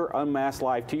Kicker Unmasked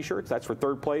Live t-shirts. That's for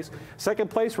third place. Second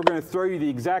place, we're going to throw you the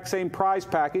exact same prize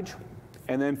package.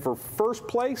 And then for first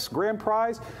place, grand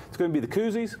prize, it's going to be the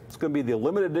koozies. It's going to be the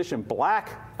limited edition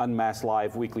black Unmasked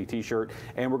Live weekly t-shirt.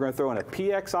 And we're going to throw in a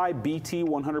PXI BT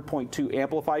 100.2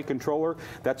 amplified controller.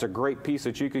 That's a great piece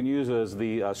that you can use as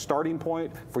the starting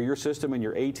point for your system and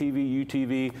your ATV,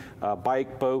 UTV,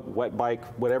 bike, boat, wet bike,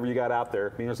 whatever you got out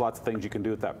there. I mean, there's lots of things you can do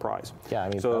with that prize. Yeah, I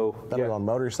mean, so, on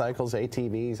motorcycles,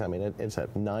 ATVs, I mean, it's a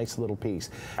nice little piece.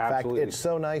 Absolutely. In fact, it's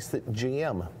so nice that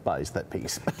GM buys that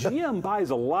piece. GM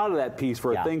buys a lot of that piece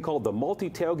for a thing called the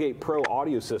Multi-Tailgate Pro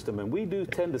audio system, and we do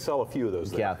tend to sell a few of those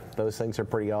things. Yeah, those things are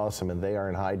pretty awesome, and they are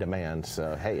in high demand.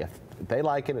 So, hey, if they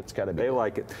like it, it's got to be. They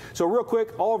like it. So real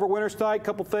quick, all of our winners tonight,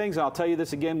 couple things, and I'll tell you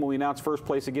this again when we announce first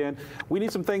place again. We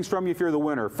need some things from you if you're the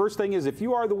winner. First thing is, if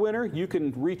you are the winner, you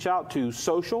can reach out to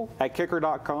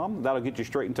social@kicker.com. That'll get you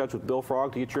straight in touch with Bill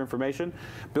Frog to get your information.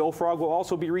 Bill Frog will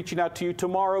also be reaching out to you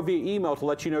tomorrow via email to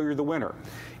let you know you're the winner.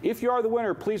 If you are the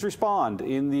winner, please respond.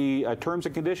 In the terms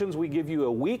and conditions, we give you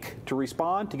a week to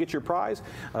respond to get your prize.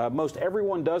 Most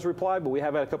everyone does reply, but we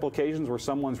have had a couple occasions where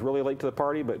someone's really late to the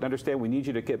party, but understand we need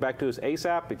you to get back to us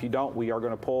ASAP. If you don't, we are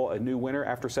going to pull a new winner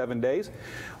after 7 days.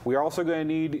 We are also going to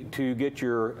need to get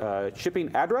your shipping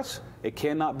address. It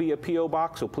cannot be a P.O.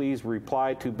 box, so please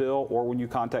reply to Bill, or when you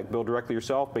contact Bill directly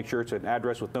yourself, make sure it's an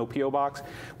address with no P.O. box.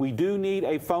 We do need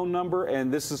a phone number,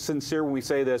 and this is sincere when we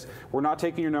say this. We're not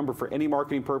taking your number for any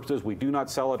marketing purposes. We do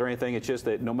not sell it or anything. It's just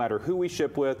that no matter who we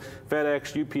ship with,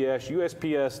 FedEx, UPS,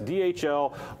 USPS,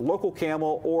 DHL, local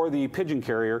Camel, or the pigeon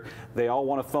carrier, they all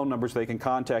want a phone number so they can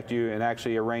contact you and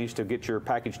actually arrange to get your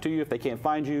package to you if they can't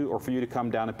find you, or for you to come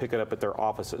down and pick it up at their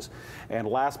offices. And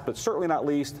last but certainly not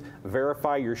least,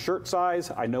 verify your shirt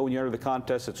size. I know when you enter the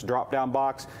contest, it's a drop-down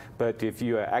box, but if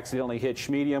you accidentally hit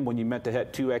medium when you meant to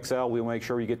hit 2XL, we will make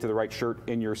sure you get to the right shirt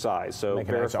in your size. So make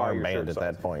a nice verify your armband shirt at size.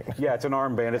 that point. Yeah, it's an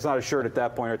armband. It's not a shirt at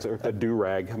that point. It's a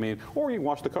do-rag. I mean, or you can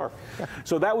wash the car.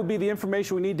 So that would be the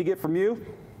information we need to get from you.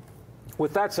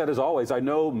 With that said, as always, I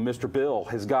know Mr. Bill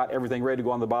has got everything ready to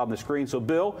go on the bottom of the screen. So,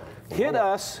 Bill, hit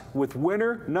us with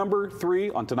winner number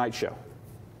 3 on tonight's show.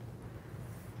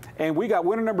 And we got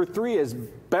winner number 3 is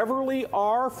Beverly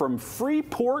R. from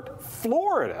Freeport,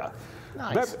 Florida.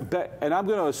 Nice. And I'm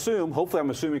going to assume, hopefully I'm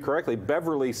assuming correctly,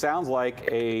 Beverly sounds like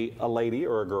a lady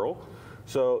or a girl.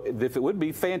 So if it would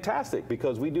be fantastic,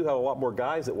 because we do have a lot more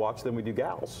guys that watch than we do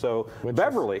gals. So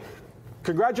Beverly,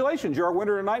 congratulations. You're our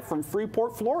winner tonight from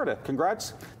Freeport, Florida.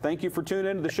 Congrats. Thank you for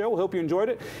tuning into the show. We hope you enjoyed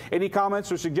it. Any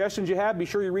comments or suggestions you have, be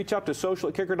sure you reach out to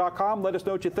social@kicker.com. Let us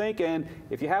know what you think. And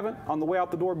if you haven't, on the way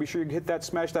out the door, be sure you hit that,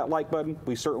 smash that like button.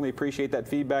 We certainly appreciate that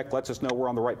feedback. Lets us know we're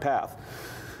on the right path.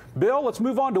 Bill, let's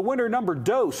move on to winner number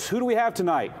dose. Who do we have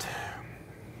tonight?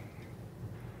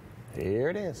 Here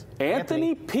it is.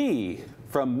 Anthony P.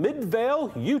 from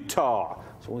Midvale, Utah.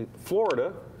 So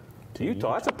Florida to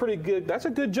Utah. That's a pretty good. That's a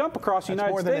good jump across the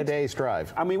United States. More than a day's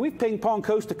drive. I mean, we've ping-ponged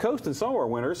coast to coast in some of our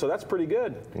winters, so that's pretty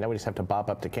good. Now we just have to bop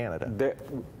up to Canada.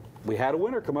 We had a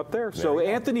winner come up there. So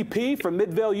Anthony P. from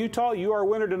Midvale, Utah, you are a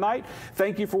winner tonight.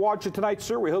 Thank you for watching tonight,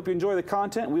 sir. We hope you enjoy the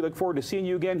content. We look forward to seeing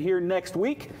you again here next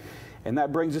week. And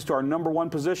that brings us to our number one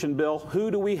position, Bill.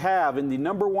 Who do we have in the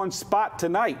number one spot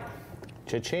tonight?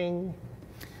 Cha-ching.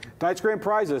 Tonight's grand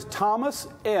prize is Thomas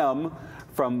M.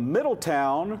 from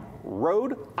Middletown,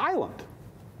 Rhode Island.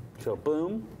 So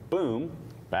boom, boom.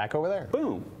 Back over there.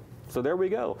 Boom. So there we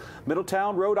go.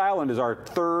 Middletown, Rhode Island is our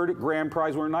third grand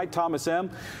prize winner tonight, Thomas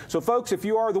M. So folks, if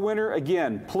you are the winner,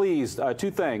 again, please, two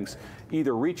things.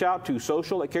 Either reach out to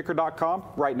social@kicker.com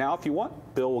right now if you want.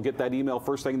 Bill will get that email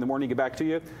first thing in the morning, get back to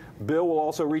you. Bill will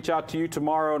also reach out to you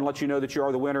tomorrow and let you know that you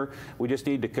are the winner. We just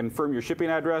need to confirm your shipping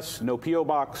address, no P.O.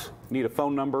 box, need a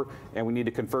phone number, and we need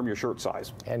to confirm your shirt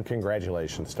size. And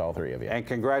congratulations to all three of you. And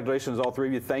congratulations to all three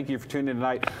of you. Thank you for tuning in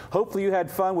tonight. Hopefully you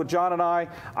had fun with John and I.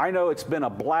 I know it's been a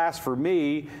blast for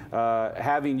me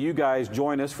having you guys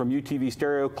join us from UTV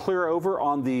Stereo clear over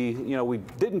on the, we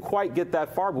didn't quite get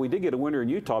that far, but we did get a winner in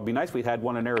Utah. It'd be nice if we had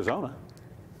one in Arizona.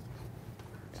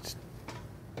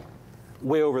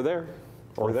 Way over there.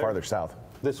 Or farther south.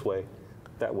 This way.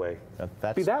 That way.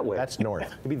 That's, be that way. That's north.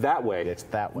 It'd be that way. It's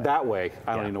that way. That way.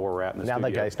 I don't even know where we're at in the studio. Now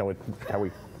that guys know how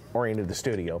we oriented the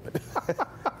studio.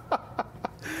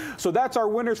 So that's our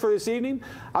winners for this evening.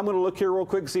 I'm going to look here real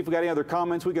quick and see if we got any other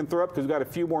comments we can throw up because we've got a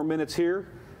few more minutes here.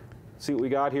 See what we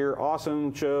got here.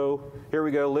 Awesome show. Here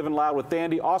we go. Living Loud with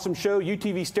Andy. Awesome show.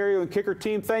 UTV Stereo and Kicker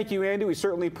team. Thank you, Andy. We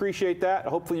certainly appreciate that.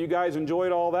 Hopefully you guys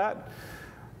enjoyed all that.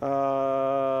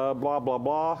 Blah, blah,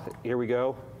 blah. Here we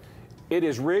go. It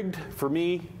is rigged for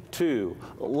me, too.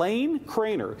 Lane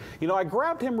Craner. I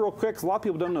grabbed him real quick because a lot of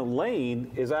people don't know Lane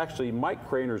is actually Mike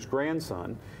Craner's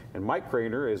grandson. And Mike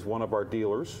Craner is one of our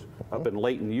dealers up in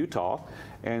Layton, Utah.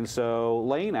 And so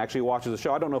Lane actually watches the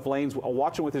show. I don't know if Lane's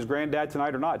watching with his granddad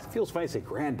tonight or not. It feels funny to say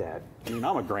granddad. I mean,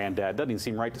 I'm a granddad. Doesn't even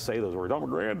seem right to say those words. I'm a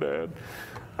granddad.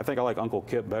 I think I like Uncle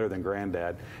Kip better than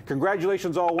granddad.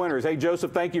 Congratulations, all winners. Hey,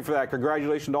 Joseph, thank you for that.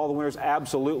 Congratulations to all the winners.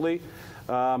 Absolutely.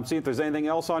 See if there's anything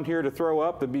else on here to throw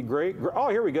up. That'd be great. Oh,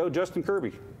 here we go. Justin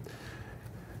Kirby.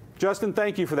 Justin,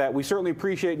 thank you for that. We certainly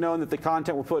appreciate knowing that the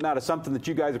content we're putting out is something that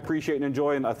you guys appreciate and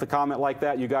enjoy. And if a comment like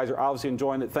that, you guys are obviously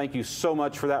enjoying it. Thank you so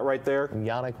much for that right there. And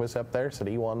Yannick was up there, said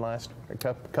he won a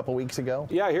couple weeks ago.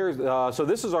 Yeah, here's so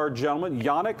this is our gentleman,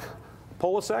 Yannick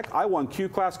Polasek. I won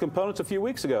Q-Class components a few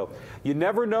weeks ago. You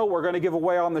never know what we're going to give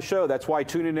away on the show. That's why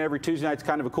tuning in every Tuesday night is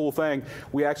kind of a cool thing.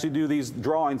 We actually do these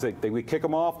drawings. We kick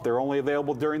them off. They're only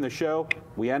available during the show.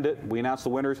 We end it. We announce the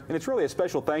winners. And it's really a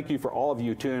special thank you for all of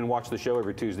you tuning in and watch the show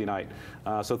every Tuesday night.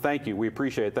 So thank you. We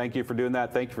appreciate it. Thank you for doing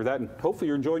that. Thank you for that. And hopefully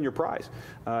you're enjoying your prize.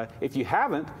 If you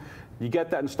haven't, you get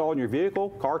that installed in your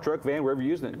vehicle, car, truck, van, wherever you're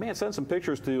using it. Man, send some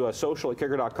pictures to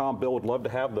social@kicker.com. Bill would love to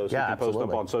have those. Yeah, you can post them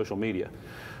up on social media.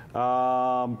 There's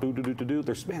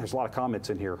a lot of comments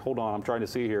in here. Hold on, I'm trying to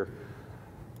see here.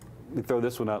 Let me throw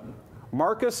this one up.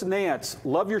 Marcus Nance,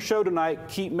 love your show tonight.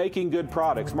 Keep making good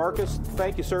products. Marcus,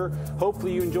 thank you, sir.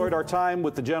 Hopefully you enjoyed our time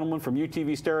with the gentleman from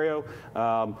UTV Stereo.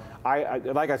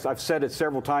 Like I've said it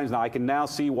several times now, I can now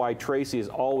see why Tracy is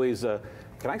always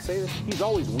can I say this? He's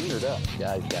always wienered up.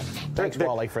 Yeah. Thanks,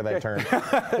 Wally, for that term.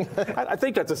 I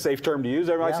think that's a safe term to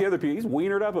use. I see other people. He's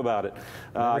wienered up about it.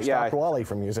 Never stopped Wally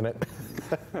from using it.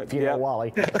 If you know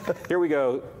Wally. Here we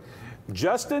go.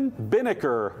 Justin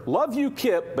Binnicker. Love you,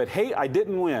 Kip, but hate I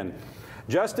didn't win.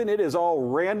 Justin, it is all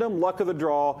random luck of the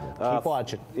draw. Keep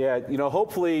watching. Yeah,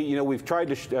 hopefully, we've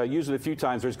tried to use it a few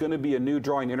times. There's going to be a new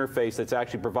drawing interface that's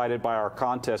actually provided by our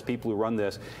contest people who run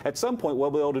this. At some point,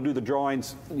 we'll be able to do the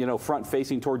drawings, front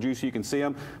facing towards you so you can see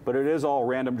them. But it is all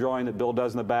random drawing that Bill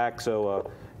does in the back. So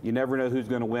you never know who's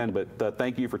going to win. But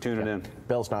thank you for tuning in.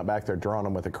 Bill's not back there drawing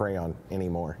them with a crayon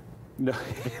anymore. No,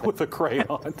 with a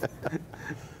crayon.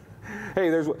 Hey,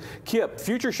 there's Kip.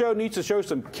 Future show needs to show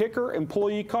some Kicker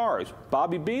employee cars.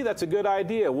 Bobby B, that's a good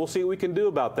idea. We'll see what we can do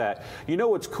about that. You know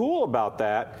what's cool about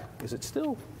that is it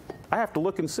still, I have to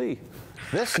look and see.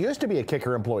 This used to be a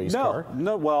Kicker employee's car.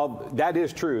 No, well, that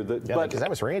is true. Because that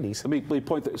was Randy's. Let me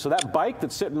point. So that bike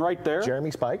that's sitting right there.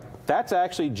 Jeremy's bike. That's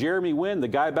actually Jeremy Wynn, the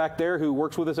guy back there who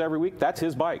works with us every week. That's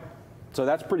his bike. So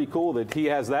that's pretty cool that he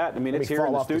has that. I mean, it's here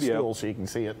in the studio. The stool so you can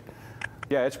see it.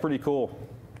 Yeah, it's pretty cool.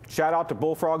 Shout out to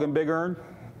Bullfrog and Big Earn.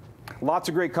 Lots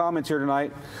of great comments here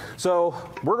tonight. So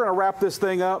we're going to wrap this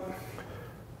thing up.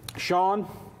 Sean,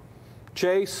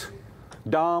 Chase,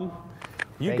 Dom,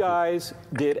 You guys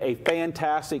did a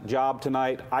fantastic job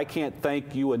tonight. I can't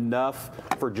thank you enough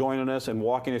for joining us and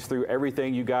walking us through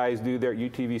everything you guys do there at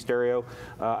UTV Stereo.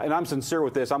 And I'm sincere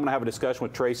with this. I'm going to have a discussion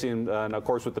with Tracy and of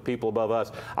course, with the people above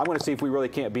us. I'm going to see if we really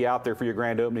can't be out there for your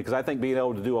grand opening, because I think being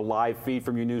able to do a live feed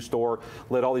from your new store,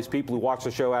 let all these people who watch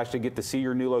the show actually get to see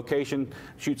your new location,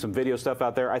 shoot some video stuff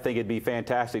out there, I think it'd be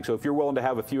fantastic. So if you're willing to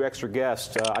have a few extra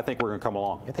guests, I think we're going to come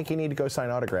along. I think you need to go sign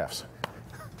autographs.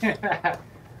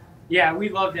 Yeah,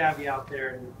 we'd love to have you out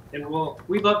there, and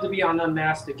we'd love to be on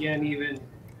Unmasked again, even,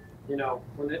 you know,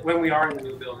 when we are in the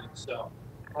new building. So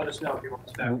let us know if you want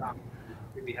us back on.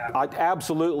 We'd be happy.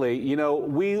 Absolutely. You know,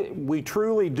 we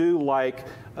truly do like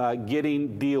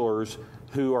getting dealers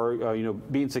who are, you know,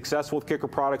 being successful with Kicker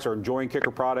products or enjoying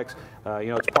Kicker products. You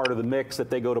know, it's part of the mix that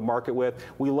they go to market with.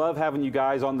 We love having you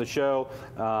guys on the show,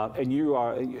 and you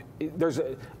are.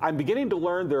 I'm beginning to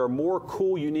learn there are more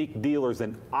cool, unique dealers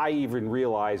than I even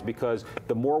realized, because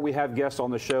the more we have guests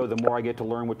on the show, the more I get to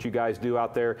learn what you guys do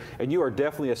out there. And you are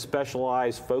definitely a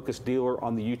specialized, focused dealer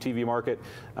on the UTV market.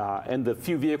 And the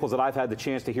few vehicles that I've had the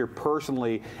chance to hear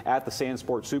personally at the Sand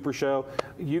Sport Super Show,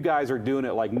 you guys are doing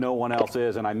it like no one else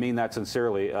is, and I mean that sincerely.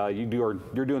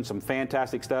 You're doing some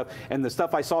fantastic stuff, and the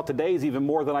stuff I saw today is even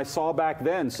more than I saw back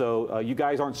then. So you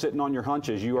guys aren't sitting on your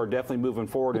hunches. You are definitely moving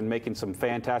forward and making some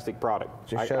fantastic product.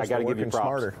 Just shows I got to give you props.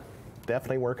 Smarter.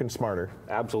 Definitely working smarter.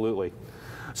 Absolutely.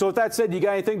 So with that said, you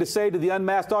got anything to say to the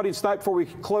Unmasked audience tonight before we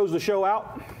close the show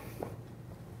out?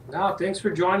 No, thanks for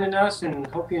joining us, and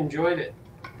hope you enjoyed it.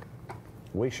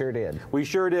 We sure did. We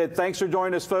sure did. Thanks for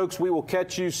joining us, folks. We will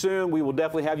catch you soon. We will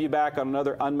definitely have you back on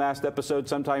another Unmasked episode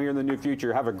sometime here in the near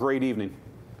future. Have a great evening.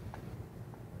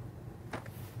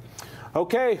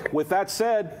 Okay, with that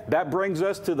said, that brings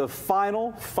us to the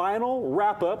final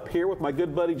wrap-up here with my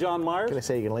good buddy John Myers. Can I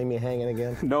say you're going to leave me hanging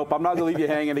again? Nope, I'm not going to leave you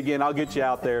hanging again. I'll get you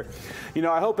out there. You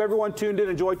know, I hope everyone tuned in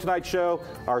and enjoyed tonight's show.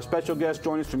 Our special guest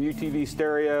joined us from UTV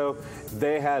Stereo.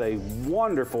 They had a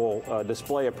wonderful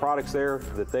display of products there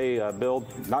that they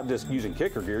build, not just using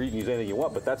Kicker gear. You can use anything you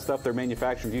want, but that stuff they're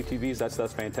manufacturing UTVs, that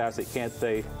stuff's fantastic. Can't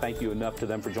say thank you enough to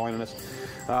them for joining us.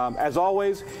 As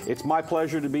always, it's my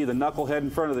pleasure to be the knucklehead in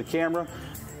front of the camera.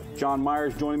 John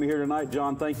Myers joining me here tonight.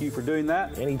 John, thank you for doing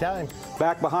that. Anytime.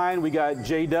 Back behind, we got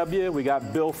JW, we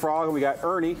got Bill Frog, and we got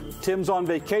Ernie. Tim's on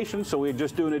vacation, so we're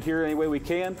just doing it here any way we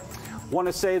can. Want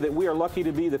to say that we are lucky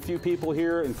to be the few people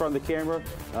here in front of the camera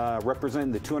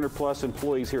representing the 200+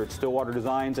 employees here at Stillwater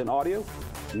Designs and Audio,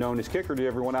 known as Kicker to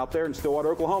everyone out there in Stillwater,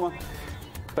 Oklahoma.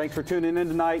 Thanks for tuning in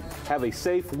tonight. Have a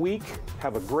safe week.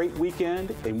 Have a great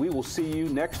weekend. And we will see you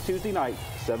next Tuesday night,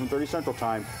 7:30 Central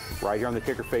Time, right here on the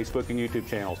Kicker Facebook and YouTube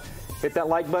channels. Hit that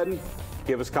like button.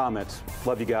 Give us comments.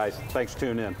 Love you guys. Thanks for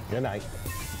tuning in. Good night.